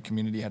 and your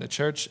community had a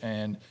church,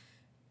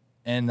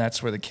 and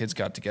that's where the kids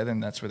got together,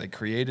 and that's where they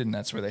created, and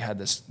that's where they had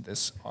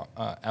this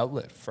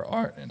outlet for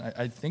art. And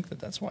I think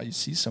that's why you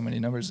see so many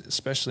numbers,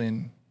 especially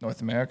in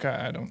North America.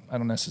 I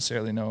don't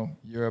necessarily know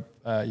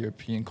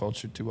European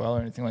culture too well or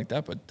anything like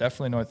that, but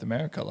definitely North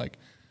America. Like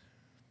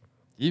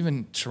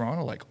even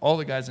Toronto, like all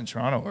the guys in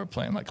Toronto are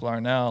playing like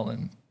Larnell,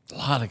 and A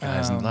lot of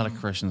guys and a lot of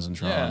Christians in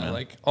Toronto, man.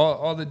 like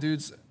all the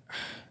dudes.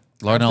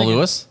 Larnell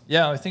Lewis?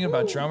 Yeah, I was thinking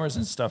about drummers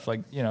and stuff.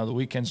 Like the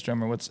Weeknd's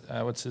drummer.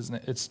 What's his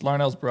name? It's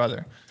Larnell's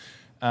brother.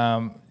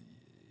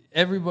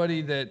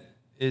 Everybody that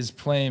is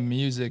playing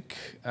music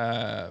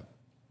at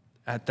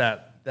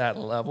that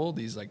level,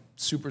 these like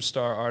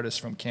superstar artists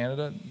from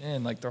Canada,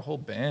 man, like their whole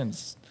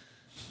band's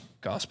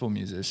gospel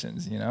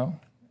musicians,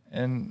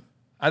 and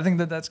I think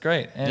that's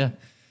great. And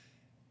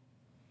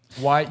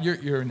why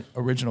your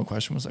original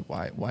question was like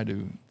why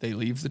do they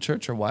leave the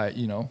church, or why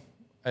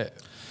I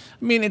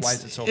mean,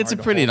 it's a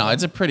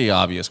pretty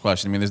obvious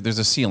question. I mean, there's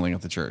a ceiling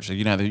at the church. Like,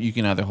 you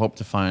can either hope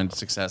to find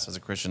success as a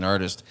Christian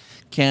artist.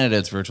 Canada,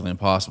 it's virtually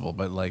impossible.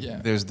 But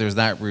there's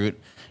that route,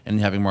 and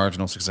having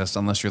marginal success,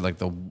 unless you're like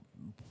the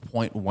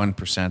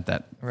 0.1%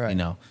 that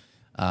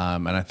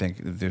and I think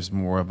there's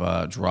more of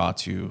a draw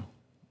to.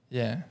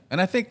 Yeah. And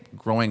I think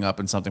growing up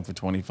in something for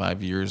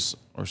 25 years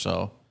or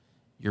so,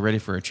 you're ready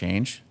for a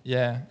change.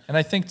 Yeah, and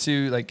I think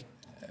too, like.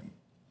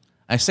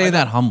 I say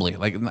that humbly.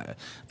 Like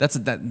that's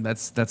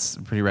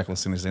a pretty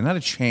reckless thing to say. Not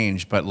a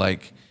change, but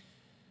like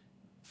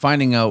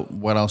finding out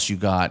what else you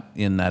got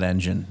in that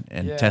engine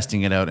and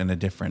testing it out in a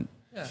different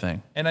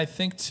thing. And I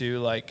think too,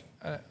 like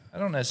I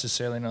don't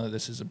necessarily know that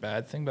this is a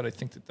bad thing, but I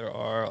think that there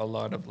are a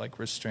lot of like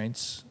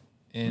restraints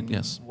in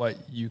what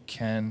you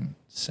can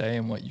say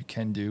and what you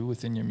can do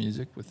within your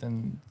music,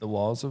 within the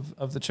walls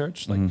of the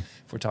church. Like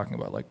if we're talking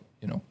about like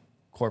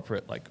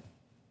corporate like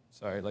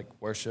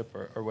worship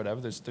or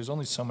whatever, there's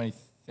only so many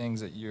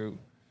things that you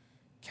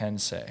can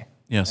say.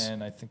 Yes.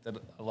 And I think that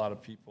a lot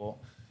of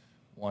people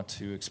want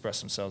to express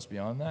themselves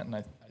beyond that, and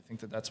I think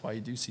that's why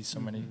you do see so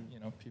many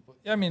people.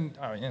 Yeah, I mean,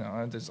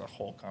 there's a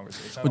whole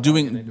conversation. But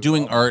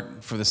doing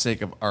art for the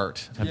sake of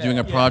art, doing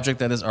a project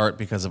that is art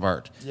because of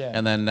art,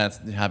 and then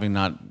that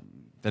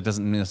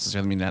doesn't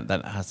necessarily mean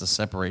that has to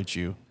separate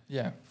you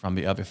from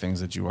the other things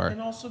that you are.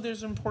 And also,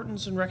 there's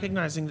importance in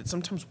recognizing that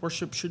sometimes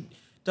worship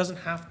doesn't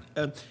have,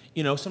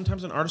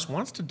 sometimes an artist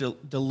wants to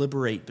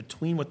deliberate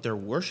between what their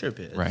worship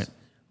is, right,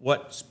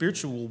 what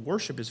spiritual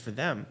worship is for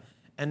them,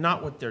 and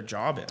not what their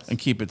job is, and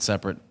keep it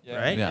separate,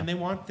 right? Yeah. And they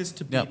want this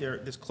to be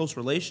this close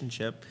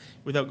relationship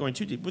without going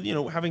too deep. But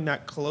having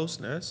that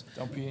closeness.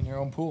 Don't be in your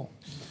own pool.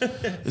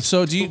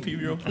 So do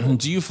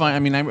you find? I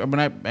mean,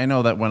 I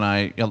know that when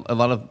a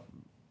lot of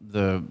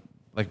the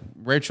like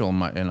Rachel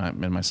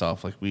and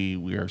myself, like we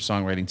are a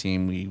songwriting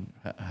team. We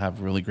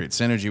have really great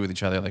synergy with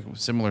each other. Like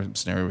similar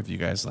scenario with you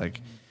guys. Like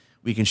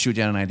we can shoot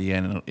down an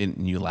idea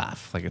and you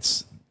laugh. Like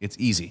it's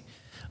easy.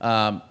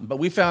 But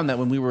we found that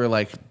when we were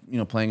like,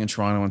 playing in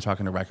Toronto and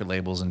talking to record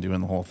labels and doing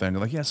the whole thing,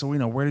 they're like, yeah, so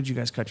where did you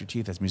guys cut your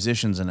teeth as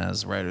musicians and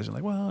as writers? And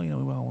like, well, we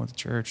all went to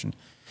church, and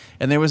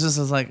there was this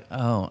like,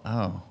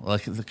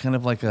 like the kind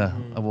of like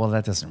well,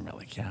 that doesn't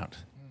really count.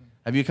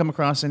 Have you come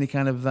across any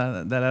kind of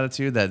that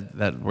attitude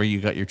that where you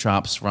got your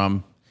chops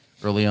from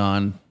early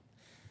on?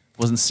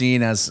 Wasn't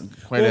seen as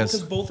quite as...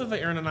 because both of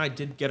Aaron and I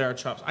did get our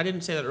chops. I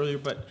didn't say that earlier,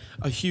 but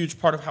a huge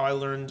part of how I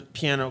learned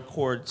piano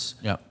chords...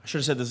 Yeah. I should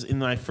have said this in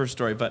my first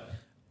story, but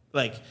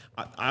like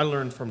I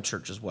learned from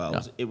church as well.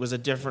 Yeah. It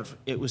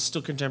was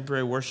still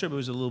contemporary worship. It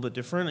was a little bit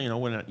different,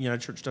 when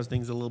church does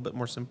things a little bit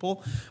more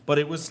simple, but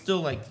it was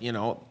still like,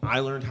 I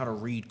learned how to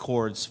read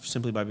chords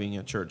simply by being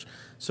at church.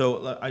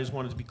 So I just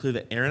wanted to be clear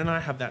that Aaron and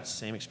I have that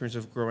same experience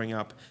of growing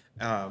up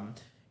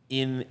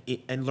and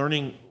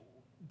learning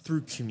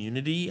through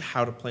community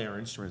how to play our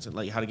instruments and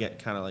like how to get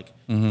kind of like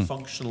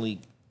functionally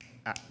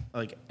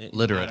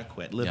literate.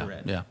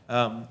 Yeah.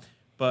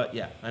 But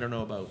yeah, I don't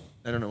know.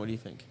 What do you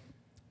think?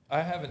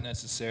 I haven't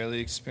necessarily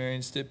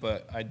experienced it,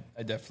 but I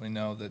definitely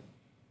know that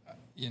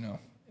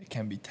it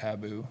can be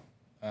taboo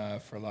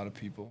for a lot of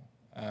people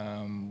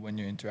when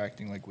you're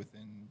interacting like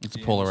within. It's a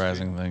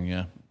polarizing thing,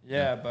 yeah.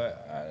 Yeah,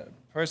 but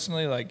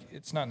personally, like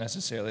it's not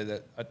necessarily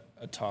that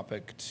a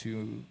topic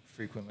too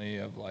frequently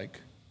of like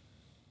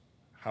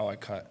how we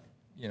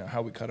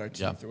cut our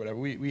teeth or whatever.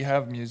 We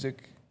have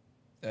music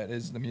that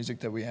is the music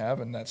that we have,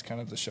 and that's kind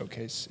of the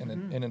showcase in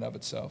and of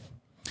itself.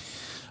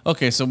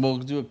 Okay, so we'll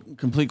do a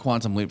complete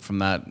quantum leap from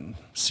that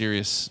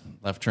serious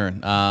left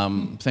turn.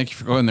 Thank you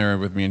for going there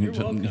with me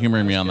and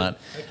humoring me on that.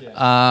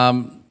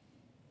 Yeah.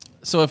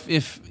 So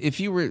if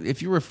you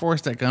were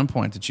forced at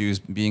gunpoint to choose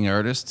being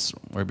artists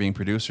or being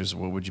producers,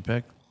 what would you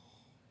pick?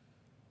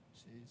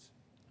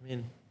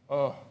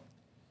 Jeez.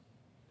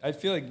 I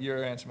feel like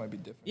your answer might be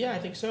different. Yeah, I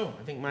think so.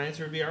 I think my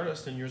answer would be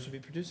artist and yours would be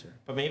producer.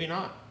 But maybe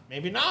not.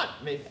 Maybe.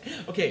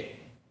 Okay,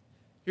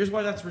 here's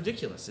why that's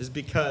ridiculous.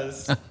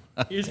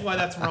 Here's why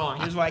that's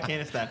wrong. Here's why I can't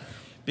answer that.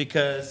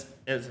 Because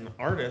as an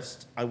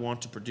artist, I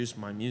want to produce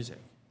my music.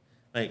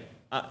 Like,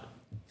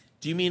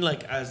 do you mean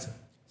like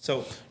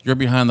so? You're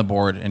behind the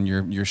board and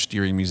you're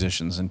steering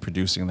musicians and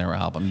producing their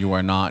album. You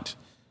are not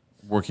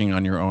working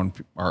on your own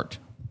art.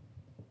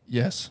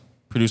 Yes.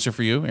 Producer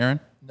for you, Aaron?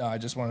 No, I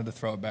just wanted to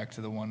throw it back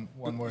to the one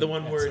word. The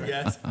one word,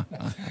 yes.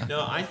 No,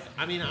 I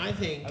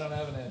think... I don't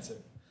have an answer.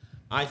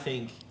 I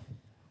think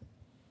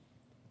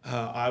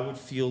I would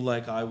feel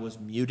like I was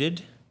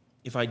muted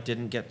if I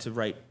didn't get to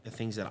write the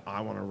things that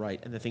I want to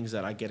write and the things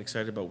that I get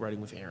excited about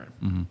writing with Aaron.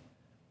 Mm-hmm.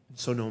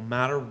 So no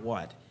matter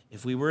what,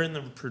 if we were in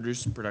the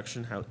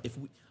production house,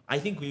 I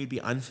think we would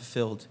be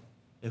unfulfilled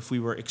if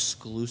we were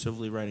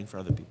exclusively writing for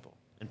other people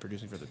and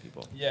producing for other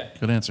people. Yeah.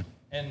 Good answer.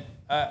 And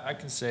I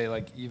can say,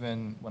 like,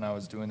 even when I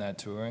was doing that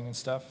touring and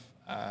stuff,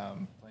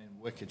 playing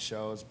wicked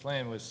shows,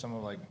 playing with some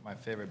of, like, my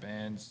favorite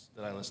bands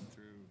that I listened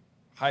through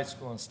high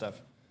school and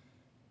stuff,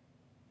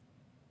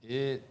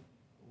 it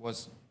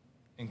was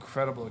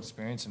incredible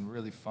experience and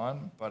really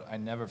fun, but I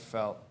never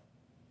felt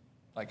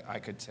like I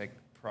could take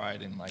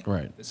pride in, like,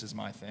 this is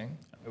my thing.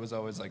 It was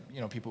always, like,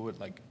 people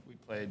would, like, we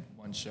played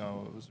one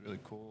show. It was really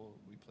cool.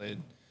 We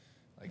played,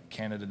 like,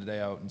 Canada Day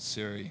out in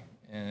Surrey,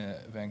 in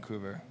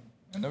Vancouver.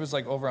 And there was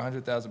like over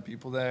 100,000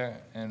 people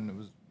there, and it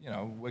was,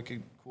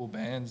 wicked cool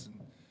bands. And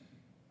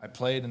I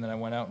played, and then I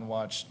went out and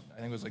watched, I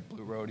think it was like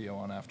Blue Rodeo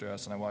on after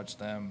us, and I watched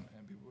them,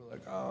 and people were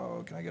like,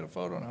 oh, can I get a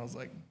photo? And I was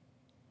like,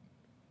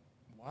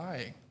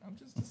 why? I'm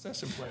just a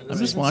session player. I'm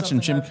just watching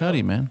Jim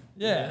Cuddy, man.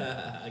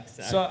 Yeah,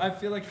 exactly. So I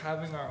feel like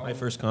having our own... My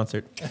first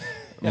concert.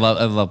 I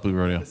love Blue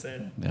Rodeo.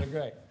 Yeah. They're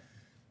great.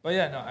 But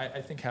yeah, no,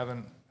 I think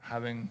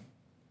having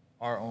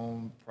our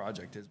own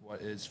project is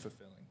what is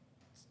fulfilling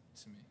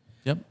to me.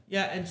 Yep.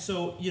 Yeah, and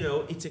so,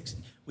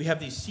 we have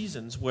these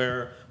seasons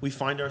where we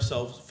find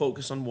ourselves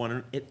focused on one,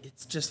 and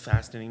it's just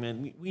fascinating,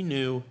 man. We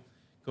knew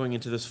going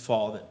into this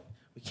fall that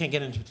we can't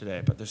get into it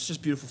today, but there's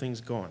just beautiful things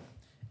going,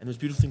 and there's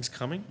beautiful things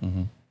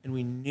coming, and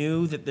we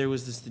knew that there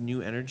was the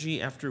new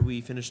energy after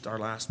we finished our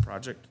last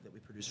project that we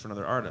produced for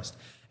another artist,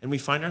 and we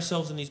find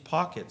ourselves in these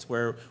pockets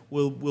where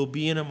we'll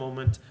be in a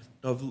moment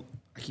of...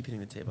 I keep hitting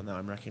the table now,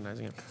 I'm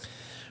recognizing it.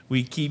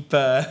 We keep,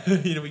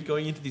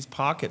 going into these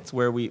pockets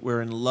where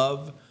we're in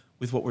love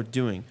with what we're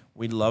doing.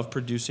 We love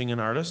producing an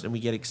artist, and we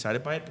get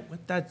excited by it. But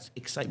what that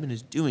excitement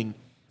is doing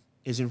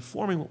is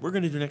informing what we're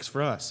going to do next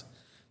for us.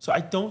 So I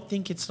don't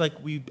think it's like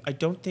I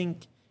don't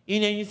think...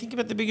 you think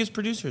about the biggest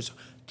producers.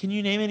 Can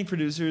you name any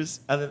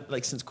producers,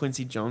 since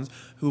Quincy Jones,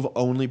 who've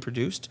only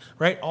produced?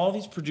 Right? All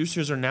these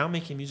producers are now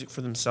making music for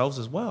themselves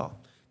as well.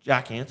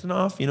 Jack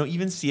Antonoff,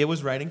 even Sia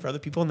was writing for other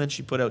people, and then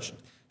she put out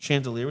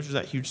Chandelier, which was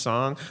that huge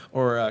song,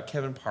 or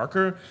Kevin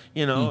Parker,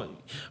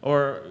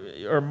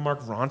 or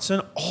Mark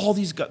Ronson. All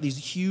these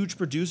huge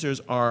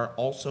producers are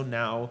also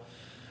now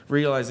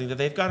realizing that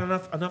they've got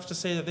enough to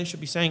say that they should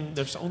be saying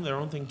their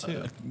own thing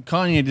too.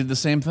 Kanye did the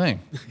same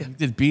thing. He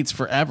did beats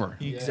forever.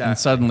 Exactly. And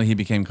suddenly he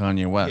became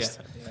Kanye West.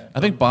 Yeah.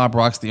 I think Bob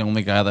Rock's the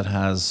only guy that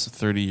has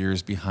 30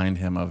 years behind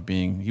him of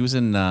being... He was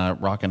in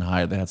Rock and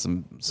Hide. They had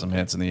some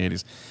hits in the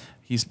 80s.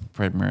 He's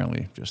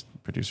primarily just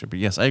producer. But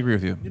yes, I agree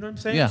with you. You know what I'm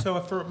saying? Yeah. So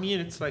for me,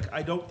 it's like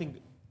I don't think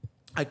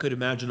I could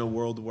imagine a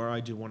world where I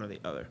do one or the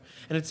other.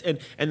 And it's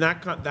and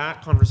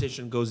that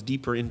conversation goes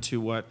deeper into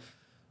what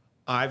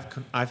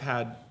I've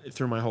had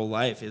through my whole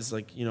life. Is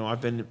like, you know, I've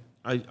been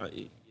I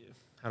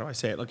how do I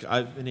say it? Like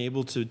I've been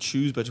able to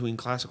choose between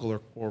classical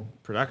or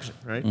production,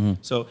 right?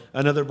 So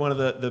another one of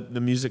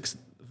the music's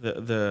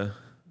the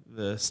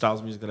styles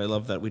of music that I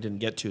love that we didn't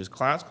get to is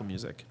classical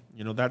music.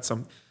 You know, that's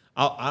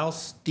I'll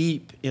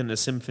steep in a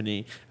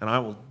symphony and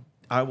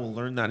I will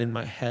learn that in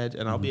my head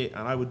and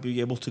I would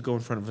be able to go in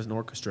front of an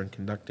orchestra and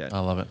conduct it. I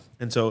love it.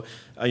 And so,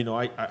 you know,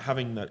 I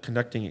having that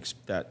conducting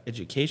that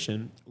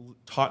education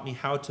taught me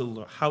how to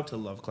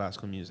love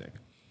classical music.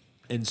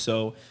 And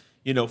so,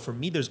 you know, for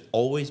me, there's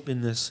always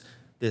been this,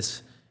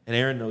 and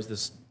Aaron knows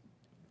this.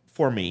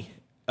 For me,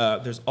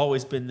 there's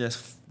always been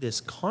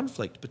this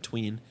conflict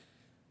between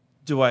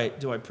do I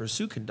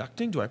pursue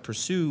conducting? Do I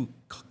pursue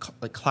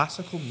like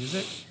classical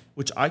music,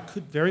 which I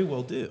could very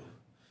well do.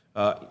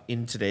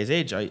 In today's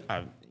age, I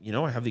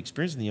have the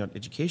experience and the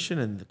education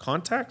and the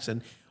contacts,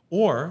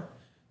 or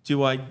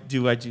do I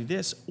do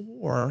this,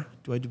 or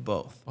do I do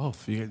both?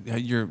 Both.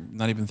 You're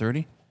not even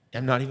 30?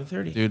 I'm not even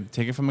 30. Dude,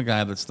 take it from a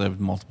guy that's lived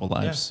multiple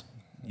lives.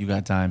 Yeah. You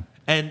got time.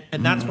 And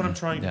that's what I'm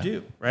trying to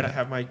do, right? Yeah. I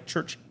have my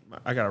church.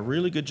 I got a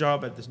really good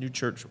job at this new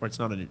church, or it's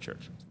not a new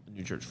church. It's a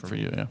new church for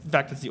me. You, yeah. In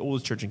fact, it's the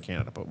oldest church in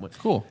Canada. But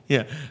cool.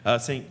 Yeah.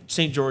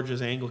 St.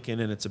 George's Anglican,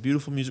 and it's a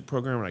beautiful music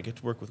program, and I get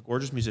to work with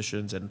gorgeous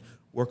musicians and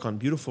work on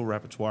beautiful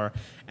repertoire.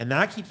 And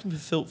that keeps me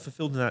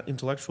fulfilled in that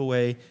intellectual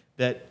way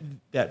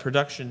that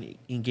production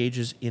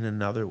engages in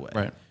another way.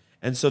 Right.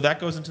 And so that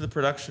goes into the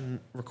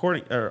production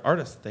recording or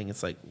artist thing.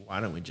 It's like,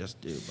 why don't we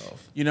just do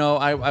both? You know,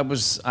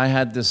 I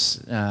had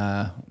this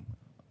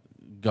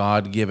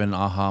God-given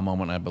aha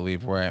moment, I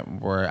believe,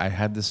 where I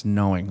had this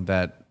knowing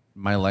that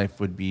my life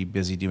would be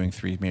busy doing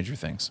three major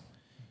things: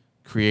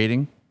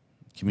 creating,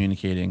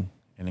 communicating,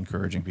 and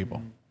encouraging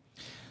people.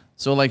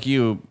 So like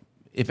you,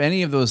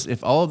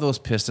 if all of those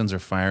pistons are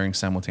firing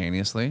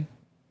simultaneously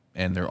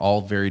and they're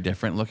all very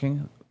different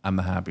looking, I'm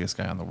the happiest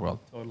guy in the world.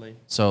 Totally.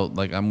 So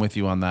like I'm with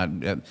you on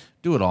that.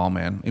 Do it all,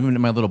 man. Even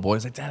my little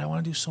boy's like, Dad, I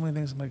want to do so many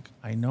things. I'm like,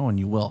 I know, and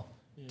you will.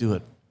 Yeah. Do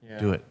it. Yeah.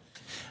 Do it.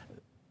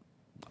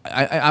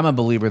 I'm a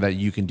believer that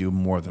you can do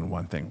more than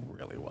one thing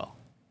really well.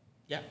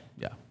 Yeah.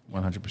 Yeah.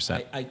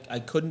 100%. I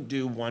couldn't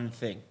do one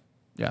thing.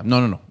 Yeah.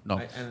 No.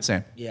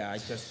 Same. Yeah.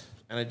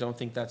 I don't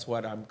think that's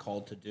what I'm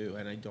called to do,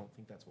 and I don't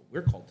think that's what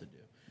we're called to do.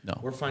 No.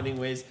 We're finding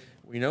ways.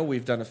 You know,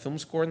 we've done a film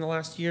score in the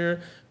last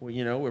year.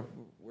 We're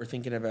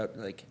thinking about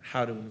like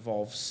how to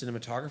involve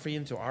cinematography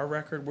into our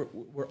record.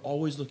 We're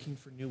always looking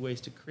for new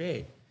ways to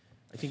create.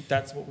 I think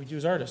that's what we do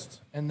as artists.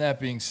 And that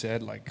being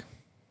said, like,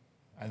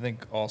 I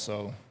think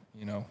also,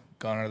 you know,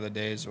 gone are the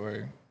days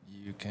where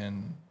you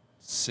can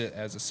sit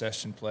as a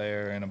session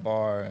player in a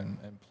bar and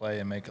play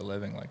and make a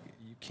living. Like,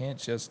 you can't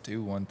just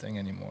do one thing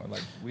anymore.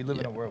 Like, we live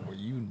in a world where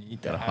you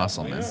need to have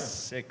hustle, man.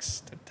 6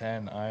 to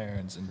 10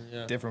 irons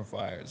and different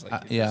fires.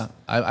 Like,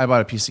 I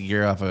bought a piece of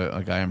gear off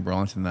a guy in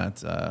Burlington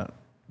that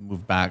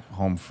moved back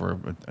home for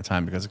a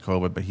time because of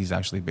COVID, but he's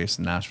actually based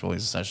in Nashville.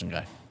 He's a session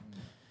guy.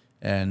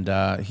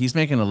 And he's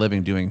making a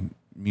living doing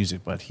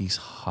music, but he's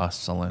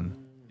hustling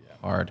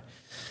hard.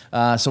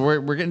 So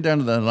we're getting down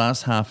to the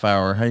last half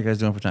hour. How you guys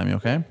doing for time? You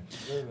okay?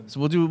 So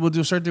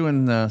we'll start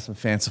doing some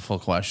fanciful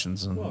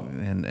questions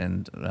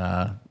and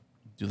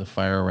do the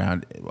fire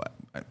around.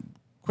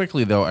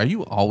 Quickly though, are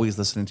you always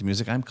listening to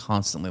music? I'm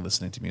constantly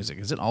listening to music.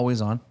 Is it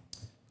always on?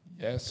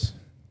 Yes.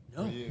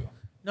 No. For you.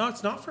 No,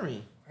 it's not for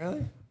me.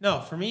 Really?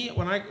 No, for me,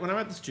 when I'm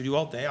at the studio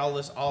all day, I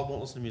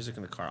won't listen to music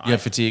in the car. You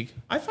have fatigue?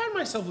 I find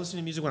myself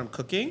listening to music when I'm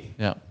cooking.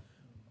 Yeah.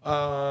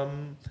 But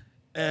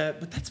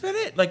that's about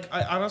it. Like,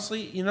 I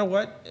honestly, you know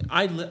what?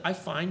 I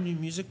find new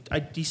music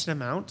a decent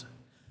amount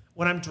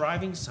when I'm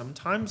driving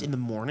sometimes in the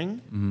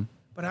morning. Mm-hmm.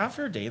 But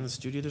after a day in the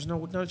studio, there's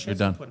no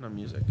chance of putting on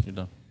music. You're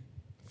done.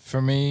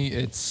 For me,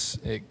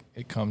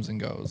 it comes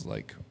and goes.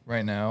 Like,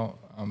 right now,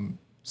 I'm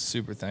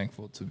super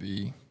thankful to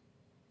be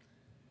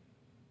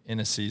in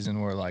a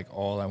season where, like,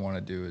 all I want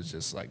to do is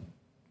just, like,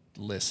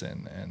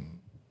 listen and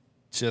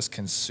just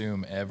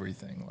consume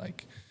everything.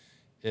 Like,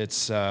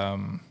 it's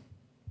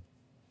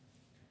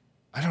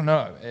I don't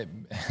know.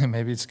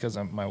 Maybe it's because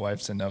my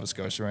wife's in Nova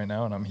Scotia right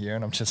now, and I'm here,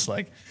 and I'm just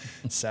like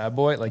sad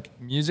boy. Like,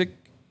 music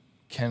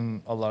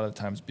can a lot of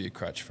times be a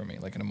crutch for me,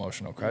 like an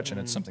emotional crutch, and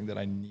it's something that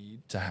I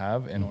need to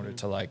have in order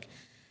to, like,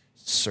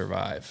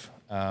 survive.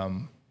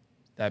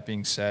 That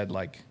being said,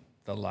 like,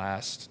 the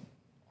last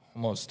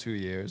almost 2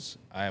 years,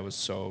 I was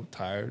so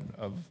tired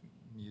of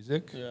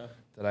music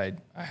that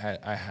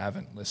I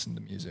haven't listened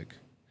to music.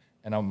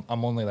 And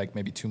I'm only like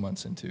maybe 2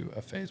 months into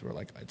a phase where,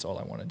 like, it's all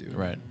I want to do.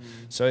 Right.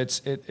 So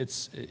it's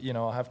you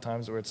know, I'll have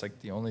times where it's like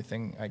the only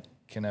thing I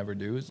can ever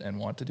do and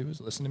want to do is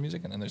listen to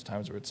music, and then there's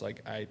times where it's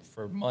like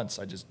for months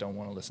I just don't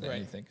want to listen to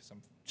anything because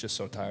I'm just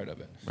so tired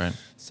of it. Right.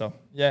 So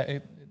yeah.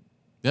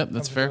 Yep,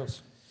 that's fair.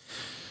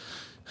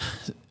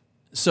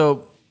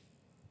 So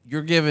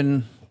you're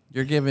given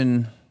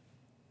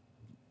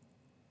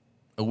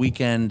a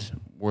weekend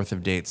worth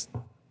of dates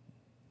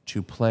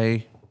to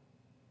play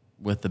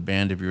with the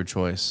band of your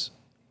choice,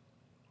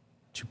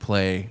 to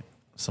play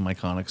some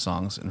iconic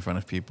songs in front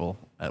of people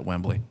at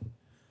Wembley.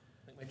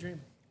 Like my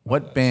dream.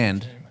 What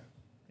band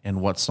and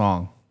what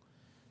song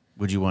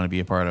would you want to be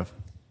a part of?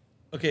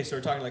 Okay, so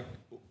we're talking like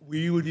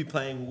we would be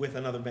playing with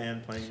another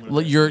band playing.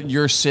 Well,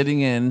 you're sitting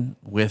in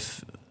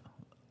with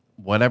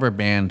whatever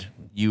band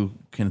you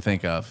can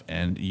think of,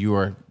 and you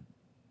are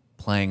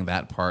playing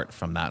that part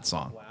from that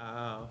song.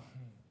 Wow.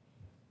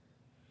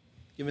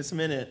 Give us a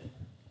minute.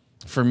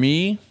 For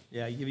me,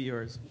 Yeah, you give it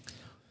yours.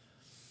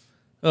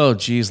 oh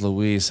geez,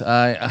 Louise,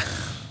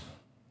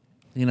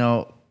 you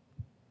know,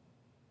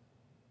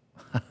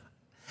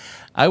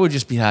 I would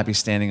just be happy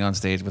standing on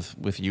stage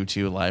with you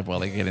two live while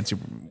they get into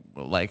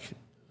like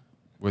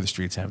Where the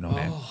Streets Have No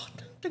Name.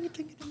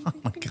 Oh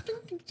my God.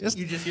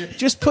 You just hear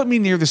Just put me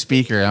near the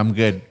speaker. I'm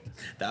good.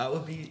 that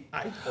would be.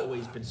 I've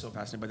always been so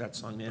fascinated by that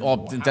song, man.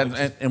 Oh,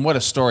 and what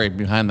a story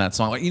behind that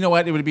song. Like, you know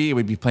what it would be? It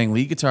would be playing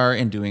lead guitar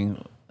and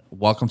doing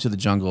Welcome to the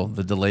Jungle,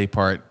 the delay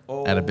part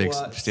at a big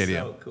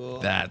stadium. So cool.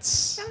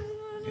 That's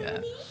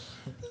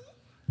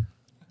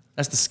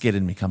the skid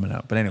in me coming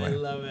out. But I anyway,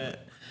 love it.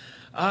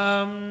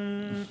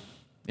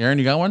 Aaron,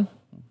 you got one?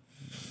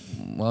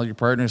 While your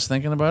partner's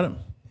thinking about it?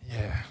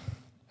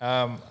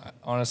 Yeah.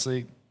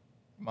 Honestly,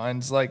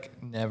 mine's like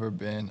never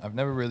been. I've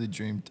never really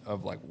dreamed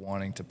of like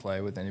wanting to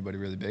play with anybody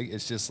really big.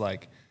 It's just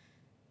like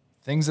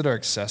things that are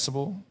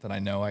accessible that I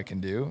know I can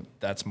do.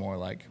 That's more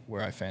like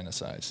where I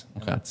fantasize.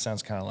 And Okay. that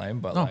sounds kind of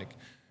lame, but No. like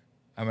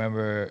I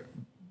remember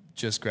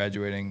just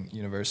graduating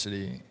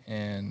university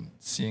and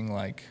seeing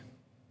like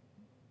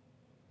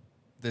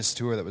this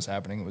tour that was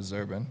happening. It was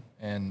Zurban,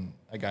 and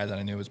a guy that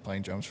I knew was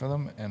playing drums for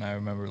them. And I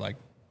remember like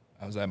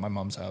I was at my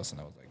mom's house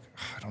and I was like,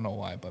 I don't know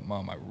why, but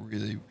Mom, I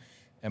really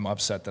am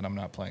upset that I'm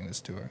not playing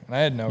this tour. And I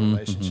had no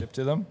relationship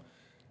to them.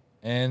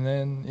 And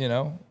then, you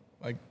know,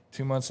 like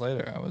 2 months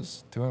later, I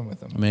was touring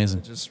with them. Amazing.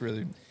 It's just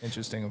really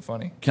interesting and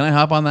funny. Can I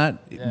hop on that?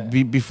 Yeah.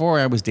 Before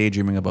I was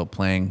daydreaming about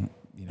playing,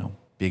 you know,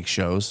 big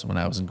shows when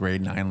I was in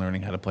grade 9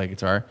 learning how to play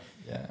guitar,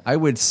 Yeah. I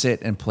would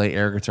sit and play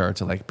air guitar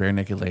to like Bare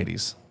Naked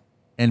Ladies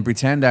and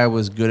pretend I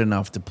was good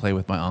enough to play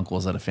with my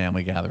uncles at a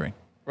family gathering.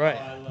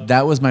 Right.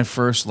 That was my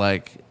first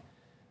like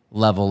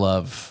level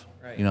of,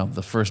 Right. you know,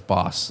 the first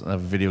boss of a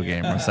video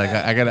game. Where it's like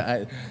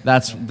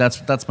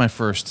that's my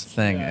first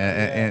thing,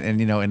 and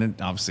you know, and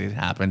it obviously it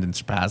happened and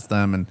surpassed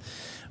them,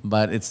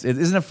 but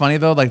isn't it funny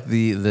though, like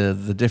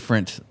the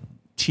different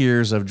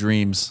tiers of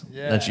dreams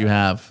that you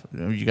have.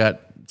 You got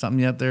something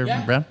yet there,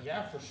 Brad?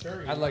 Yeah, for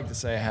sure. I'd like to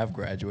say I have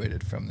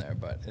graduated from there,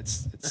 but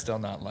it's still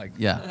not like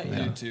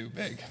too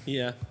big.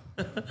 Yeah.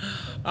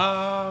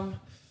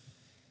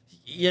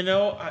 You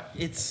know,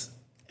 it's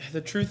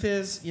the truth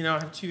is, you know, I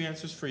have two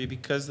answers for you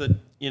because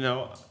you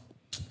know,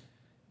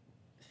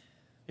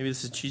 maybe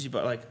this is cheesy,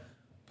 but like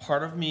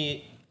part of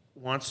me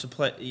wants to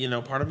play, you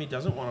know, part of me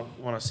doesn't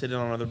want to sit in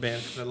on another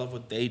band because I love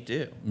what they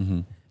do.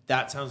 Mm-hmm.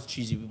 That sounds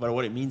cheesy, but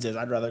what it means is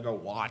I'd rather go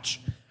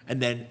watch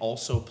and then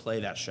also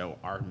play that show,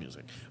 our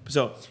music.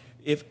 So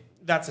if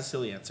that's a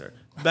silly answer,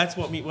 that's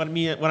what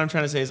I'm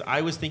trying to say is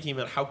I was thinking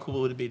about how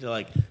cool would it be to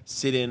like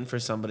sit in for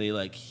somebody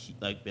like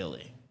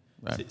Billy,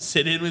 right.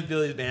 Sit in with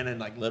Billy's band and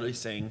like literally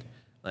sing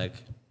like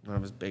one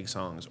of his big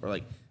songs, or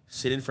like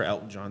sit in for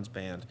Elton John's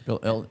band.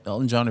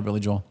 Elton John or Billy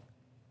Joel?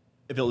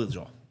 Billy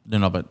Joel.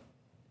 No, but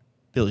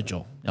Billy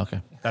Joel.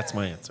 Okay, That's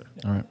my answer.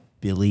 all right.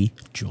 Billy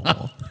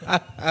Joel.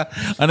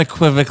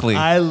 Unequivocally.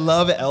 I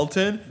love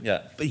Elton.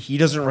 Yeah. But he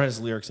doesn't write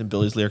his lyrics, and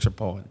Billy's lyrics are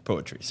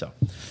poetry. So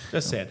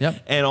just saying.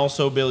 Yep. And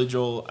also Billy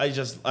Joel,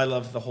 I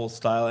love the whole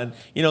style. And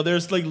you know,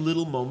 there's like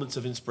little moments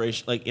of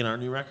inspiration, like in our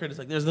new record. It's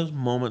like there's those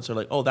moments where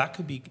like, oh, that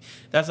could be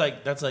that's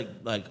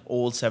like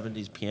old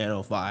 70s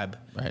piano vibe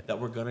that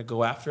we're gonna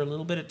go after a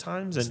little bit at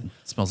times. And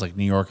It smells like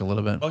New York a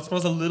little bit. oh, it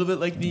smells a little bit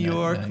like New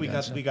York. I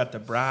gotcha. We got the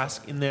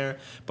brass in there.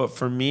 But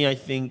for me, I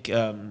think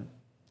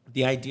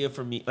the idea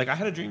for me, like I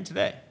had a dream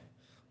today.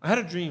 I had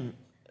a dream.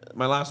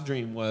 My last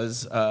dream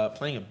was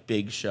playing a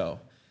big show,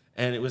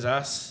 and it was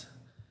us.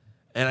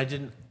 And I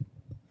didn't.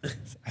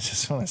 I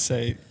just want to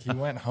say he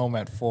went home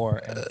at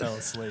 4 and fell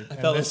asleep.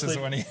 fell This is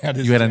asleep. when he had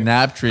his You had a dream.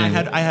 nap dream.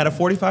 I had a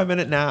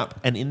 45-minute nap,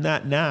 and in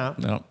that nap,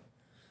 No.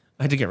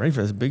 I had to get ready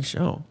for this big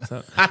show.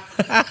 So.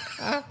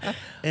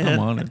 and, I'm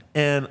honored.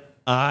 And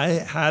I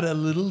had a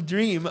little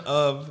dream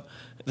of.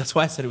 That's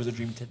why I said it was a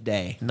dream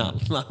today, not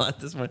at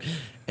this point.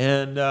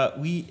 And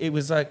it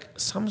was like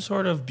some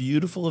sort of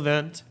beautiful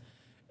event,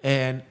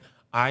 and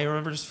I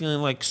remember just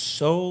feeling like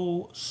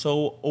so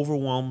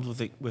overwhelmed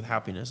with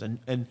happiness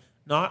and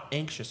not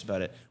anxious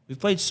about it. We've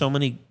played so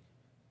many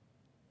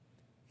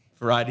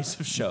varieties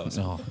of shows.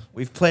 Oh.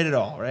 We've played it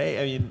all, right?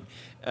 I mean,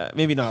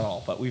 maybe not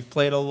all, but we've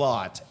played a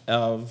lot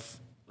of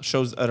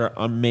shows that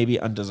are maybe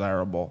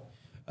undesirable.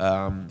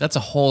 That's a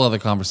whole other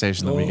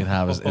conversation that we could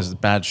have is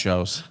bad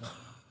shows.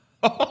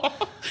 Do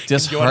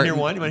you want to hear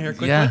one? You want to hear a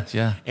quick one?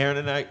 Yeah. Aaron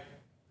and I,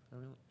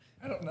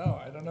 I don't know.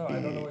 I don't know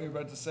what you're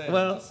about to say.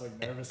 Well, I'm just like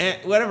nervous.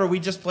 And whatever.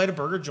 We just played a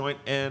burger joint,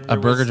 and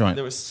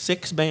there was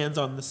 6 bands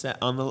on the set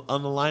on the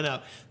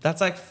lineup. That's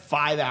like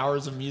 5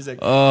 hours of music.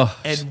 Oh.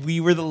 And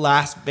we were the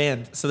last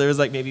band, so there was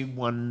like maybe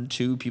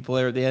 1-2 people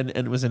there at the end,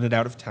 and it was in an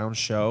out of town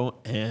show.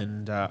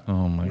 And Oh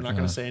my we're not going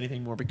God. to say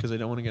anything more because I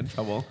don't want to get in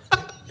trouble.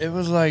 It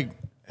was like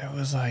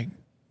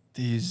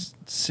these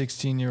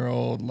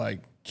 16-year-old like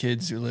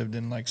kids who lived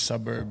in like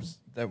suburbs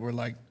that were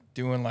like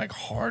doing like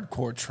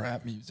hardcore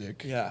trap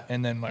music. Yeah.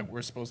 And then like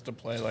we're supposed to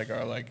play like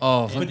our like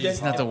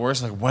Isn't that the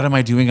worst? Like, what am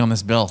I doing on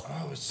this bill?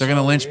 They're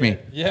gonna lynch me.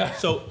 Yeah.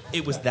 So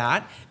it was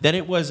that. Then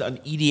it was an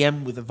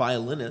EDM with a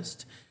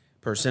violinist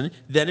person.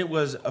 Then it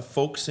was a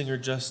folk singer,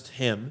 just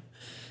him.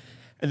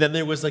 And then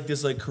there was like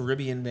this like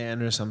Caribbean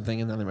band or something,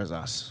 and then there was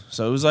us.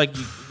 So it was like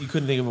you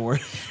couldn't think of a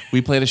word.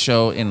 We played a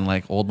show in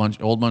like old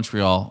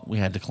Montreal. We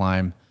had to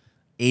climb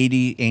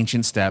 80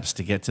 ancient steps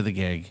to get to the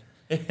gig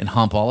and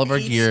hump all of our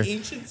gear.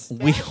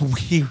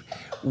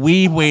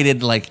 We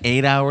waited like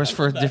 8 hours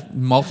for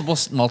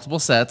multiple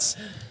sets.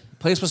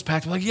 Place was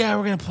packed. We're like, yeah,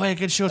 we're gonna play a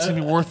good show. It's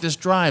gonna be worth this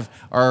drive.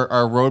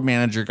 Our road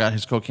manager got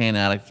his cocaine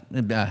addict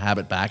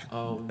habit back,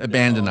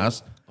 abandoned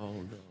us. Oh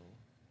no.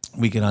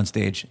 We get on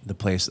stage. The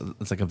place,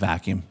 it's like a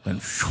vacuum,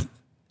 and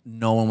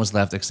no one was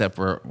left except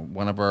for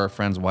one of our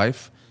friend's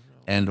wife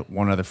and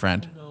one other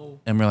friend.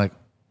 And we're like,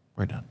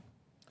 we're done.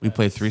 We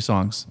played 3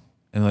 songs.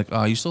 And like,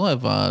 oh, you still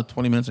have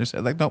 20 minutes? I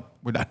said, like, nope,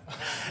 we're done.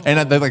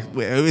 And they're like,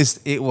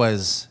 it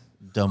was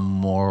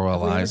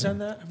demoralizing. Have we ever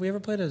done that? Have we ever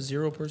played a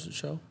 0-person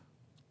show?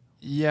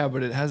 Yeah,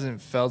 but it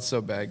hasn't felt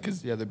so bad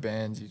because the other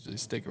bands usually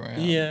stick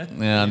around. Yeah.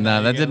 Yeah,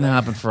 no, that didn't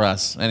happen for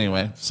us.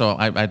 Anyway, so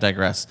I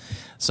digress.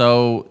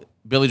 So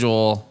Billy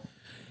Joel.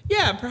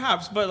 Yeah,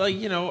 perhaps, but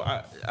like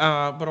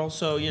but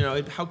also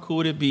how cool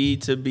would it be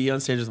to be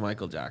on stage with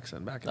Michael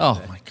Jackson back in the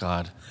day? Oh my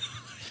God.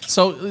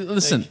 So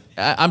listen,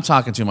 I'm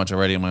talking too much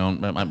already on my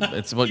own.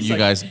 It's about you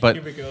guys, but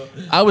here we go.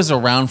 I was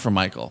around for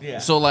Michael. Yeah.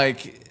 So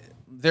like,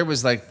 there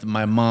was like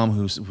my mom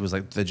who was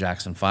like the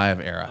Jackson 5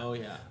 era. Oh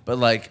yeah. But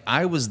like,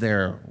 I was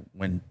there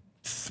when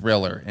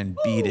Thriller and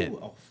Beat It,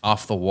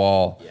 Off the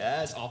Wall.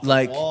 Yes, off the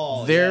Like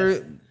wall.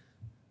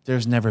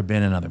 there's never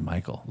been another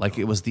Michael. Like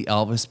it was the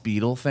Elvis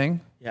Beatle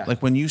thing. Yeah.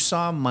 Like when you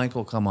saw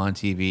Michael come on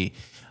TV,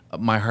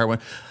 my heart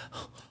went,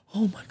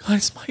 oh my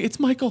God, it's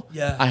Michael.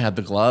 Yeah. I had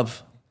the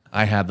glove.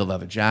 I had the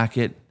leather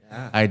jacket.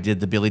 Yeah. I did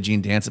the Billie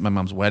Jean dance at my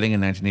mom's wedding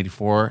in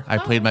 1984. I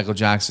played Michael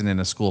Jackson in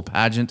a school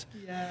pageant.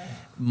 Yeah.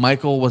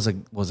 Michael was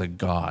a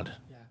god.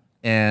 Yeah.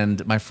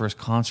 And my first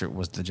concert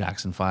was the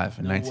Jackson 5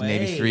 in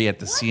 1983 way. at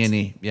the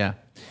CNE. Yeah.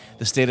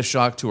 The State of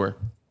Shock tour.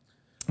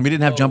 We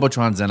didn't have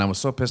Jumbotrons then. I was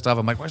so pissed off.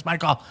 I'm like, where's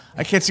Michael?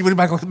 I can't see what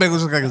Michael's looking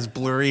like, this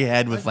blurry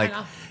head with like,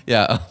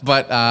 yeah.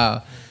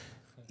 But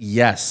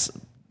yes,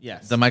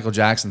 the Michael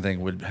Jackson thing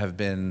would have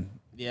been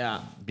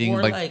Yeah. being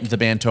Or like the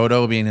band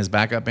Toto being his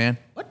backup band.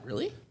 What,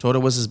 really? Toto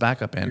was his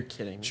backup band. You're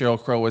kidding me. Sheryl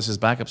Crow was his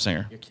backup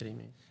singer. You're kidding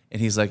me. And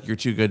he's like, you're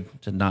too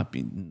good to not be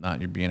an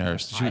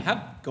artist. I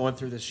have going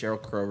through this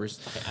Sheryl Crow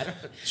recently. I don't.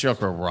 Sheryl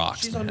Crow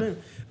rocks. She's man. on the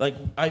like.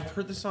 I've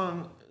heard the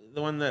song,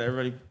 the one that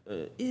everybody.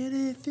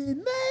 If it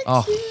makes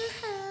Oh. you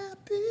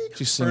happy.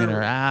 She's singing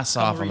her ass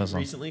off on this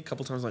one. Recently, a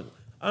couple times, like,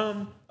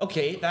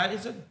 okay, that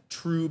is a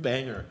true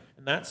banger,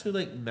 and that's who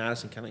like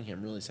Madison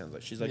Cunningham really sounds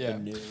like. She's like the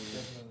new.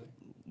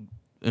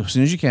 As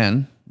soon as you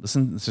can,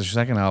 listen. This is her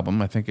second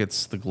album. I think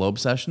it's the Globe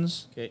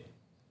Sessions. Okay.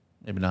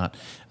 Maybe not.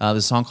 There's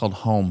a song called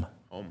Home.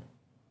 Home.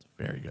 It's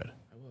very good.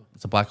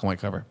 It's a black and white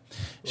cover.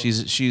 She's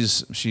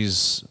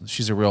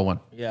a real one.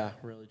 Yeah,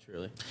 really,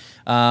 truly.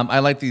 I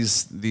like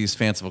these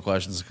fanciful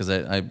questions because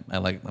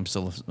I'm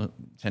still a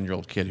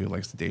 10-year-old kid who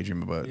likes to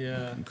daydream about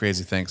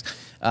crazy things.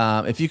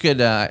 If you could,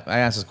 I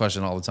ask this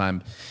question all the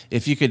time.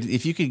 If you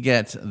could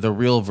get the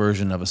real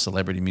version of a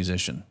celebrity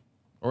musician,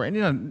 or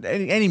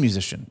any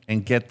musician,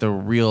 and get the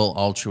real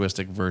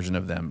altruistic version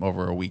of them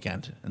over a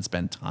weekend and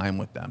spend time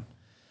with them,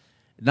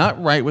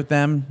 not write with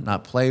them,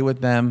 not play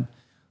with them,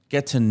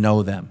 get to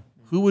know them.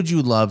 Who would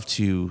you love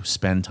to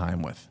spend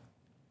time with?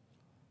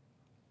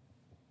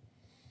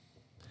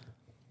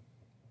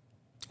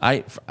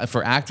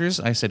 For actors,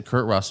 I said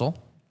Kurt Russell,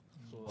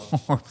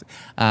 or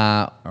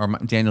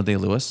Daniel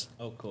Day-Lewis.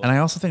 Oh, cool. And I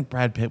also think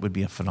Brad Pitt would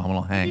be a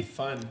phenomenal hang. It'd be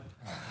fun.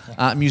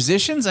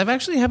 Musicians, I've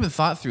actually haven't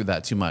thought through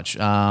that too much.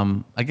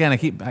 Again,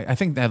 I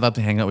think I'd love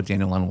to hang out with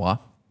Daniel Lanois.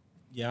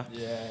 Yeah.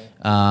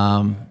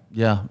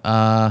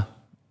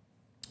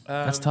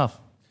 That's tough.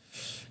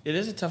 It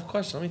is a tough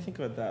question. Let me think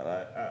about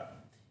that.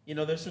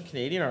 There's some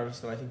Canadian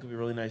artists that I think would be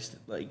really nice,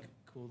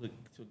 cool to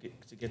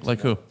get to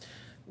Like know. who?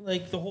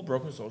 Like the whole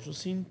Broken Social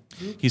scene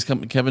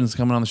group. Kevin's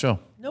coming on the show.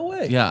 No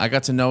way. Yeah, I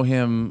got to know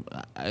him.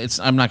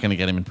 I'm not going to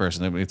get him in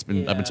person. I've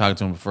been talking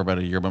to him for about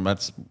a year,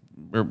 but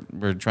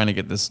we're trying to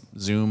get this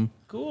Zoom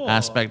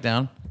aspect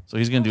down. So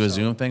he's going to do a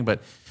Zoom thing.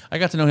 But I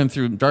got to know him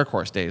through Dark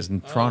Horse days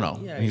in Toronto.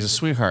 yeah, and he's a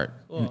sweetheart.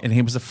 Cool. And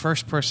he was the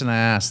first person I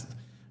asked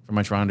for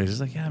my Toronto days.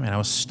 He's like, yeah, man, I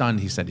was stunned.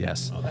 He said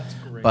yes. Oh, that's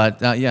great. But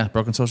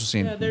Broken Social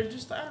scene. Yeah, they're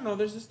just, I don't know.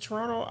 There's this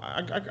Toronto.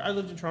 I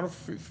lived in Toronto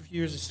for a few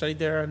years. I studied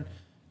there,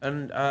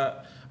 and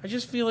I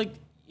just feel like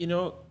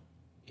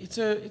It's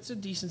a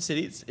decent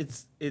city.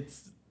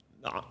 It's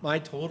not my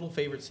total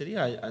favorite city.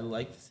 I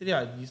like the city.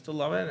 I used to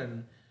love it,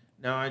 and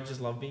now I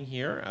just love being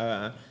here.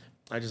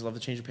 I just love the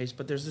change of pace.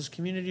 But there's this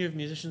community of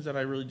musicians that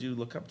I really do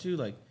look up to,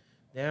 like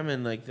them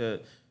and like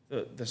the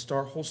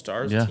whole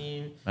Stars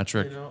team.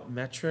 Metric.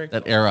 Metric.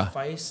 That era.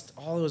 Feist.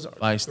 All those.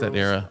 Feist, that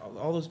era.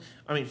 All those.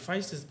 I mean,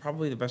 Feist is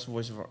probably the best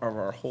voice of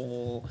our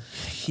whole.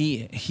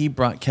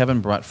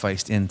 Kevin brought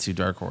Feist into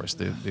Dark Horse,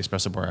 the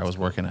espresso bar I was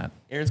working at.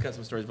 Aaron's got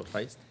some stories about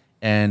Feist.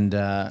 And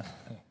I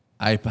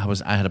had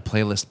a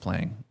playlist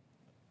playing,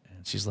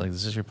 and she's like,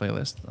 "This is your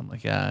playlist?" I'm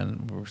like, "Yeah."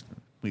 And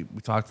we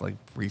talked like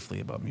briefly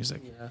about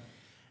music. Yeah.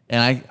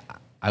 And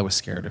I was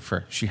scared of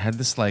her. She had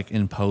this like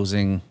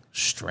imposing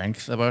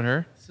strength about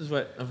her. This is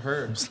what I've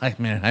heard. I was like,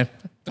 man, I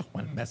don't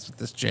want to mess with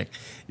this chick.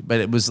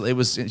 But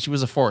she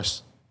was a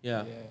force.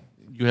 Yeah.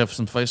 You have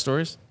some fight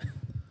stories?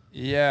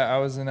 Yeah, I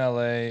was in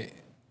LA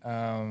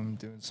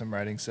doing some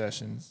writing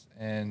sessions,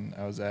 and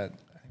I was at,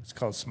 I think it's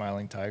called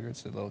Smiling Tiger.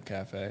 It's a little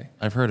cafe.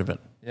 I've heard of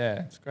it.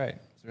 Yeah, it's great.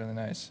 It's really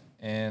nice.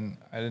 And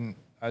I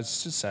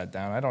just sat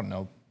down. I don't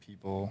know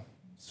people's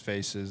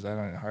faces. I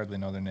don't hardly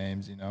know their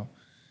names, you know.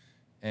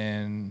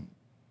 And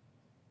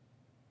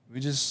I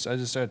just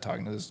started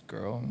talking to this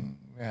girl, and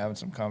we were having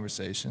some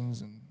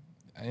conversations, and,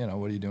 you know,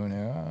 what are you doing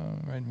here? Oh,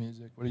 I'm writing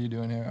music. What are you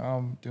doing here? Oh,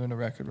 I'm doing a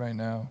record right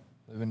now,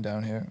 living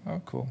down here.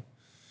 Oh, cool.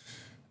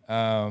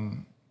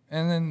 And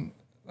then,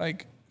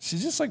 like,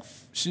 she's just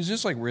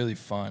like really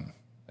fun.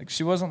 Like,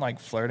 she wasn't like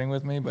flirting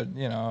with me, but,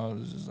 you know, it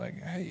was just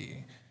like,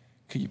 hey,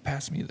 could you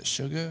pass me the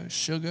sugar?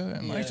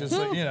 And like, just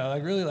like, you know,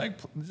 like really like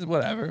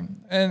whatever.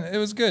 And it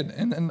was good.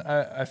 And then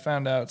I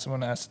found out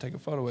someone asked to take a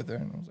photo with her,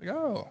 and I was like,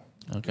 oh,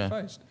 okay,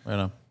 Feist. Right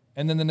on.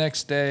 And then the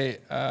next day,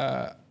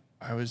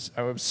 I was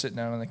sitting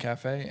down in the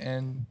cafe,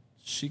 and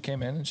she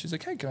came in, and she's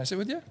like, hey, can I sit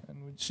with you?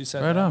 And she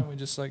sat Right down, on. and we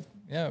just like,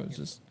 yeah, it was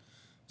just.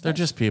 They're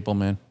just people,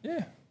 man.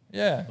 Yeah.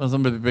 Yeah. That was the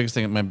biggest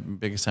thing. My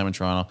biggest time in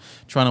Toronto.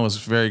 Toronto was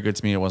very good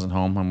to me. I wasn't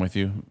home. I'm with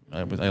you.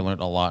 I learned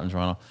a lot in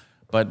Toronto.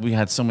 But we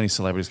had so many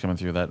celebrities coming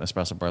through that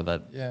espresso bar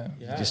that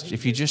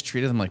if you just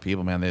treated them like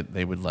people, man,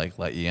 they would like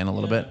let you in a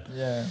little bit.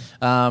 Yeah.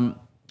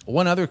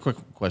 One other quick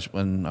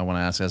question I want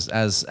to ask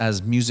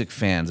as music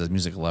fans, as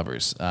music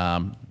lovers,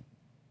 I'll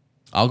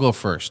go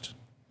first.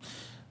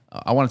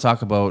 I want to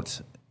talk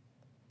about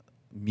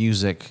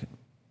music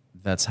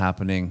that's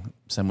happening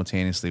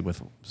simultaneously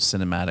with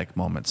cinematic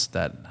moments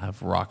that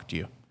have rocked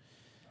you.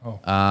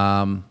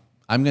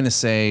 I'm going to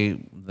say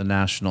The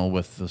National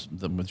with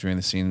during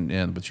the scene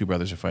the two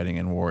brothers are fighting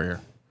in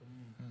Warrior.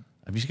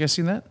 Have you guys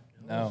seen that?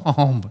 No.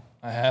 Oh,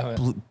 I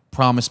haven't.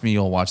 promise me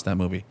you'll watch that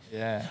movie.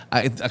 Yeah.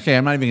 Okay,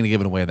 I'm not even going to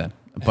give it away then.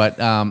 But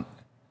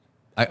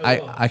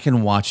I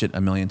can watch it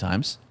a million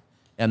times.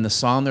 And the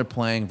song they're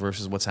playing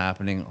versus what's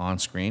happening on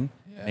screen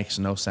makes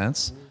no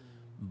sense.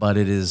 But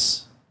it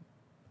is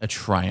a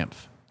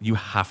triumph. You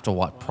have to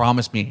watch.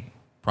 Promise me.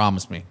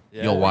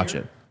 Yeah. You'll watch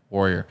it.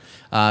 Warrior.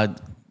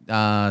 Tom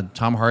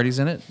Hardy's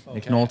in it.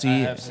 Nick Nolte. I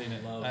have seen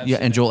it.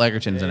 And Joel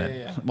Egerton's in it.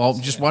 Yeah. Well,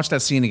 just watch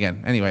that scene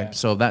again. Anyway,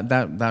 so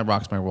that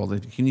rocks my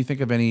world. Can you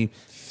think of any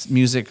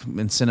music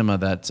and cinema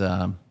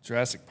that?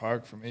 Jurassic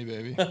Park for me,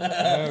 baby. I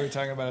know we were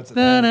talking about it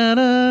today.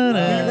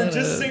 We were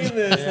just singing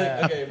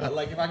this. Like, okay, but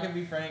like if I can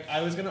be frank,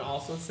 I was gonna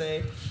also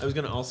say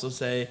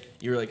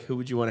you were like, who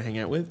would you want to hang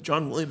out with?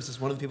 John Williams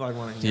is one of the people I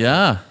want to hang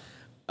out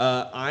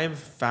with. I'm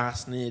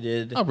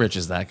fascinated. How rich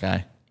is that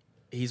guy?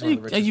 He's one of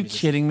the richest Are you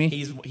musicians. kidding me?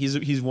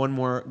 He's won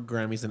more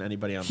Grammys than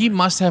anybody on. He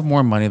must have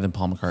more money than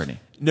Paul McCartney.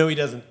 No, he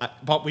doesn't. I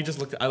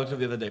looked up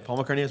the other day. Paul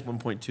McCartney has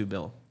 1.2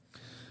 bill.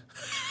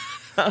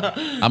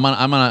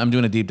 I'm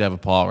doing a deep dive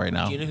of Paul right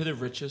now. Do you know who the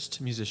richest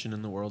musician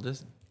in the world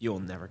is? You'll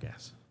never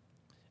guess.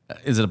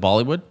 Is it a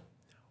Bollywood?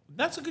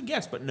 That's a good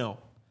guess, but no.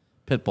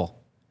 Pitbull.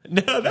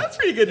 No, that's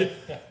pretty good.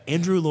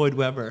 Andrew Lloyd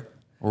Webber.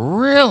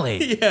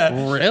 Really?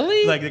 Yeah.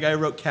 Really? Like the guy who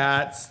wrote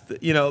Cats.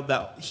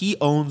 That he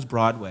owns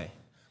Broadway.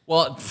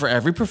 Well, for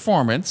every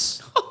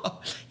performance,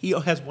 He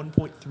has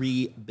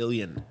 1.3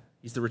 billion.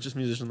 He's the richest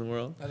musician in the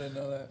world. I didn't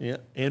know that. Yeah,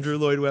 Andrew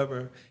Lloyd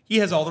Webber. He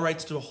has all the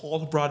rights to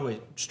all of Broadway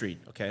Street.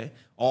 Okay,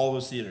 all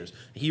those theaters.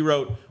 He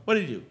wrote. What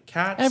did he do?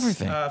 Cats.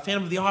 Everything.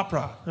 Phantom of the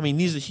Opera. I mean,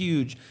 these are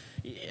huge.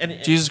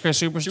 And Jesus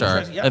Christ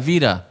Superstar, Superstar, yeah.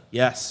 Evita.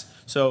 Yes.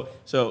 So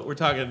we're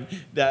talking.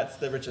 That's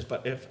the richest.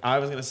 But if I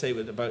was gonna say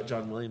about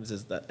John Williams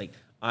is that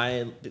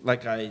I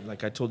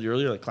told you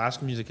earlier, like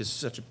classical music is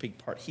such a big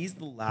part. He's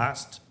the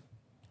last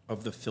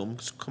of the film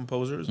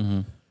composers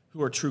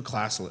who are true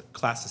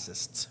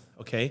classicists.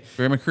 Okay.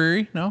 Barry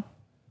McCreary? No.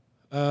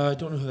 I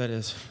don't know who that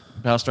is.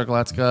 Battlestar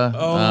Galactica.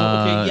 Oh,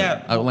 okay,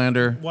 yeah.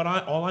 Outlander.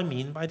 All I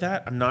mean by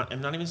that, I'm not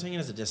even saying it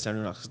as a diss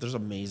down because there's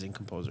amazing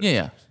composers.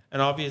 Yeah.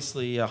 And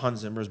obviously Hans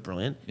Zimmer is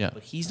brilliant. Yeah.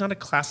 But he's not a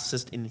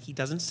classicist, and he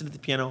doesn't sit at the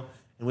piano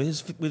and with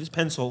his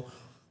pencil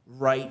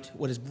write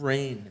what his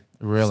brain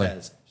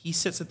says. He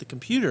sits at the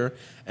computer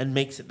and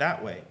makes it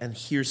that way and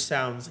hears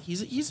sounds.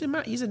 He's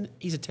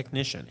a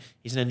technician.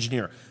 He's an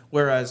engineer.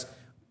 Whereas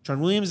John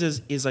Williams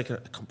is like a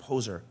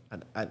composer,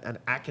 an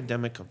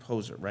academic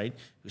composer, right?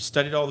 Who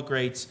studied all the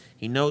greats.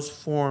 He knows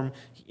form.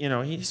 You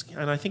know,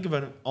 and I think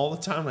about him all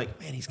the time. Like,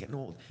 man, he's getting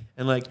old.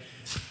 And like,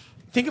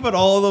 think about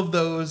all of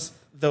those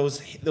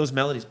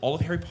melodies, all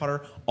of Harry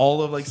Potter,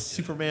 all of like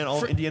Superman,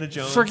 all of Indiana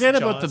Jones. Forget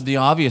about the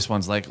obvious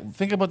ones. Like,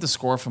 think about the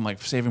score from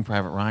like Saving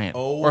Private Ryan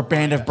or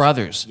Band of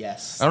Brothers.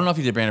 Yes. I don't know if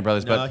he did Band of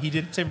Brothers, No, but he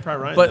did Saving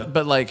Private Ryan.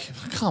 but like,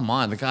 come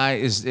on, the guy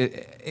is.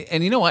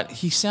 And you know what?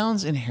 He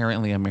sounds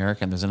inherently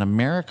American. There's an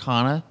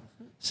Americana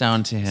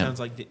sound to him.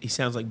 He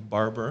sounds like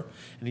Barber,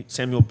 and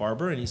Samuel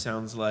Barber, and he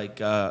sounds like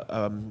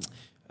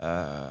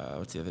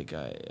what's the other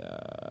guy?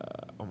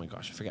 Oh my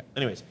gosh, I forget.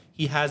 Anyways,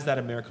 he has that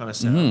Americana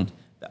sound.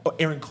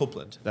 Aaron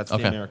Copland. That's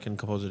the American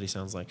composer that he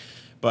sounds like.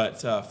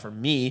 But for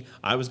me,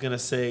 I was gonna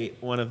say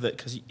one of the,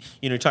 because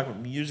you talk about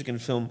music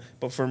and film,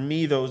 but for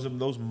me,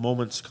 those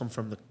moments come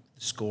from the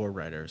score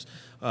writers.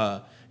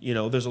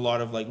 There's a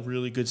lot of like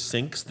really good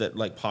syncs that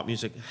like pop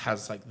music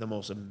has like the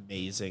most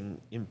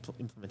amazing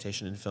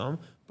implementation in film.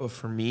 But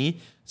for me,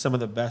 some of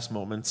the best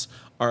moments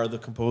are the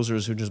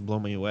composers who just blow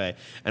me away.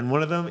 And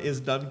one of them is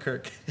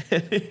Dunkirk.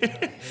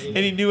 And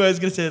he knew I was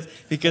gonna say this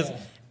because.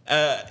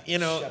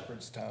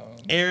 Shepherdstown.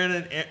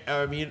 Aaron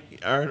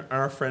and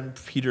our friend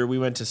Peter, we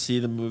went to see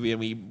the movie and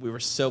we were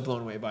so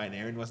blown away by it. And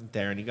Aaron wasn't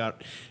there, and he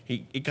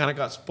kind of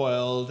got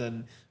spoiled,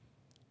 and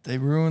they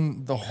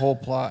ruined the whole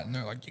plot, and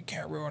they're like, "You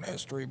can't ruin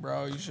history,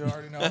 bro. You should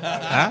already know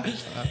about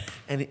it."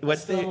 And I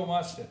still haven't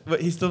watched it,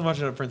 but he's still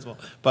watching it on principle.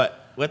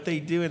 But what they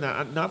do in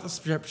that, not the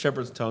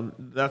Shepherdstown.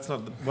 That's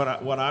not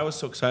what I was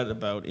so excited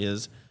about.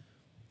 Is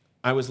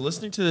I was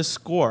listening to this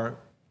score,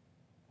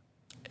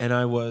 and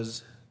I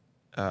was.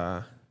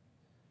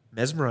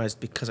 Mesmerized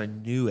because I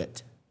knew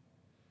it.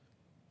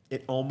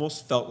 It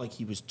almost felt like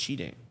he was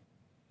cheating.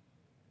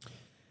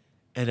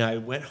 And I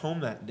went home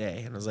that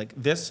day and I was like,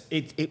 while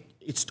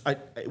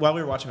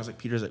we were watching, I was like,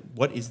 Peter's like,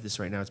 what is this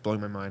right now? It's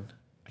blowing my mind.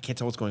 I can't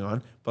tell what's going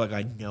on, but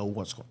like I know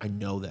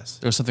this.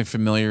 There was something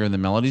familiar in the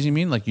melodies, you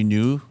mean? Like you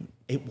knew?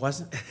 It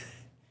wasn't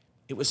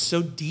it was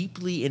so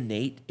deeply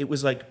innate. It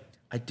was like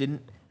I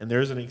didn't, and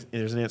there's an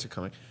answer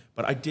coming,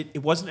 but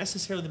it wasn't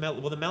necessarily the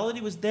melody. Well, the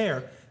melody was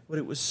there, but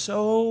it was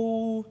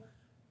so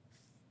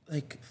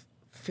like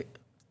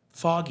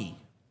foggy.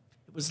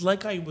 It was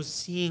like I was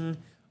seeing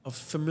a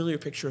familiar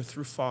picture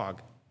through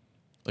fog.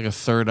 Like a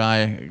third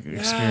eye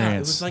experience. Yeah, it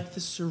was like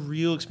this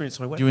surreal experience.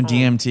 So I went doing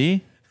home.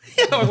 DMT?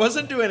 Yeah, I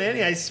wasn't doing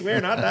any. I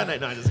swear, not that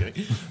night. No, I'm just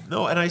kidding.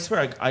 No, and I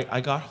swear,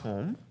 I got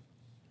home,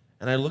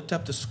 and I looked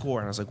up the score,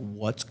 and I was like,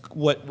 what?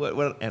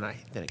 And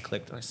then it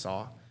clicked, and I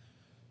saw.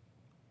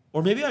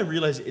 Or maybe I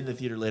realized it in the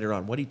theater later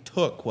on. What he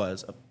took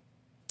was,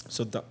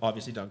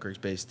 obviously Dunkirk's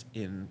based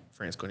in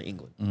France, going to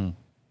England. Mm-hmm.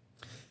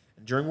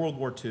 During World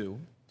War II,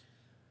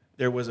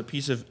 there was a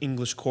piece of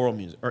English choral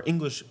music, or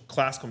English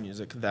classical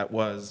music, that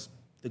was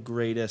the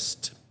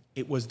greatest.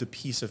 It was the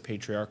piece of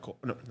patriotic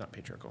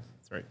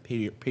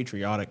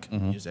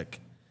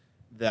music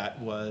that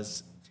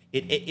was,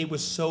 it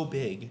was so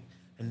big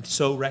and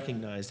so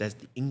recognized as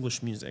the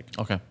English music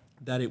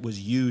that it was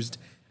used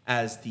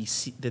as the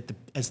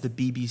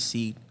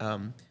BBC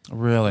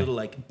really little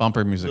like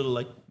bumper music, little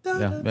like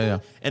yeah.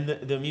 And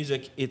the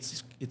music,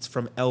 it's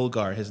from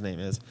Elgar, his name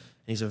is.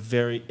 And he's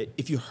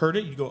if you heard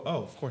it, you go,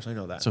 oh, of course I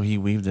know that. So he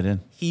weaved it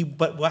in.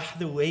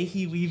 The way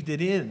he weaved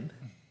it in,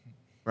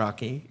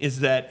 Rocky,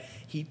 is that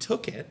he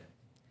took it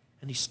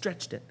and he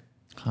stretched it.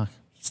 Huh.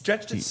 He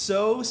stretched it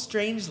so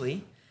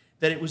strangely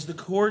that it was the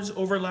chords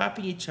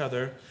overlapping each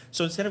other.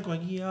 So instead of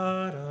going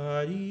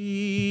yada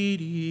dee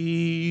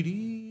dee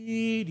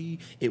dee dee,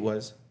 it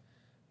was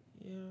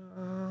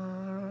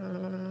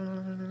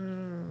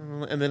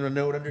and then a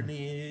note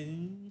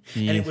underneath.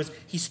 And it was,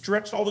 he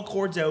stretched all the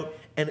chords out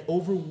and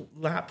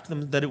overlapped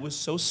them that it was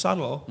so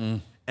subtle.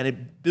 And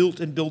it built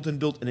and built and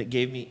built, and it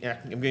gave me,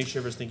 I'm getting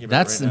shivers thinking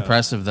about it right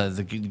impressive.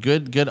 The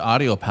good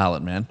audio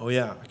palette, man. now. Oh,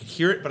 yeah. I could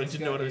hear it, but I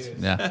didn't know what it was.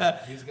 Yeah.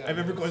 I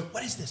remember going,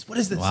 what is this? What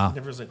is this? Wow. And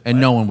everyone was like, and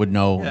what? no one would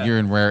know. Yeah. You're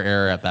in rare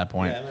air at that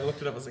point. Yeah, and I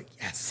looked it up. I was like,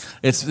 yes.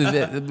 It's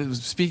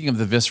speaking of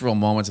the visceral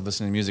moments of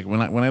listening to music.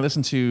 When I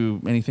listen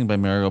to anything by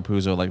Mario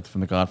Puzo, like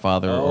from The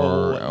Godfather,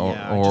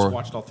 I just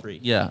watched all three.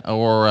 Yeah,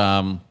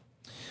 or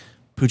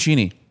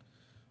Puccini.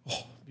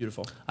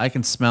 Beautiful. I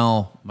can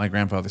smell my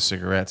grandfather's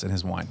cigarettes and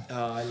his wine.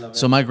 Oh, I love it.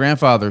 So my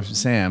grandfather,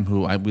 Sam,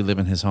 we live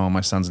in his home.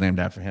 My son's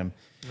named after him.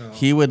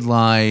 He would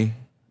lie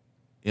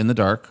in the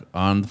dark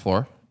on the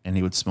floor, and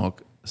he would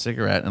smoke a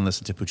cigarette and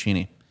listen to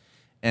Puccini.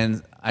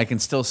 And I can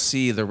still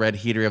see the red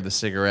heater of the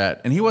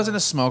cigarette. And he wasn't a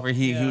smoker.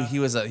 He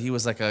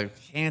was like a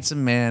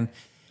handsome man.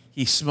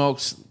 He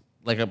smokes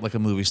like a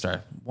movie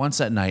star.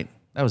 Once at night,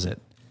 that was it.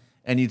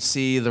 And you'd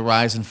see the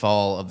rise and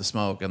fall of the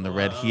smoke and the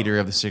red heater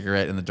of the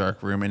cigarette in the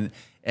dark room.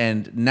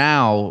 And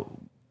now,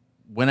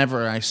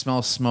 whenever I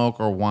smell smoke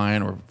or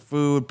wine or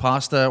food,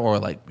 pasta, or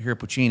like hear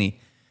Puccini,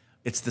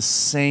 it's the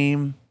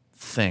same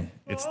thing.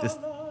 It's this,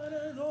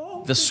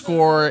 the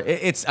score.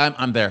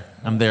 I'm there.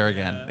 I'm there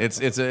again.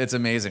 It's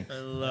amazing. I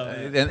love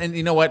it. And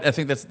you know what? I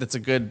think that's a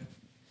good,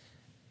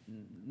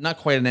 not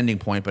quite an ending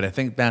point, but I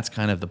think that's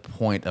kind of the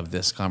point of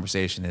this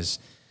conversation is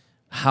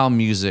how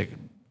music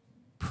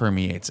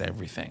permeates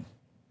everything.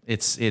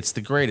 It's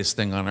the greatest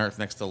thing on earth,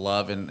 next to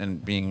love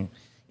and being,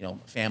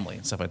 family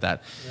and stuff like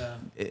that. Yeah.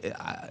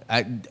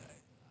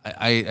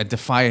 I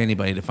defy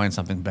anybody to find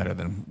something better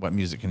than what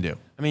music can do.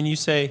 I mean, you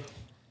say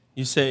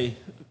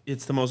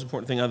it's the most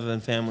important thing other than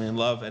family and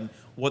love, and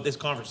what this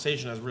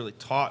conversation has really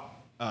taught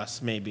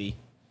us maybe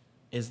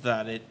is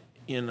that it,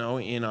 in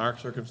our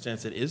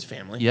circumstance, it is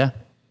family. Yeah.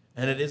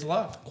 And it is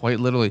love. Quite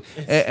literally.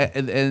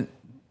 And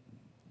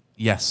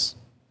yes.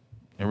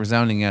 A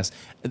resounding yes.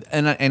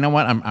 And you know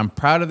what? I'm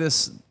proud of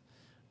this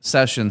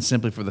session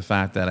simply for the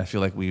fact that I feel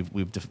like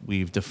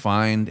we've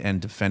defined and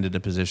defended a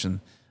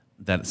position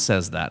that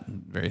says that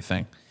very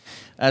thing.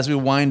 As we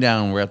wind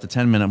down, we're at the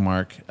 10-minute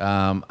mark.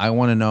 I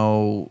want to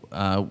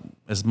know,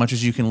 as much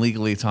as you can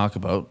legally talk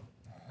about,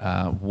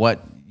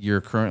 what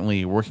you're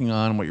currently working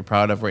on, what you're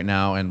proud of right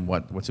now, and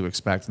what to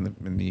expect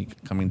in the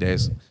coming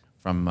days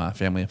from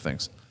Family of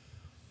Things.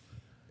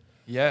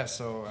 Yeah,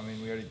 so I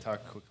mean, we already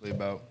talked quickly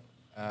about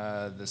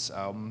this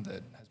album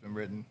that has been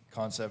written,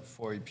 concept,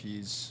 4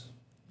 EPs,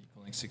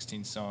 equaling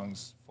 16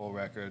 songs, full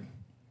record,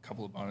 a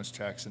couple of bonus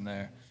tracks in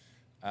there.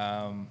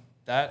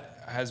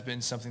 That has been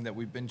something that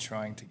we've been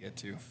trying to get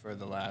to for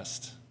the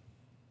last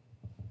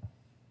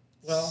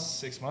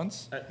 6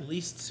 months? At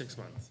least 6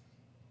 months.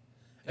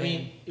 I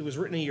mean, it was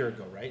written a year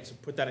ago, right? So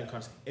put that in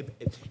context.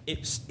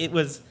 It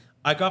was,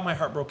 I got my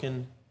heart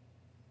broken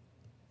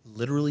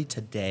literally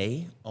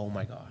today. Oh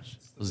my gosh.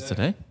 Was it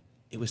today?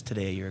 It was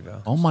today a year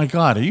ago. Oh my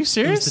God, are you It was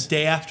serious? the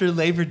day after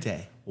Labor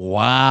Day.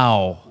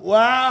 Wow.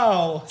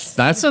 Wow.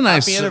 That's a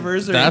nice Happy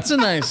anniversary. That's a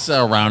nice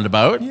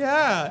roundabout.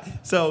 Yeah.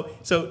 So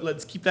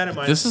let's keep that in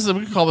mind.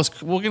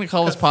 We're going to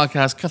call this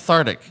podcast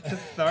cathartic.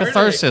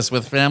 Catharsis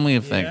with Family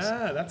of Things.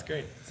 Yeah, that's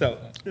great. So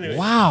anyway.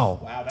 Wow.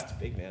 Wow, that's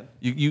big, man.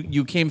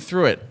 You came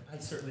through it. I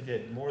certainly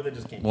did. More than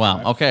just came.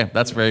 Wow. Okay,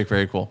 that's very,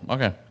 very cool.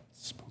 Okay.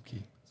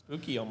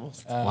 Spooky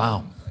almost.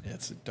 Wow. Yeah,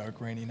 it's a dark,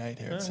 rainy night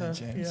here at St.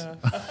 James.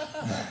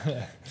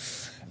 Yeah.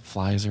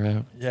 Flies are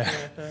out. Yeah.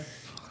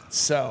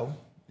 So,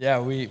 yeah,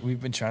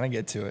 we've been trying to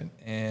get to it,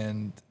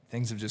 and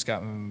things have just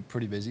gotten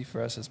pretty busy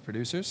for us as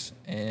producers,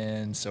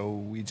 and so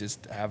we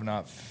just have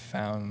not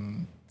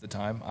found the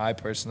time. I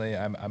personally,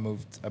 I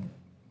moved,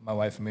 my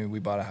wife and me, we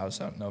bought a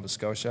house out in Nova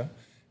Scotia,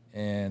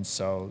 and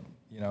so,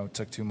 it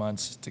took 2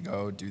 months to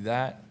go do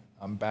that.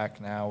 I'm back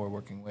now. We're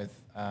working with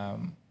a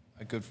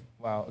good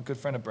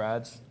friend of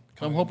Brad's.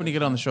 I'm hoping to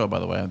get on the show, by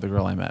the way, the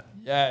girl I met.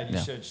 Yeah, you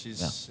should. She's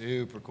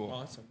super cool.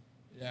 Awesome.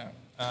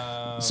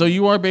 Yeah. So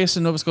you are based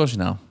in Nova Scotia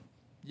now.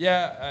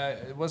 Yeah,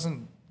 it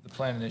wasn't the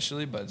plan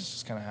initially, but it's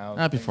just kind of how.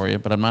 Happy for you,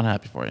 but I'm not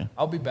happy for you.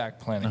 I'll be back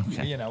planning.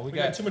 Okay. We We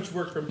got got too much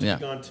work for him to Yeah.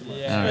 be gone too much.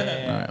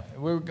 Yeah,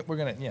 All right. We're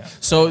gonna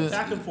So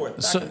Back and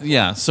forth. So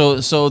yeah, so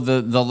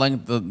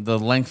the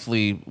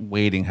lengthy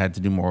waiting had to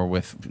do more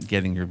with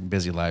getting your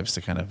busy lives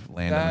to kind of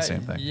land on the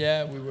same thing.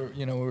 Yeah, we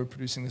were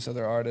producing this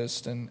other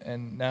artist,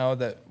 and now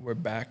that we're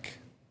back,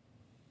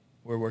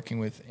 we're working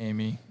with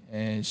Amy,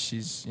 and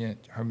she's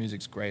her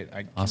music's great.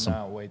 I Awesome.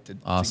 cannot wait to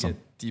Awesome.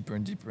 get deeper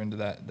and deeper into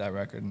that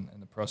record and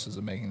the process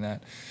of making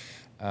that.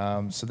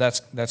 So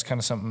that's kind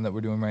of something that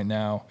we're doing right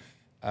now.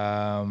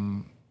 I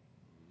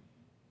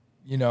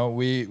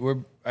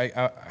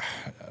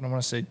don't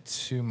want to say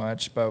too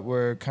much, but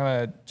we're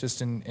kind of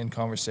just in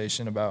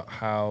conversation about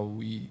how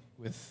we,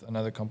 with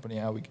another company,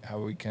 how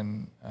we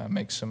can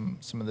make some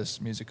of this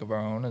music of our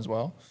own as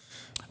well.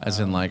 As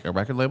in like a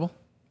record label?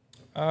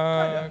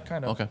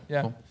 Kind of. Okay,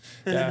 Yeah. cool.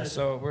 Yeah.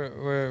 So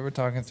we're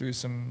talking through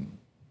some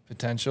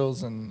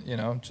potentials and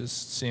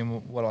just seeing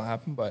what'll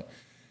happen. But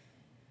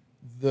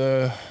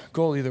the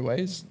goal either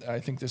way is I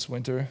think this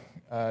winter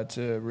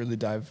to really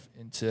dive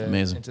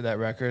into that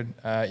record.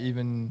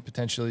 Even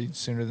potentially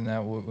sooner than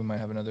that, we might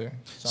have another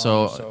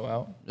song or so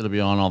out. It'll be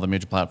on all the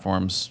major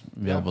platforms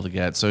available to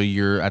get. So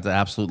you're at the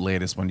absolute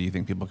latest. When do you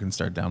think people can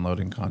start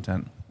downloading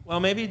content? Well,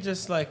 maybe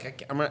just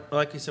like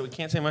like you said, we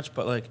can't say much,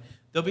 but like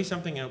there'll be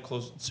something out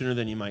close sooner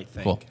than you might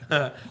think.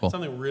 Cool.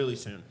 Something really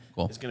soon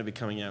Cool. is going to be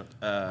coming out,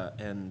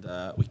 and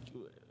we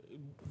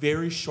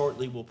very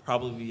shortly we'll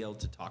probably be able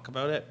to talk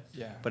about it.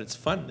 Yeah. But it's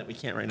fun that we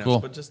can't right now. Cool.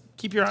 But just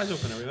keep your eyes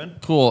open, everyone.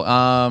 Cool.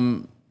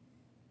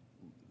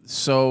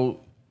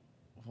 So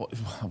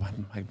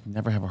I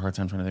never have a hard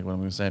time trying to think what I'm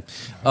going to say.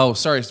 Oh,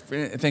 sorry.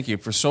 Thank you.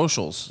 For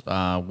socials,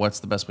 what's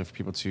the best way for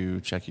people to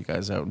check you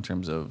guys out in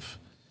terms of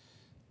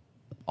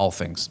all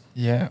things?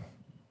 Yeah.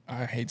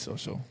 I hate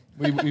social.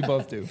 We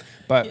both do.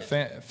 But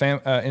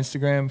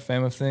Instagram,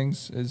 Fam of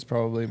Things, is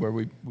probably where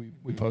we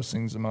post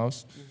things the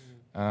most.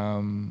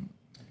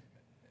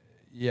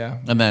 Yeah.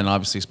 And then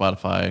obviously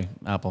Spotify,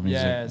 Apple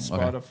Music. Yeah, Okay.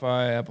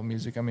 Spotify, Apple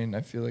Music. I mean,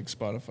 I feel like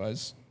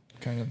Spotify's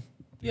kind of.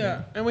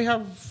 Yeah, and we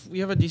have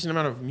a decent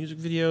amount of music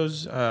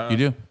videos. You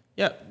do?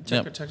 Yeah,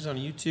 check Yep. us on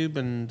YouTube,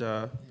 and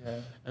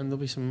there'll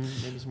be some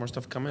more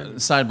stuff coming.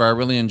 Sidebar, I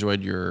really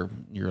enjoyed your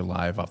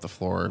live off the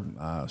floor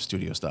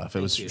studio stuff.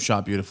 It was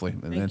shot beautifully,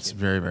 and it's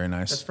very, very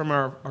nice. That's from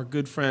our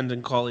good friend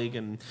and colleague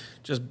and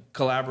just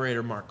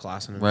collaborator Mark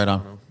Klassen. Right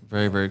on.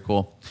 Very, very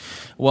cool.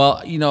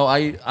 Well,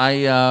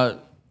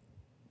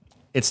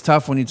 it's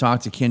tough when you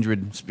talk to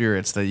kindred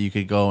spirits that you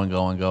could go and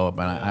go and go.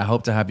 But I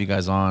hope to have you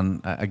guys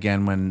on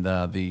again when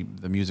the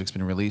music's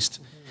been released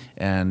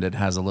and it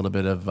has a little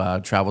bit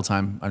of travel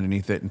time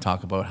underneath it and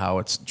talk about how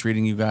it's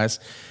treating you guys.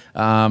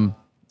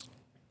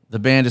 The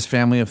band is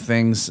Family of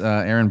Things.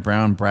 Aaron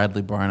Brown,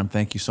 Bradley Barnham,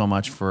 thank you so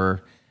much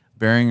for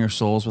bearing your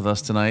souls with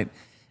us tonight.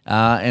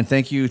 And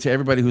thank you to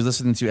everybody who's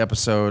listening to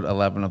episode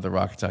 11 of the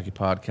Rock Kentucky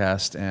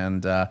podcast.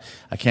 And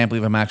I can't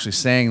believe I'm actually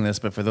saying this,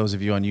 but for those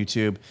of you on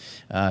YouTube,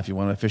 if you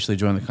want to officially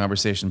join the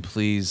conversation,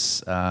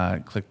 please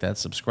click that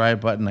subscribe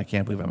button. I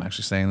can't believe I'm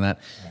actually saying that.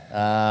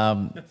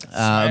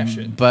 Smash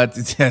it.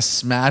 But yeah,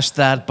 smash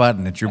that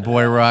button. It's your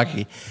boy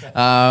Rocky.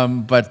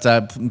 But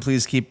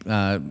please keep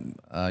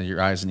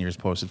your eyes and ears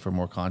posted for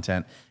more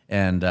content.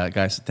 And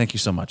guys, thank you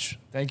so much.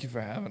 Thank you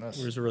for having us.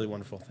 It was really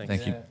wonderful. Thanks.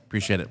 Thank you.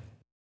 Appreciate it.